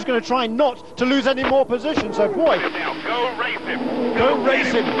 and now he's going to try not to lose any more position. So, boy, Go race him. Go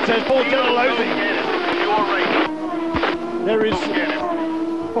race him, says Paul Gentilozzi. There is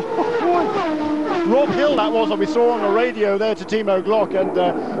Rob Hill, that was, that we saw on the radio there to Timo Glock, and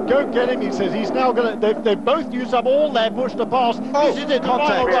go get him, he says. He's now going to, they've both used up all their push to pass. This is it, the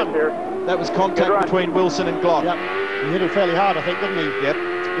final run. That was contact between Wilson and Glock. Yep. He hit it fairly hard, I think, didn't he? Yep.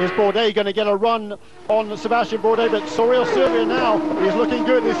 Is Bourdais going to get a run on Sebastian Bourdais? But Oriol Servia now is looking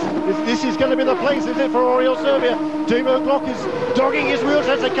good. This is going to be the place, is it, for Oriol Servia? Timo Glock is dogging his wheels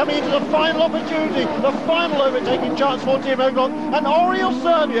as they're coming into the final opportunity, the final overtaking chance for Timo Glock. And Oriol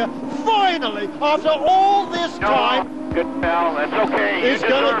Servia, finally, after all this time, Good pal, that's okay. is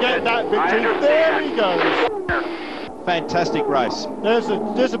going to get that victory. There he goes. Fantastic race. There's a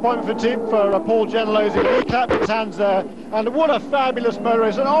disappointment for Paul Gentilozzi. He clapped his hands there, and what a fabulous motor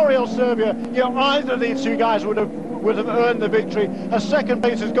race. And Oriol Servia, you know, either of these two guys would have earned the victory. A second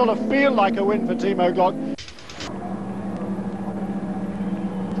place has got to feel like a win for Timo Glock.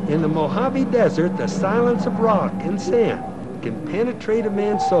 In the Mojave Desert, the silence of rock and sand can penetrate a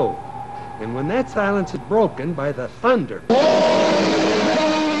man's soul. And when that silence is broken by the thunder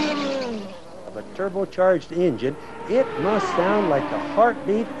of a turbocharged engine, it must sound like the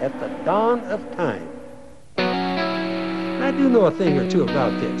heartbeat at the dawn of time. I do know a thing or two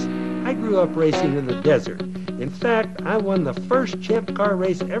about this. I grew up racing in the desert. In fact, I won the first Champ Car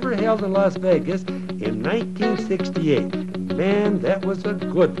race ever held in Las Vegas in 1968. Man, that was a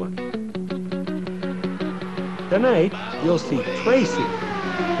good one. Tonight, you'll see Tracy,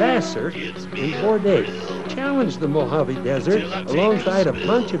 Vassar, and Bourdais challenge the Mojave Desert alongside a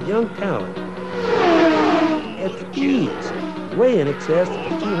bunch of young talent at speeds way in excess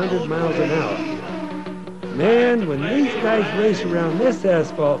of 200 miles an hour. Man, when these guys race around this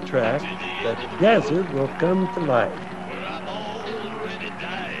asphalt track, the desert will come to life.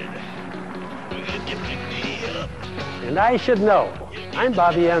 And I should know. I'm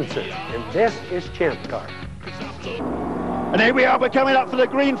Bobby Ensign, and this is Champ Car. And here we are, we're coming up for the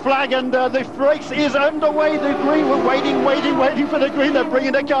green flag, and the race is underway. The green, we're waiting for the green. They're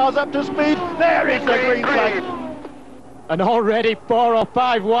bringing the cars up to speed. There is the green flag. And already 4 or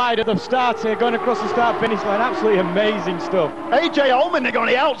 5 wide at the start here, going across the start-finish line. Absolutely amazing stuff. AJ Allmendinger on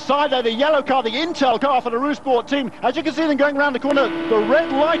the outside there, the yellow car, the Intel car for the Rousport team. As you can see them going around the corner, the red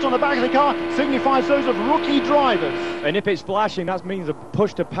light on the back of the car signifies those of rookie drivers. And if it's flashing, that means a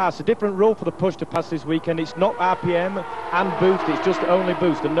push to pass. A different rule for the push to pass this weekend. It's not RPM and boost, it's just only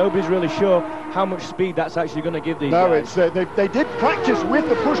boost. And nobody's really sure how much speed that's actually going to give these guys. No, they did practice with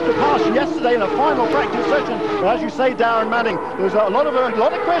the push to pass yesterday in a final practice session. But as you say, Darren Manning, there's a lot of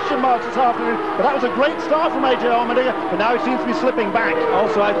question marks this afternoon. But that was a great start from AJ Allmendinger, but now he seems to be slipping back.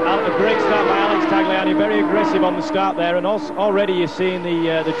 Also, a great start by Alex Tagliani, very aggressive on the start there. And also, already you're seeing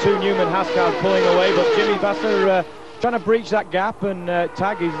the 2 Newman Haas cars pulling away, but Jimmy Vasser trying to breach that gap, and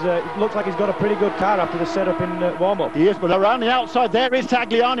Tag looks like he's got a pretty good car after the setup in warm-up. He is, but around the outside there is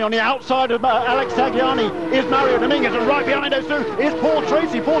Tagliani. On the outside of Alex Tagliani is Mario Dominguez, and right behind those two is Paul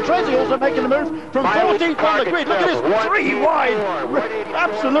Tracy. Paul Tracy also making the move from 14th on the grid. Look at this, 3 wide,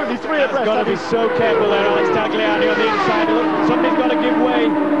 absolutely 3 abreast. He's got to be so careful there, Alex Tagliani on the inside. Look, somebody's got to give way.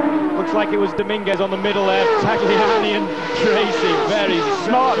 Looks like it was Dominguez on the middle there. Tagliani and Tracy, very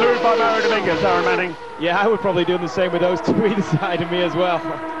smart move by Mario Dominguez, Darren Manning. Yeah, I would probably do the same with those two either side of me as well.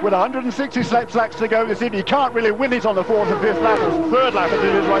 With 160 laps to go this evening, you can't really win it on the 4th and 5th lap, or 3rd lap as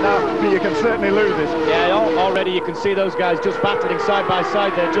it is right now, but you can certainly lose it. Yeah, already you can see those guys just battling side by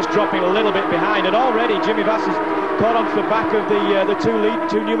side there, just dropping a little bit behind, and already Jimmy Vasser's caught onto the back of the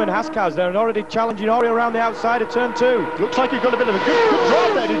 2 Newman Haas cars there, and already challenging Ori around the outside of turn 2. Looks like he's got a bit of a good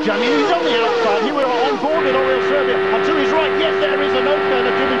drive there, did Jamie? He's on the outside. He was on board with Oriol Serbia, and to his right, yes, there is an opener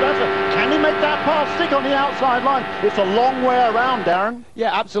to Jimmy Vasser. Can he make that pass stick on the outside line? It's a long way around, Darren.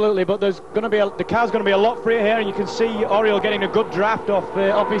 Yeah, absolutely, but there's going to be the car's going to be a lot freer here, and you can see Oriol getting a good draft off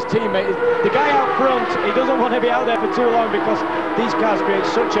his teammate. The guy out front, he doesn't want to be out there for too long because these cars create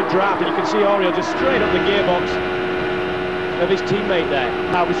such a draft, and you can see Oriol just straight up the gearbox of his teammate there.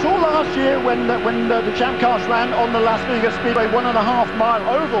 Now, we saw last year when the ChampCars ran on the Las Vegas Speedway 1.5-mile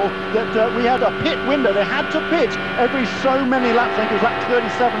oval that we had a pit window. They had to pit every so many laps. I think it was lap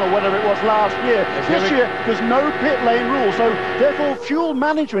 37 or whatever it was last year. This year, there's no pit lane rule, so therefore fuel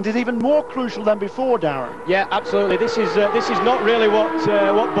management is even more crucial than before, Darren. Yeah, absolutely. This is not really what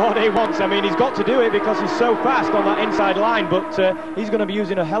Bourdais wants. I mean, he's got to do it because he's so fast on that inside line, but he's going to be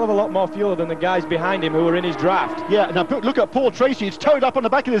using a hell of a lot more fuel than the guys behind him who are in his draft. Yeah, now look at Paul Tracy. It's towed up on the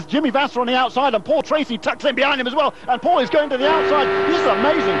back of this. Jimmy Vasser on the outside, and Paul Tracy tucks in behind him as well, and Paul is going to the outside. This is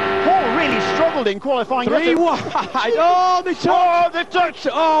amazing. Paul really struggled in qualifying. 3 wide. Oh, they touched. They've touched.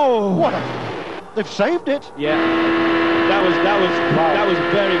 Oh, what? They've saved it. Yeah. That was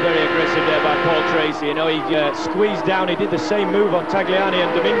very, very aggressive there by Paul Tracy. You know, he squeezed down. He did the same move on Tagliani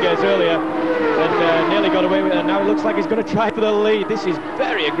and Dominguez earlier, and nearly got away with it. And now it looks like he's going to try for the lead. This is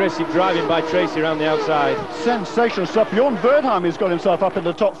very aggressive driving by Tracy around the outside. Sensational stuff. Bjorn Verdheim has got himself up in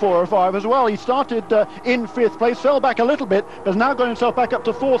the top 4 or 5 as well. He started in 5th place, fell back a little bit, but has now got himself back up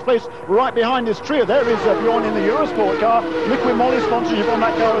to 4th place, right behind this trio. There is Bjorn in the Eurosport car. Liquid Moly sponsorship on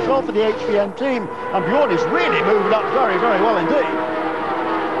that car as well for the HVN team, and Bjorn is really moving up very, very well indeed.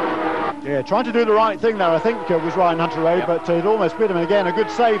 Yeah, trying to do the right thing there, I think, was Ryan Hunter-Reay, but it almost bit him. And again, a good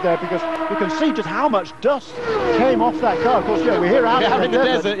save there, because you can see just how much dust came off that car. Of course, yeah, we're here out in the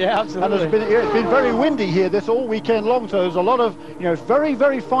desert. Yeah, absolutely. And it's been very windy here this all weekend long, so there's a lot of, very,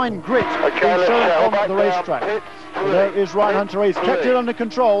 very fine grit being shown on the racetrack. There is Ryan Hunter-Reay. He's kept it under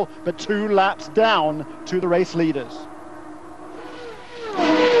control, but 2 laps down to the race leaders,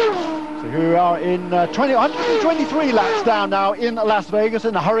 who are in 123 laps down now in Las Vegas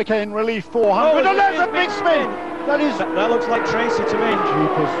in the Hurricane Relief 400. And there's a big spin! That looks like Tracy to me.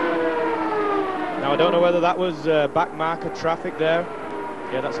 Jeepers. Now, I don't know whether that was back marker traffic there.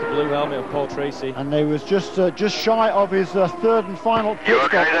 Yeah, that's the blue helmet of Paul Tracy. And they was just shy of his 3rd and final pit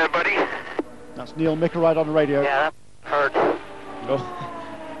stop. You okay there, buddy? That's Neil Mickelride on the radio. Yeah, that hurt. Oh.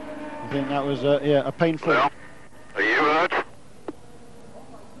 I think that was a painful... Well, are you hurt?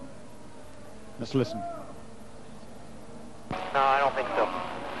 Let's listen. No, I don't think so.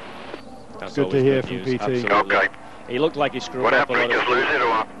 That's good to hear from PT. Absolutely. Okay. He looked like he screwed What up a happened? lot Did you of... just lose it or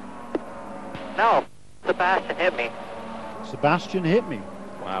what? No, Sebastian hit me. Sebastian hit me.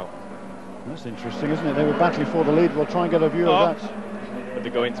 Wow. That's interesting, isn't it? They were battling for the lead. We'll try and get a view of that. But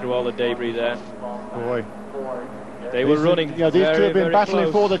they're going through all the debris there. Boy. They were running. These two have been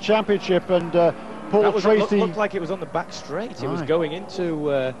battling for the championship, and Paul Tracy... looked like it was on the back straight. It was going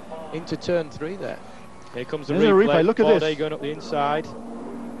into turn 3 there. Here comes the replay. Look at Bourdais this. Going up the inside.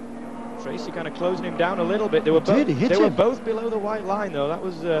 Tracy kind of closing him down a little bit. They were both below the white line, though. That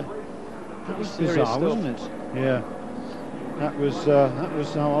was serious bizarre, stuff. wasn't it? Yeah. That was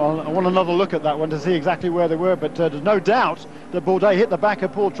I want another look at that one to see exactly where they were, but there's no doubt that Bourdais hit the back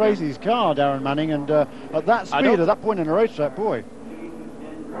of Paul Tracy's car, Darren Manning, and at that speed, at that point in the racetrack, boy.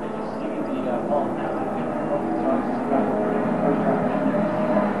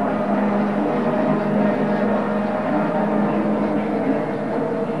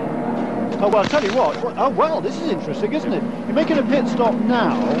 Oh, well, I'll tell you what. Oh, well, this is interesting, isn't it? You're making a pit stop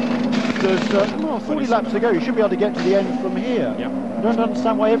now. There's 40 laps to go. You should be able to get to the end from here. Yep. I don't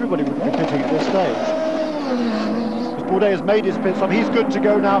understand why everybody would be pitting at this stage. Because Bourdais has made his pit stop. He's good to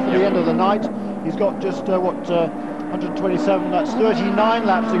go now for the end of the night. He's got just, 127, that's 39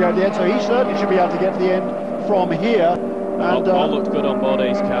 laps to go to the end, so he certainly should be able to get to the end from here. And all looked good on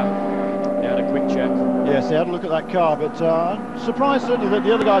Bourdais' car. They had a quick check. Yes, they had a look at that car, but surprised certainly that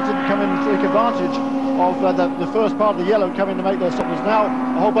the other guys didn't come in and take advantage of the first part of the yellow coming to make their stop. There's now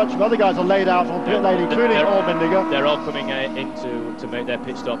a whole bunch of other guys are laid out on pit lane, including Allmendinger. They're all coming in to make their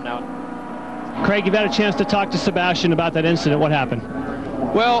pit stop now. Craig, you've had a chance to talk to Sebastian about that incident. What happened?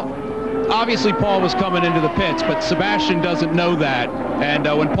 Well, obviously Paul was coming into the pits, but Sebastian doesn't know that. And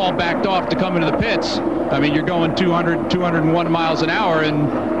when Paul backed off to come into the pits, I mean, you're going 200, 201 miles an hour, and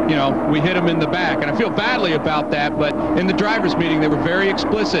you know, we hit him in the back. And I feel badly about that, but in the drivers' meeting, they were very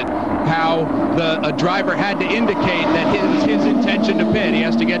explicit how a driver had to indicate that it was his intention to pit. He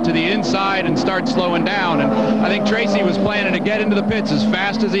has to get to the inside and start slowing down. And I think Tracy was planning to get into the pits as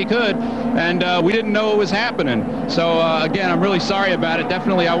fast as he could, and we didn't know it was happening. So, again, I'm really sorry about it.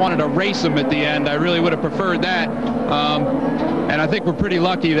 Definitely, I wanted to race him at the end. I really would have preferred that. And I think we're pretty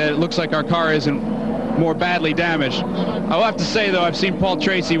lucky that it looks like our car isn't more badly damaged. I'll have to say, though, I've seen Paul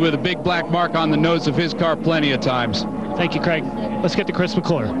Tracy with a big black mark on the nose of his car plenty of times. Thank you, Craig. Let's get to Chris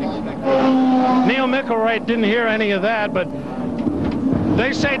McClure. Neil McElroy didn't hear any of that, but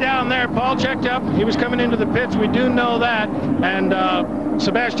they say down there Paul checked up. He was coming into the pits. We do know that. And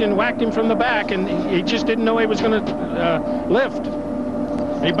Sebastian whacked him from the back, and he just didn't know he was going to lift.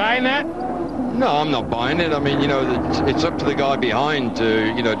 Are you buying that? No, I'm not buying it. I mean, you know, it's up to the guy behind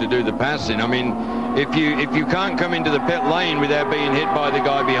to, you know, to do the passing. I mean, if you can't come into the pit lane without being hit by the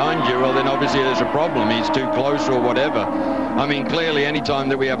guy behind you, well, then obviously there's a problem. He's too close or whatever. I mean, clearly, any time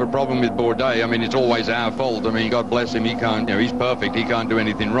that we have a problem with Bourdais, I mean, it's always our fault. I mean, God bless him. He can't, you know, he's perfect. He can't do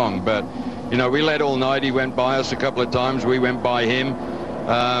anything wrong. But, you know, we led all night. He went by us a couple of times. We went by him.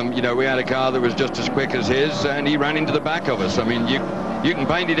 You know, we had a car that was just as quick as his, and he ran into the back of us. I mean, you can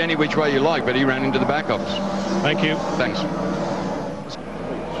paint it any which way you like, but he ran into the back of us. Thank you. Thanks.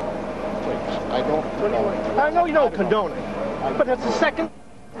 I know you don't condone it, but it's the second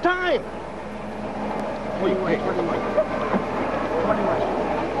time.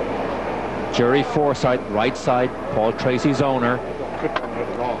 Jerry Forsyth, right side, Paul Tracy's owner.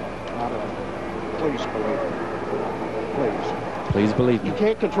 Please believe it. Please. Please believe me. You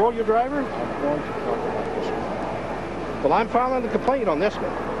can't control your driver? I'm going to talk about this one. Well, I'm filing the complaint on this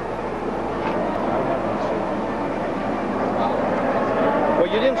one. Well,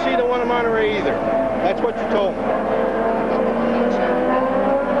 you didn't see the one in Monterey either. That's what you told me.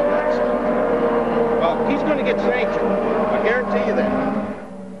 Well, he's going to get sanctioned. I guarantee you that.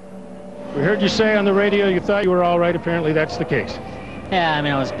 We heard you say on the radio you thought you were all right. Apparently that's the case. Yeah, I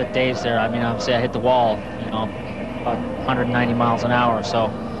mean, I was a bit dazed there. I mean, obviously I hit the wall, you know, about 190 miles an hour, so,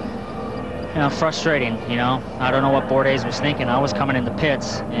 you know, frustrating, you know. I don't know what Bourdais was thinking. I was coming in the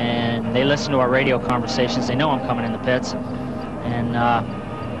pits, and they listen to our radio conversations. They know I'm coming in the pits, and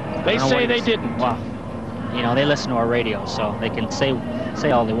they say they didn't. Well, you know, they listen to our radio, so they can say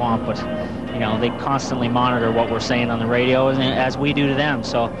all they want, but, you know, they constantly monitor what we're saying on the radio as we do to them,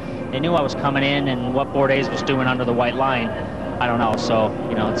 so they knew I was coming in, and what Bourdais was doing under the white line, I don't know. So,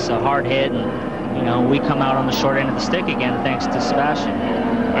 you know, it's a hard hit, and, you know, we come out on the short end of the stick again thanks to Sebastian.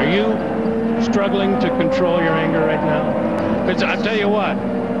 Are you struggling to control your anger right now? Because I'll tell you what,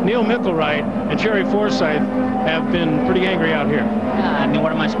 Neil McElroy and Jerry Forsyth have been pretty angry out here. Yeah, I mean,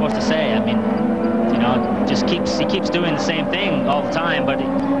 what am I supposed to say? I mean, you know, he keeps doing the same thing all the time, but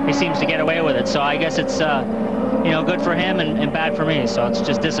he seems to get away with it. So I guess it's, you know, good for him and bad for me. So it's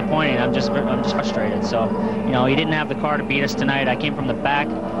just disappointing. I'm just frustrated. So, you know, he didn't have the car to beat us tonight. I came from the back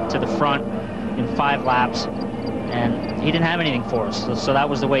to the front in 5 laps, and he didn't have anything for us. So that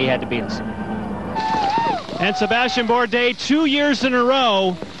was the way he had to beat us. And Sebastian Bourdais 2 years in a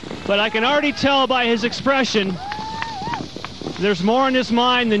row, but I can already tell by his expression there's more in his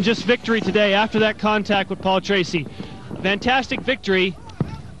mind than just victory today after that contact with Paul Tracy. Fantastic victory,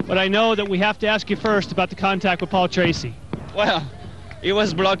 but I know that we have to ask you first about the contact with Paul Tracy. Well, he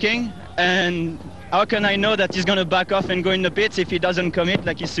was blocking, and how can I know that he's going to back off and go in the pits if he doesn't commit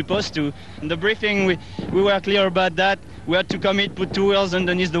like he's supposed to? In the briefing, we were clear about that. we had to commit, put two wheels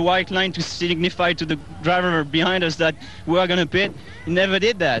underneath the white line to signify to the driver behind us that we were going to pit. He never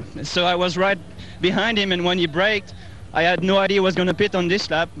did that. So I was right behind him, and when he braked, I had no idea he was going to pit on this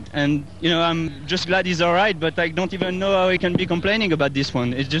lap. And, you know, I'm just glad he's all right, but I don't even know how he can be complaining about this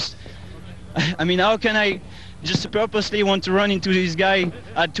one. It's just, I mean, how can I just purposely want to run into this guy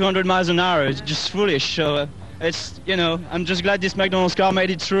at 200 miles an hour? It's just foolish. So it's, you know, I'm just glad this McDonald's car made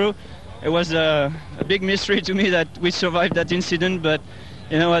it through. It was a big mystery to me that we survived that incident, but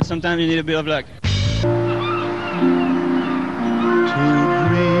you know what, sometimes you need a bit of luck.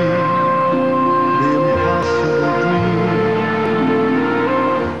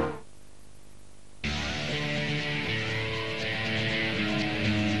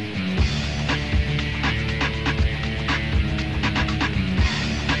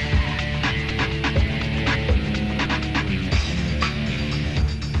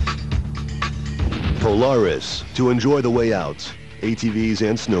 Polaris, to enjoy the way out, ATVs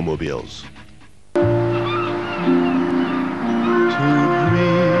and snowmobiles.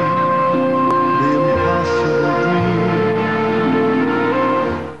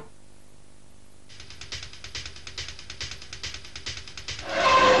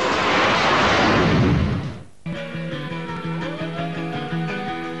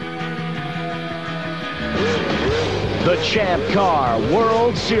 The ChampCar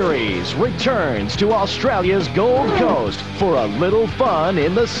World Series returns to Australia's Gold Coast for a little fun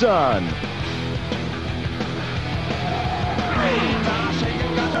in the sun.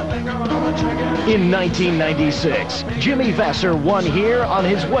 In 1996, Jimmy Vasser won here on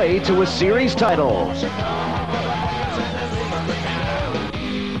his way to a series title.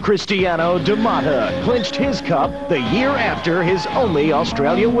 Cristiano de Mata clinched his cup the year after his only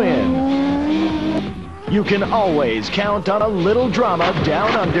Australia win. You can always count on a little drama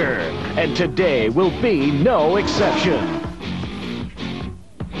down under, and today will be no exception.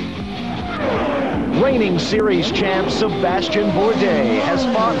 Reigning series champ Sebastian Bourdais has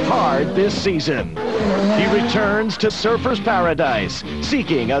fought hard this season. He returns to Surfer's Paradise,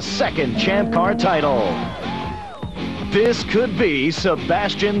 seeking a second ChampCar title. This could be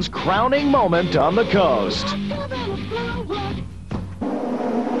Sebastian's crowning moment on the coast.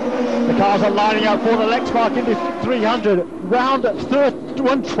 The cars are lining up for the Lexmark Indy 300, round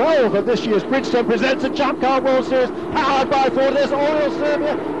 112 of this year's Bridgestone presents the ChampCar World Series, powered by Ford. There's Oriol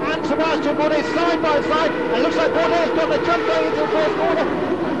Serbia and Sebastian Bourdais side by side, and looks like Bourdais got the jump going into the first corner.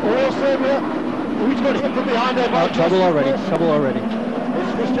 Oriol Serbia, who's got hit from behind there. Trouble already, trouble already.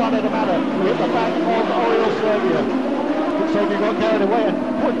 It's Cristiano de Mata who hit the back of Oriol Serbia. Serbia got carried away,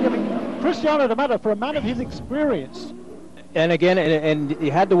 and Cristiano de Mata, for a man of his experience, and again, and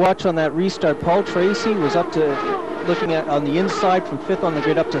you had to watch on that restart. Paul Tracy was up to, looking at on the inside from 5th on the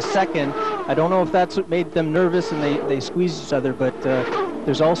grid up to 2nd. I don't know if that's what made them nervous and they squeezed each other, but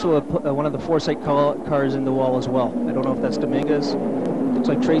there's also one of the Foresight cars in the wall as well. I don't know if that's Dominguez. Looks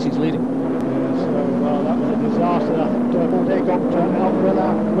like Tracy's leading. Well, that was a disaster. I think Bourdais got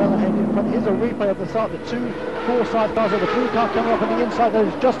well ahead in front. Here's a replay of the start. The two Foresight cars, and the blue car coming up on the inside. There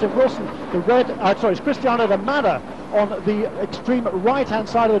is Justin Wilson. The red, it's Cristiano de Mata on the extreme right-hand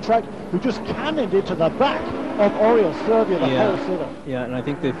side of the track, who just cannoned into the back of Oriol Serbia, the whole sitter. Yeah, and I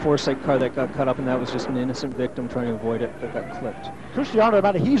think the Foresight car that got cut up in that was just an innocent victim trying to avoid it, that got clipped. Cristiano de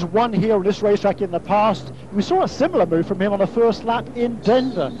Mata, he's won here on this racetrack in the past. We saw a similar move from him on the first lap in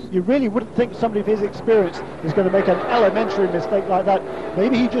Denver. You really wouldn't think somebody of his experience is going to make an elementary mistake like that.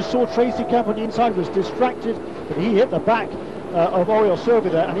 Maybe he just saw Tracy Camp on the inside, was distracted, but he hit the back of Oriol Serbia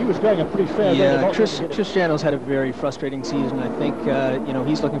there, and he was going a pretty fair rate. Yeah, Cristiano's had a very frustrating season. I think you know,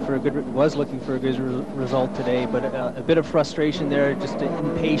 he's looking for a good result today, but a bit of frustration there, just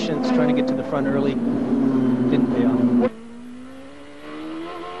impatience, trying to get to the front early, didn't pay off.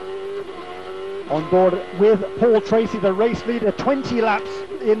 On board with Paul Tracy, the race leader, 20 laps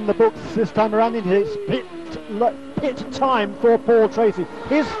in the books this time around. It's pit time for Paul Tracy.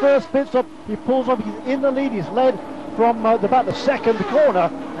 His first pit stop, he pulls off, he's in the lead, he's led from about the second corner,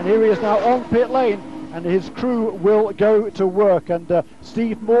 and here he is now on pit lane, and his crew will go to work. And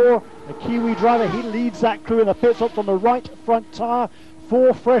Steve Moore, a Kiwi driver, he leads that crew in the pit stops on the right front tyre.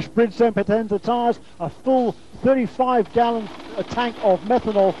 4 fresh Bridgestone Potenza tyres, a full 35-gallon tank of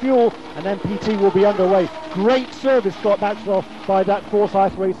methanol fuel, and then PT will be underway. Great service, Scott Maxwell, by that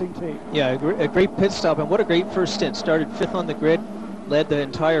Forsyth Racing team. Yeah, a great pit stop, and what a great first stint. Started 5th on the grid, led the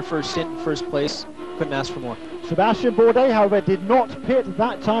entire first stint in first place. Couldn't ask for more. Sebastian Bourdais, however, did not pit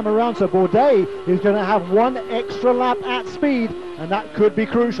that time around, so Bourdais is going to have 1 extra lap at speed, and that could be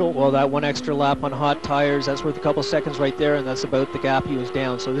crucial. Well, that 1 extra lap on hot tires, that's worth a couple seconds right there, and that's about the gap he was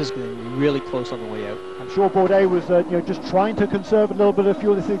down, so this is going to be really close on the way out. And sure Bourdais was just trying to conserve a little bit of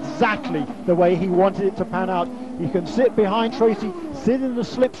fuel. This is exactly the way he wanted it to pan out. He can sit behind Tracy, sit in the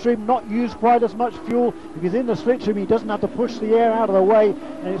slipstream, not use quite as much fuel. If he's in the slipstream, he doesn't have to push the air out of the way,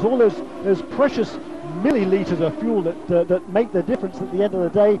 and it's all those precious millilitres of fuel that make the difference at the end of the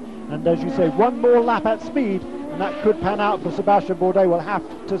day. And as you say, one more lap at speed, and that could pan out for Sebastian Bourdais. We'll have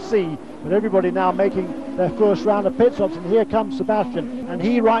to see. But everybody now making their first round of pit stops, and here comes Sebastian, and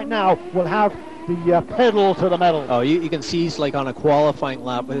he right now will have the pedal to the metal. Oh, you can see he's like on a qualifying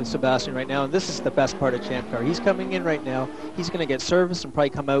lap with Sebastian right now, and this is the best part of ChampCar. He's coming in right now. He's going to get serviced and probably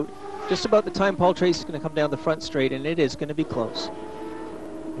come out just about the time Paul Tracy's going to come down the front straight, and it is going to be close.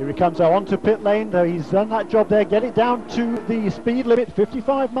 Here he comes now onto pit lane. He's done that job there. Get it down to the speed limit,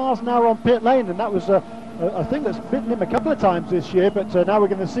 55 miles an hour on pit lane, and that was a thing that's bitten him a couple of times this year. But now we're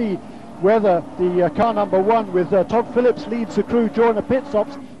going to see whether the car number one with Todd Phillips leads the crew during the pit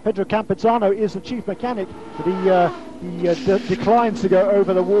stops. Pedro Campuzano is the chief mechanic, but he declines to go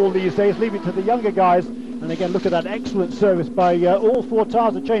over the wall these days, leaving it to the younger guys. And again, look at that excellent service by all four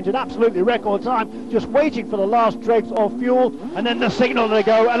tires to change in absolutely record time, just waiting for the last dregs of fuel, and then the signal to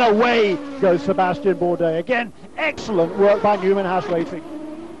go, and away goes Sebastian Bourdais. Again, excellent work by Newman Haas Racing.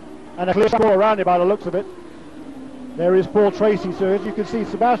 And a clear score around him by the looks of it. There is Paul Tracy, so as you can see,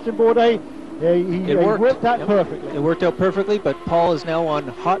 Sebastian Bourdais, he worked that perfectly. It worked out perfectly, but Paul is now on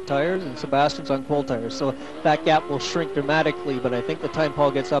hot tires and Sebastian's on cold tires, so that gap will shrink dramatically, but I think the time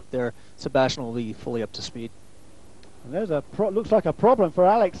Paul gets up there, Sebastian will be fully up to speed. And there's looks like a problem for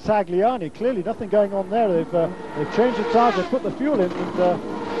Alex Tagliani. Clearly nothing going on there. They've changed the tires, they've put the fuel in, and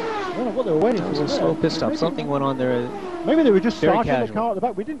I don't know what they were waiting for. It was a slow pit stop. Something went on there. Maybe they were just starting casual. the car at the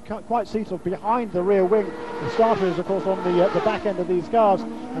back. We didn't quite see sort of behind the rear wing. The starter is, of course, on the back end of these cars,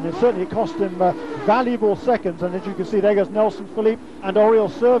 and it certainly cost him valuable seconds. And as you can see, there goes Nelson Philippe and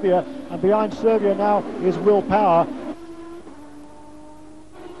Oriol Servia, and behind Servia now is Will Power.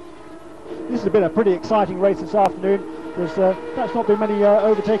 This has been a pretty exciting race this afternoon. There's perhaps not been many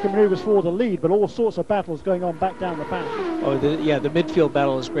overtaking manoeuvres for the lead, but all sorts of battles going on back down the path. Oh, the midfield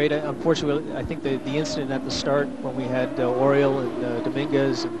battle is great. Unfortunately, I think the incident at the start when we had Oriol and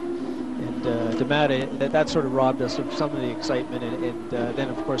Dominguez and Damada, that sort of robbed us of some of the excitement. And then,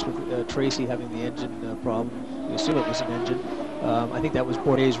 of course, with Tracy having the engine problem, we assume it was an engine. I think that was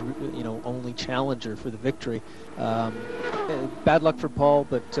Bourdais' only challenger for the victory. Bad luck for Paul,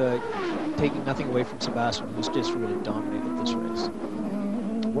 but taking nothing away from Sebastian, who's just really dominated this race.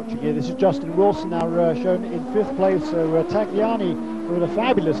 Watching here, this is Justin Wilson now shown in 5th place. So Tagliani with a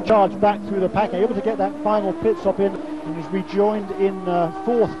fabulous charge back through the pack, able to get that final pit stop in, and he's rejoined in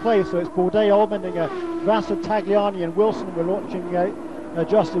 4th place. So it's Bourdais, Allmendinger, Vassar, Tagliani and Wilson. We're watching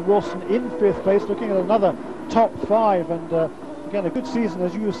Justin Wilson in 5th place, looking at another top 5, and again a good season,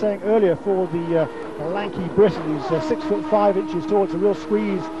 as you were saying earlier, for the lanky Briton. He's 6'5" tall. It's a real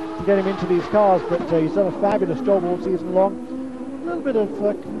squeeze to get him into these cars, but he's done a fabulous job all season long. A little bit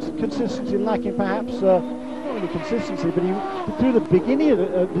of consistency lacking, perhaps. Not really consistency, but he, through the beginning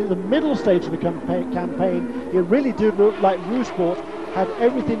of the middle stage of the campaign, it really did look like Rousport had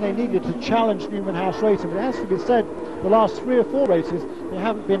everything they needed to challenge Newman Haas Racing. But it has to be said, the last 3 or 4 races, they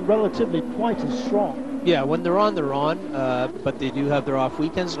haven't been relatively quite as strong. Yeah, when they're on, but they do have their off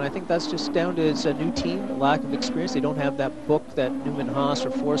weekends, and I think that's just down to it's a new team, lack of experience. They don't have that book that Newman Haas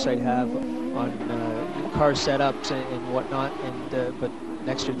or Forsythe have on car setups and whatnot, and but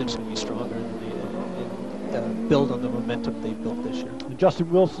next year they're just going to be stronger and build on the momentum they've built this year. And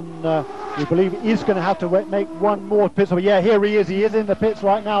Justin Wilson, we believe, is going to have to make one more pit stop. Yeah, here he is. He is in the pits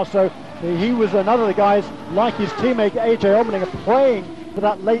right now, so he was another of the guys, like his teammate AJ Allmendinger, playing for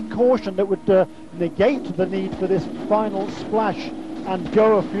that late caution that would negate the need for this final splash and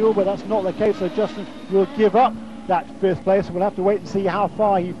go of fuel, but that's not the case. So Justin will give up that 5th place, and we'll have to wait and see how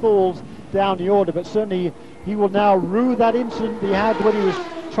far he falls down the order. But certainly he will now rue that incident he had when he was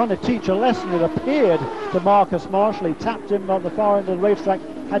trying to teach a lesson, it appeared, to Marcus Marshall. He tapped him on the far end of the racetrack,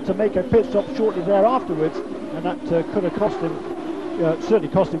 had to make a pit stop shortly there afterwards, and that could have cost him, certainly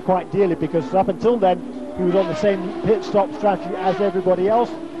cost him quite dearly, because up until then he was on the same pit stop strategy as everybody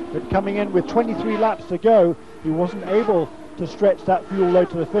else. But coming in with 23 laps to go, he wasn't able to stretch that fuel load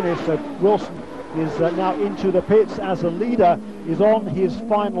to the finish. So Wilson is now into the pits as the leader is on his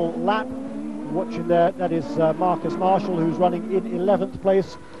final lap. Watching there, that is Marcus Marshall, who's running in 11th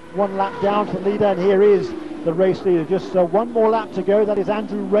place, 1 lap down to the leader, and here is the race leader. Just 1 more lap to go. That is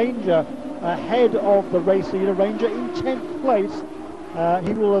Andrew Ranger ahead of the race leader. Ranger in 10th place.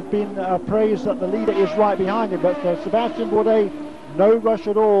 He will have been praised that the leader is right behind him, but for Sebastian Bourdais, no rush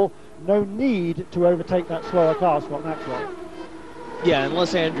at all, no need to overtake that slower car, Scott Maxwell. Yeah,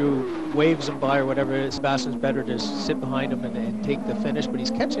 unless Andrew waves him by or whatever, Sebastian's better to sit behind him and take the finish, but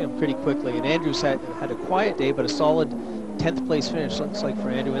he's catching him pretty quickly. And Andrew's had a quiet day, but a solid 10th place finish looks like for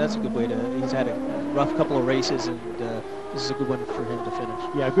Andrew. That's a good way to, he's had a rough couple of races, and this is a good one for him to finish.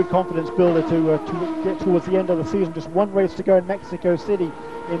 Yeah, good confidence builder to get towards the end of the season. Just one race to go in Mexico City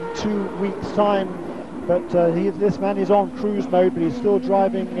in 2 weeks' time. But this man is on cruise mode, but he's still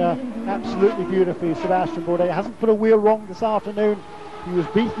driving absolutely beautifully. Sebastian Bourdais hasn't put a wheel wrong this afternoon. He was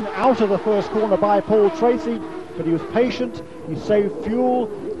beaten out of the first corner by Paul Tracy, but he was patient. He saved fuel.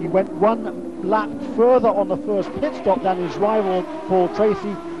 He went one lap further on the first pit stop than his rival, Paul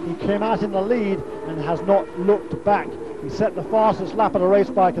Tracy. He came out in the lead and has not looked back. He set the fastest lap of the race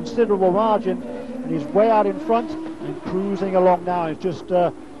by a considerable margin, and he's way out in front and cruising along now. It's just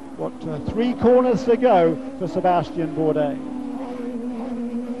 3 corners to go for Sebastian Bourdais.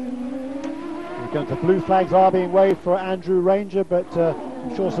 The blue flags are being waved for Andrew Ranger, but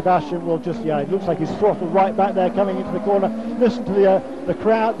I'm sure Sebastian will just, it looks like he's throttled right back there coming into the corner. Listen to the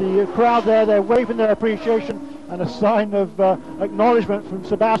crowd there, they're waving their appreciation and a sign of acknowledgement from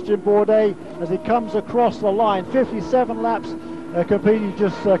Sebastian Bourdais as he comes across the line. 57 laps completed,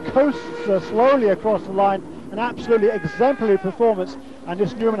 just coasts slowly across the line. An absolutely exemplary performance, and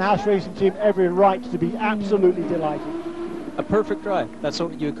this Newman Haas Racing team every right to be absolutely delighted. A perfect drive. That's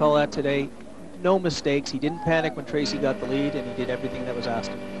what you would call that today. No mistakes. He didn't panic when Tracy got the lead, and he did everything that was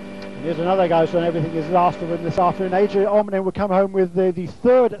asked of him. And here's another guy who's done everything he's asked of him this afternoon. AJ Allmendinger will come home with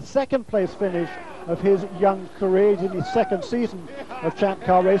the second place finish of his young career. He's in his second season of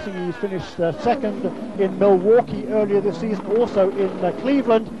ChampCar racing. He's finished second in Milwaukee earlier this season, also in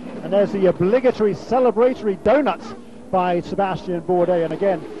Cleveland. And there's the obligatory celebratory donuts by Sebastian Bourdais. And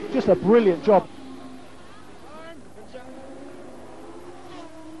again, just a brilliant job.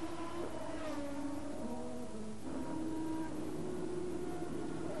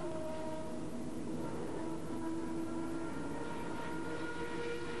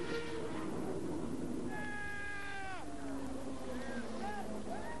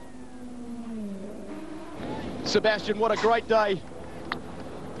 Sebastian, what a great day.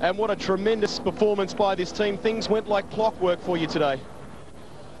 And what a tremendous performance by this team. Things went like clockwork for you today.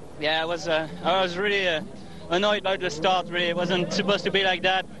 Yeah, I was really annoyed by the start, really. It wasn't supposed to be like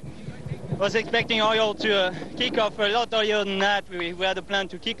that. I was expecting Oriol to kick off a lot earlier than that. We had a plan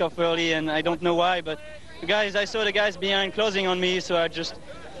to kick off early, and I don't know why, but I saw the guys behind closing on me, so I just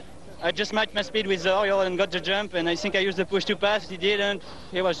matched my speed with Oriol and got the jump, and I think I used the push to pass. He didn't.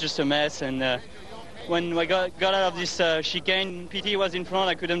 It was just a mess, and when I got out of this chicane, PT was in front.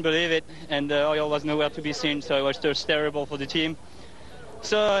 I couldn't believe it, and Oriol was nowhere to be seen, so it was just terrible for the team.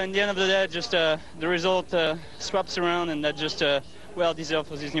 So in the end of the day, just the result swaps around, and that just well deserved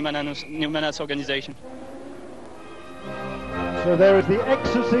for this Newman Haas organization. So there is the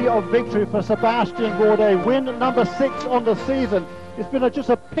ecstasy of victory for Sebastian Bourdais, win number 6 on the season. It's been just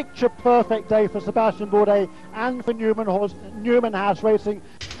a picture-perfect day for Sebastian Bourdais and for Newman Haas Racing.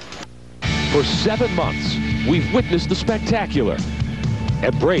 For 7 months, we've witnessed the spectacular,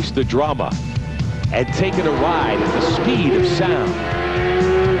 embraced the drama, and taken a ride at the speed of sound.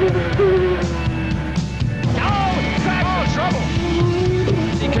 Oh, trouble!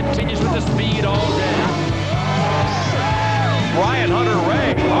 He continues with the speed all day. Brian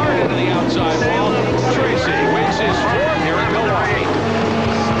Hunter-Reay hard into the outside wall. Tracy wins his 4th here at Milwaukee.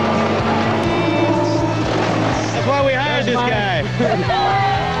 That's why we hired this guy.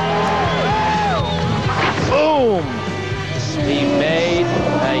 Boom! He made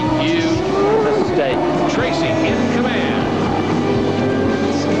a huge mistake. Tracy in command.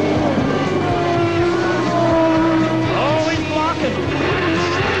 Oh, he's blocking.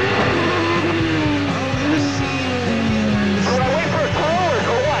 Do I wait for a call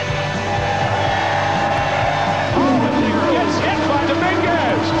or what? Oh, gets hit by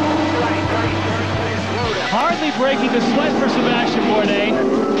Dominguez. Hardly breaking the sweat for Sebastian Bourdais.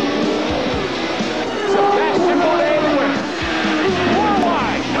 Sebastian Bourdais the winner. 4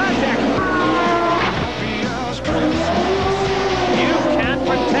 wide, contact. You can't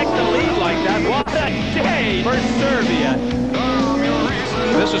protect the lead like that. What a day for Serbia.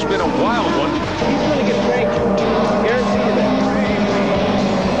 This has been a wild one. He's going to get break. Guarantee that.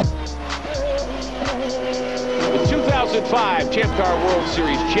 The 2005 ChampCar World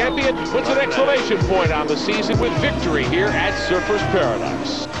Series champion puts an exclamation point on the season with victory here at Surfers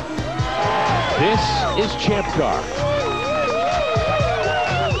Paradise. This is ChampCar.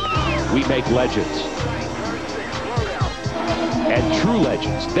 We make legends. And true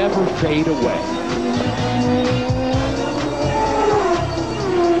legends never fade away.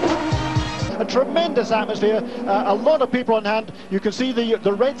 tremendous atmosphere, a lot of people on hand. You can see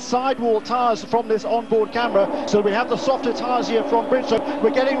the red sidewall tyres from this onboard camera, so we have the softer tyres here from Bridgestone.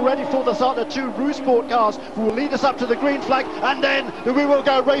 We're getting ready for the start of 2 Rousport cars who will lead us up to the green flag, and then we will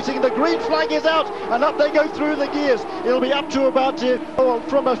go racing. The green flag is out, and up they go through the gears. It'll be up to about,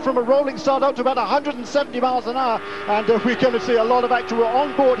 from a rolling start up to about 170 miles an hour, and we're going to see a lot of action. We're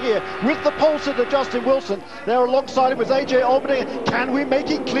on board here with the pole sitter Justin Wilson. There alongside him was AJ Albany. Can we make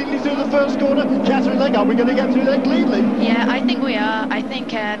it cleanly through the first corner? Catherine Legg, are we going to get through there cleanly? Yeah, I think we are. I think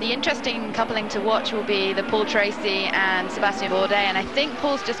the interesting coupling to watch will be the Paul Tracy and Sebastian Bourdais, and I think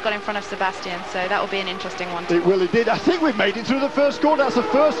Paul's just got in front of Sebastian, so that will be an interesting one. It will indeed. I think we've made it through the first corner. That's the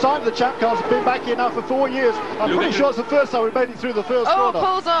first time the Champ Car's been back here now for 4 years. I'm pretty sure it's the first time we've made it through the first corner. Oh,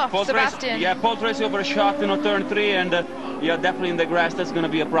 Paul's off, Sebastian. Yeah, Paul Tracy overshot, turn 3, and yeah, definitely in the grass that's going to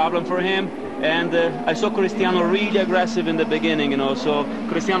be a problem for him. And I saw Cristiano really aggressive in the beginning, so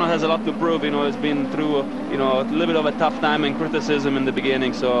Cristiano has a lot to prove. He's been through, a little bit of a tough time and criticism in the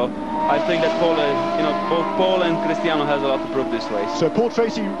beginning. So I think that Paul, both Paul and Cristiano has a lot to prove this race. So Paul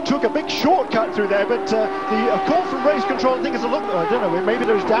Tracy took a big shortcut through there, but the call from race control, I think, is a look. I don't know, maybe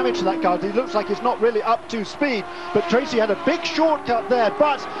there's damage to that car. It looks like it's not really up to speed. But Tracy had a big shortcut there,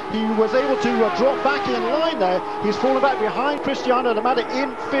 but he was able to drop back in line there. He's fallen back behind Cristiano Damada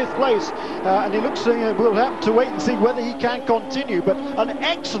in 5th place. And he looks, we'll have to wait and see whether he can continue. But an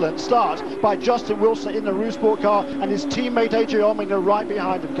excellent start by Justin Wilson in the Rousport car, and his teammate AJ Allmendinger right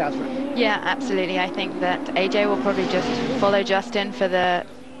behind him, Catherine. Yeah, absolutely. I think that AJ will probably just follow Justin for the...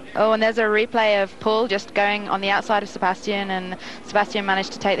 Oh, and there's a replay of Paul just going on the outside of Sebastian, and Sebastian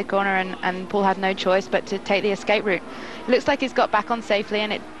managed to take the corner, and Paul had no choice but to take the escape route. It looks like he's got back on safely,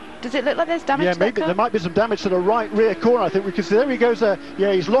 and does it look like there's damage to that car? There might be some damage to the right rear corner. I think we can see. There he goes.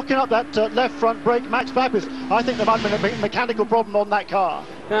 Yeah, he's locking up that left front brake. Max Papis, I think there might have been a mechanical problem on that car.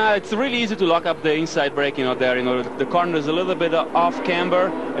 It's really easy to lock up the inside brake, there. The corner is a little bit off camber.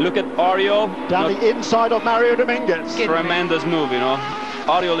 One at Oriol. Down the inside of Mario Dominguez. Tremendous move,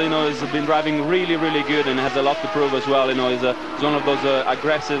 Oriol, has been driving really, really good and has a lot to prove as well. He's one of those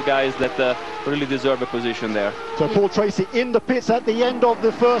aggressive guys that really deserve a position there. So Paul Tracy in the pits at the end of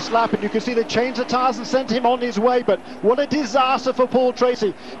the first lap, and you can see they changed the tyres and sent him on his way. But what a disaster for Paul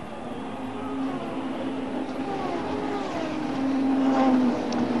Tracy.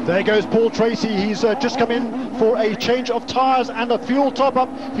 There goes Paul Tracy. He's just come in for a change of tyres and a fuel top-up.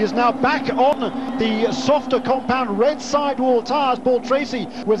 He is now back on the softer compound red sidewall tyres. Paul Tracy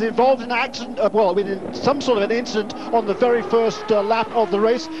was involved in an accident, in some sort of an incident on the very first lap of the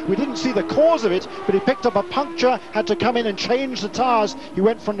race. We didn't see the cause of it, but he picked up a puncture, had to come in and change the tyres. He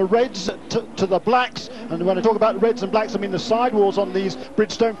went from the reds to the blacks, and when I talk about reds and blacks, I mean the sidewalls on these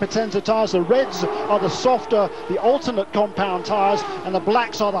Bridgestone Potenza tyres. The reds are the softer, the alternate compound tyres, and the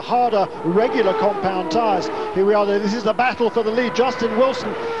blacks are the harder regular compound tyres. Here we are. This is the battle for the lead. Justin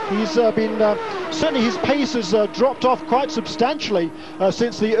Wilson, he's been certainly his pace has dropped off quite substantially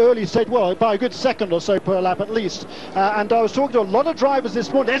since the early stage, by a good second or so per lap at least. And I was talking to a lot of drivers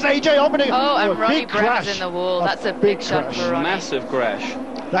this morning. There's AJ Allmendinger. Oh, and Ronnie crash in the wall. That's a big shot for Ronnie. Massive crash.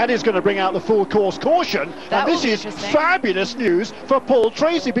 That is going to bring out the full course caution, and this is fabulous news for Paul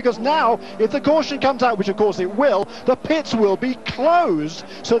Tracy, because now if the caution comes out, which of course it will, the pits will be closed,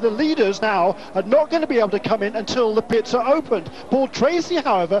 so the leaders now are not going to be able to come in until the pits are opened. Paul Tracy,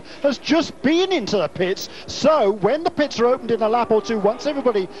 however, has just been into the pits, so when the pits are opened in a lap or two, once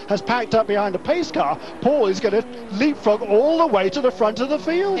everybody has packed up behind a pace car, Paul is going to leapfrog all the way to the front of the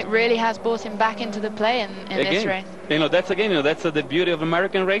field. It really has brought him back into the play in this race. That's the beauty of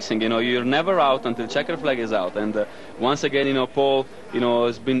American racing. You're never out until checker flag is out. And once again, Paul,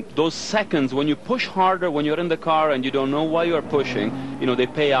 has been those seconds when you push harder when you're in the car and you don't know why you're pushing. They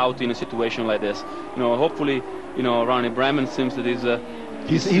pay out in a situation like this. Hopefully, Ronnie Bremen seems that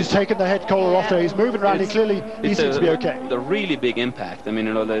he's taken the head collar off there. He's moving around. He seems to be okay. The really big impact. The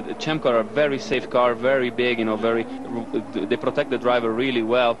ChampCar are a very safe car, very big. They protect the driver really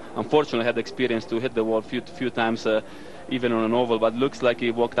well. Unfortunately, had the experience to hit the wall few times, even on an oval. But looks like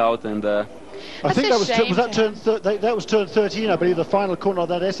he walked out and. I think that was turn 13, I believe, the final corner of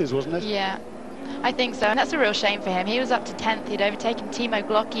that S's, wasn't it? Yeah. I think so, and that's a real shame for him. He was up to 10th, he'd overtaken Timo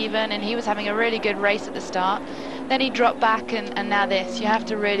Glock even, and he was having a really good race at the start. Then he dropped back, and now this. You have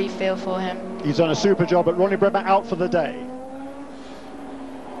to really feel for him. He's done a super job, but Ronnie Bremer out for the day.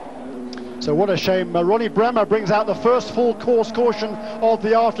 So what a shame. Ronnie Bremer brings out the first full course caution of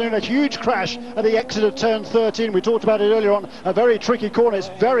the afternoon. A huge crash at the exit of turn 13. We talked about it earlier on. A very tricky corner. It's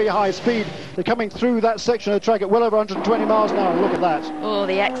very high speed. They're coming through that section of the track at well over 120 miles an hour. Look at that. Oh,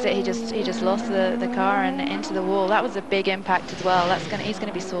 the exit. He just lost the car and into the wall. That was a big impact as well. He's going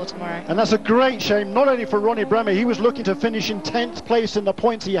to be sore tomorrow. And that's a great shame, not only for Ronnie Bremer. He was looking to finish in 10th place in the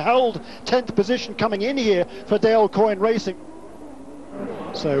points. He held 10th position coming in here for Dale Coyne Racing.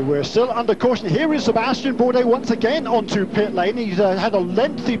 So we're still under caution. Here is Sebastian Bourdais once again onto pit lane. He's had a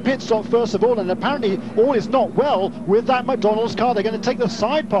lengthy pit stop first of all, and apparently all is not well with that McDonald's car. They're going to take the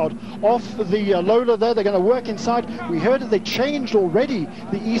side pod off the Lola there. They're going to work inside. We heard that they changed already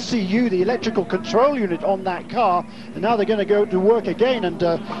the ECU, the electrical control unit on that car, and now they're going to go to work again. And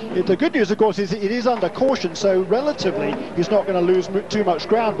the good news, of course, is it is under caution, so relatively he's not going to lose too much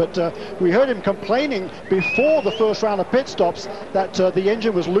ground. But we heard him complaining before the first round of pit stops that the engine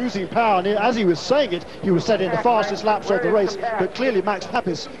was losing power, and as he was saying it, he was setting the fastest laps of the race. But clearly Max Papp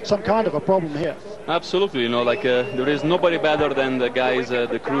is some kind of a problem here. Absolutely, there is nobody better than the guys,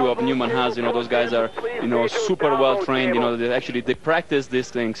 the crew of Newman Haas. Those guys are, super well trained. They practice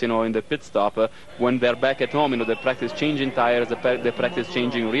these things, in the pit stop. When they're back at home, they practice changing tires, they practice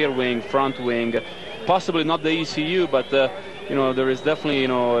changing rear wing, front wing, possibly not the ECU, but there is definitely,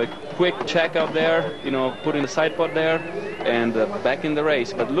 a quick check out there, putting the side pod there and back in the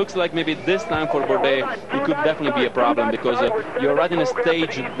race. But looks like maybe this time for Bourdais, it could definitely be a problem, because you're right in a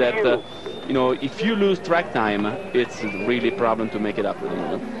stage that, if you lose track time, it's really a problem to make it up.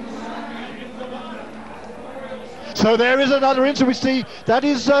 So there is another incident we see. That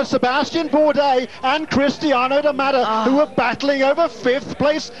is Sebastian Bourdais and Cristiano D'Amato, who are battling over 5th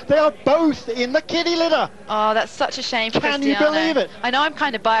place. They are both in the kiddie litter. Oh, that's such a shame for Can Cristiano. you believe it? I know I'm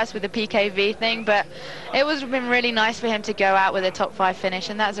kind of biased with the PKV thing, but it would have been really nice for him to go out with a top 5 finish,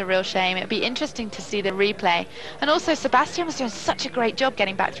 and that's a real shame. It'd be interesting to see the replay. And also, Sebastian was doing such a great job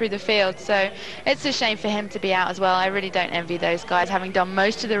getting back through the field, so it's a shame for him to be out as well. I really don't envy those guys, having done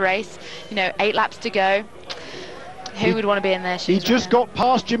most of the race, 8 laps to go. Who would want to be in their shoes? He just got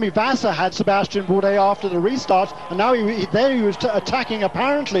past Jimmy Vasser, had Sebastian Bourdais after the restart, and now he was attacking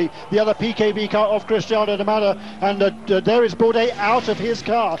apparently the other PKV car of Cristiano D'Amato, and there is Bourdais out of his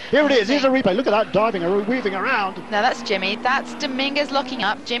car. Here it is. Here's a replay. Look at that diving or weaving around. No, that's Jimmy. That's Dominguez locking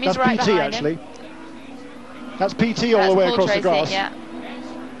up. Jimmy's that's right PT, behind actually. him. That's PT all the way Paul across Tracy, the grass. Yeah.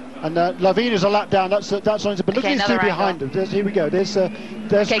 And Lavigne is a lap down. That's on it. But look at these two behind him. Here we go. There's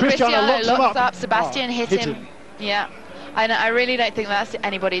Cristiano locks up. Sebastian hit him. Yeah. I really don't think that's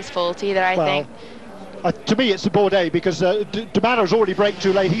anybody's fault either, I think. To me, it's Bourdais, because D'Amato's already braked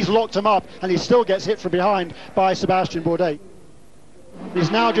too late. He's locked him up, and he still gets hit from behind by Sebastian Bourdais.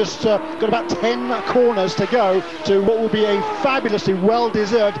 He's now just got about 10 corners to go to what will be a fabulously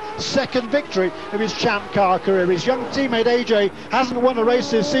well-deserved second victory of his ChampCar career. His young teammate AJ hasn't won a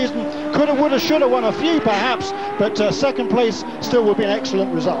race this season. Coulda, woulda, shoulda won a few perhaps, but second place still would be an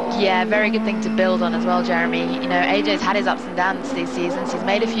excellent result. Yeah, very good thing to build on as well, Jeremy. AJ's had his ups and downs these seasons. He's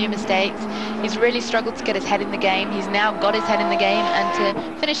made a few mistakes. He's really struggled to get his head in the game. He's now got his head in the game, and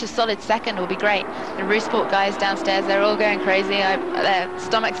to finish a solid second will be great. The Roosport guys downstairs, they're all going crazy. Their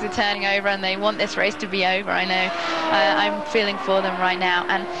stomachs are turning over, and they want this race to be over. I know. I'm feeling for them right now.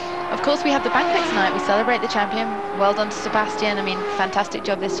 And of course, we have the banquet tonight. We celebrate the champion. Well done to Sebastian. I mean, fantastic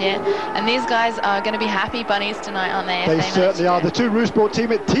job this year. And these guys are going to be happy bunnies tonight, aren't they? They certainly are. The two Roosport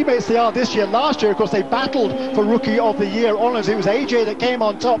teammates they are this year. Last year, of course, they battled for Rookie of the Year honours. It was AJ that came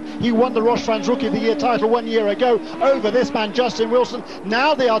on top. He won the Ross Trans Rookie of the Year title 1 year ago over this man, Justin Wilson.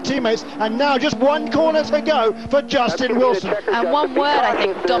 Now they are teammates, and now just 1 corner to go for Justin Wilson. And one word, I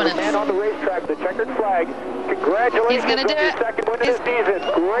think, dominance. And on the racetrack, the checkered flag. Congratulations. He's going to do it.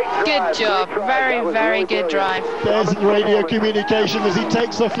 Good job. Very, very good drive. There's radio communication as he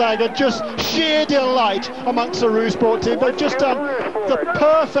takes the flag, and just sheer delight amongst the Roosport team. They've just done the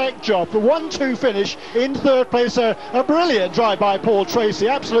perfect job. The 1-2 finish in 3rd place. A brilliant drive by Paul Tracy.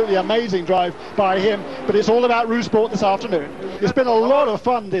 Absolutely amazing drive by him. But it's all about Roosport this afternoon. It's been a lot of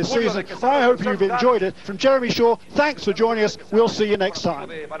fun this season. I hope you've enjoyed it. From Jeremy Shaw, thanks for joining us. We'll see you next time.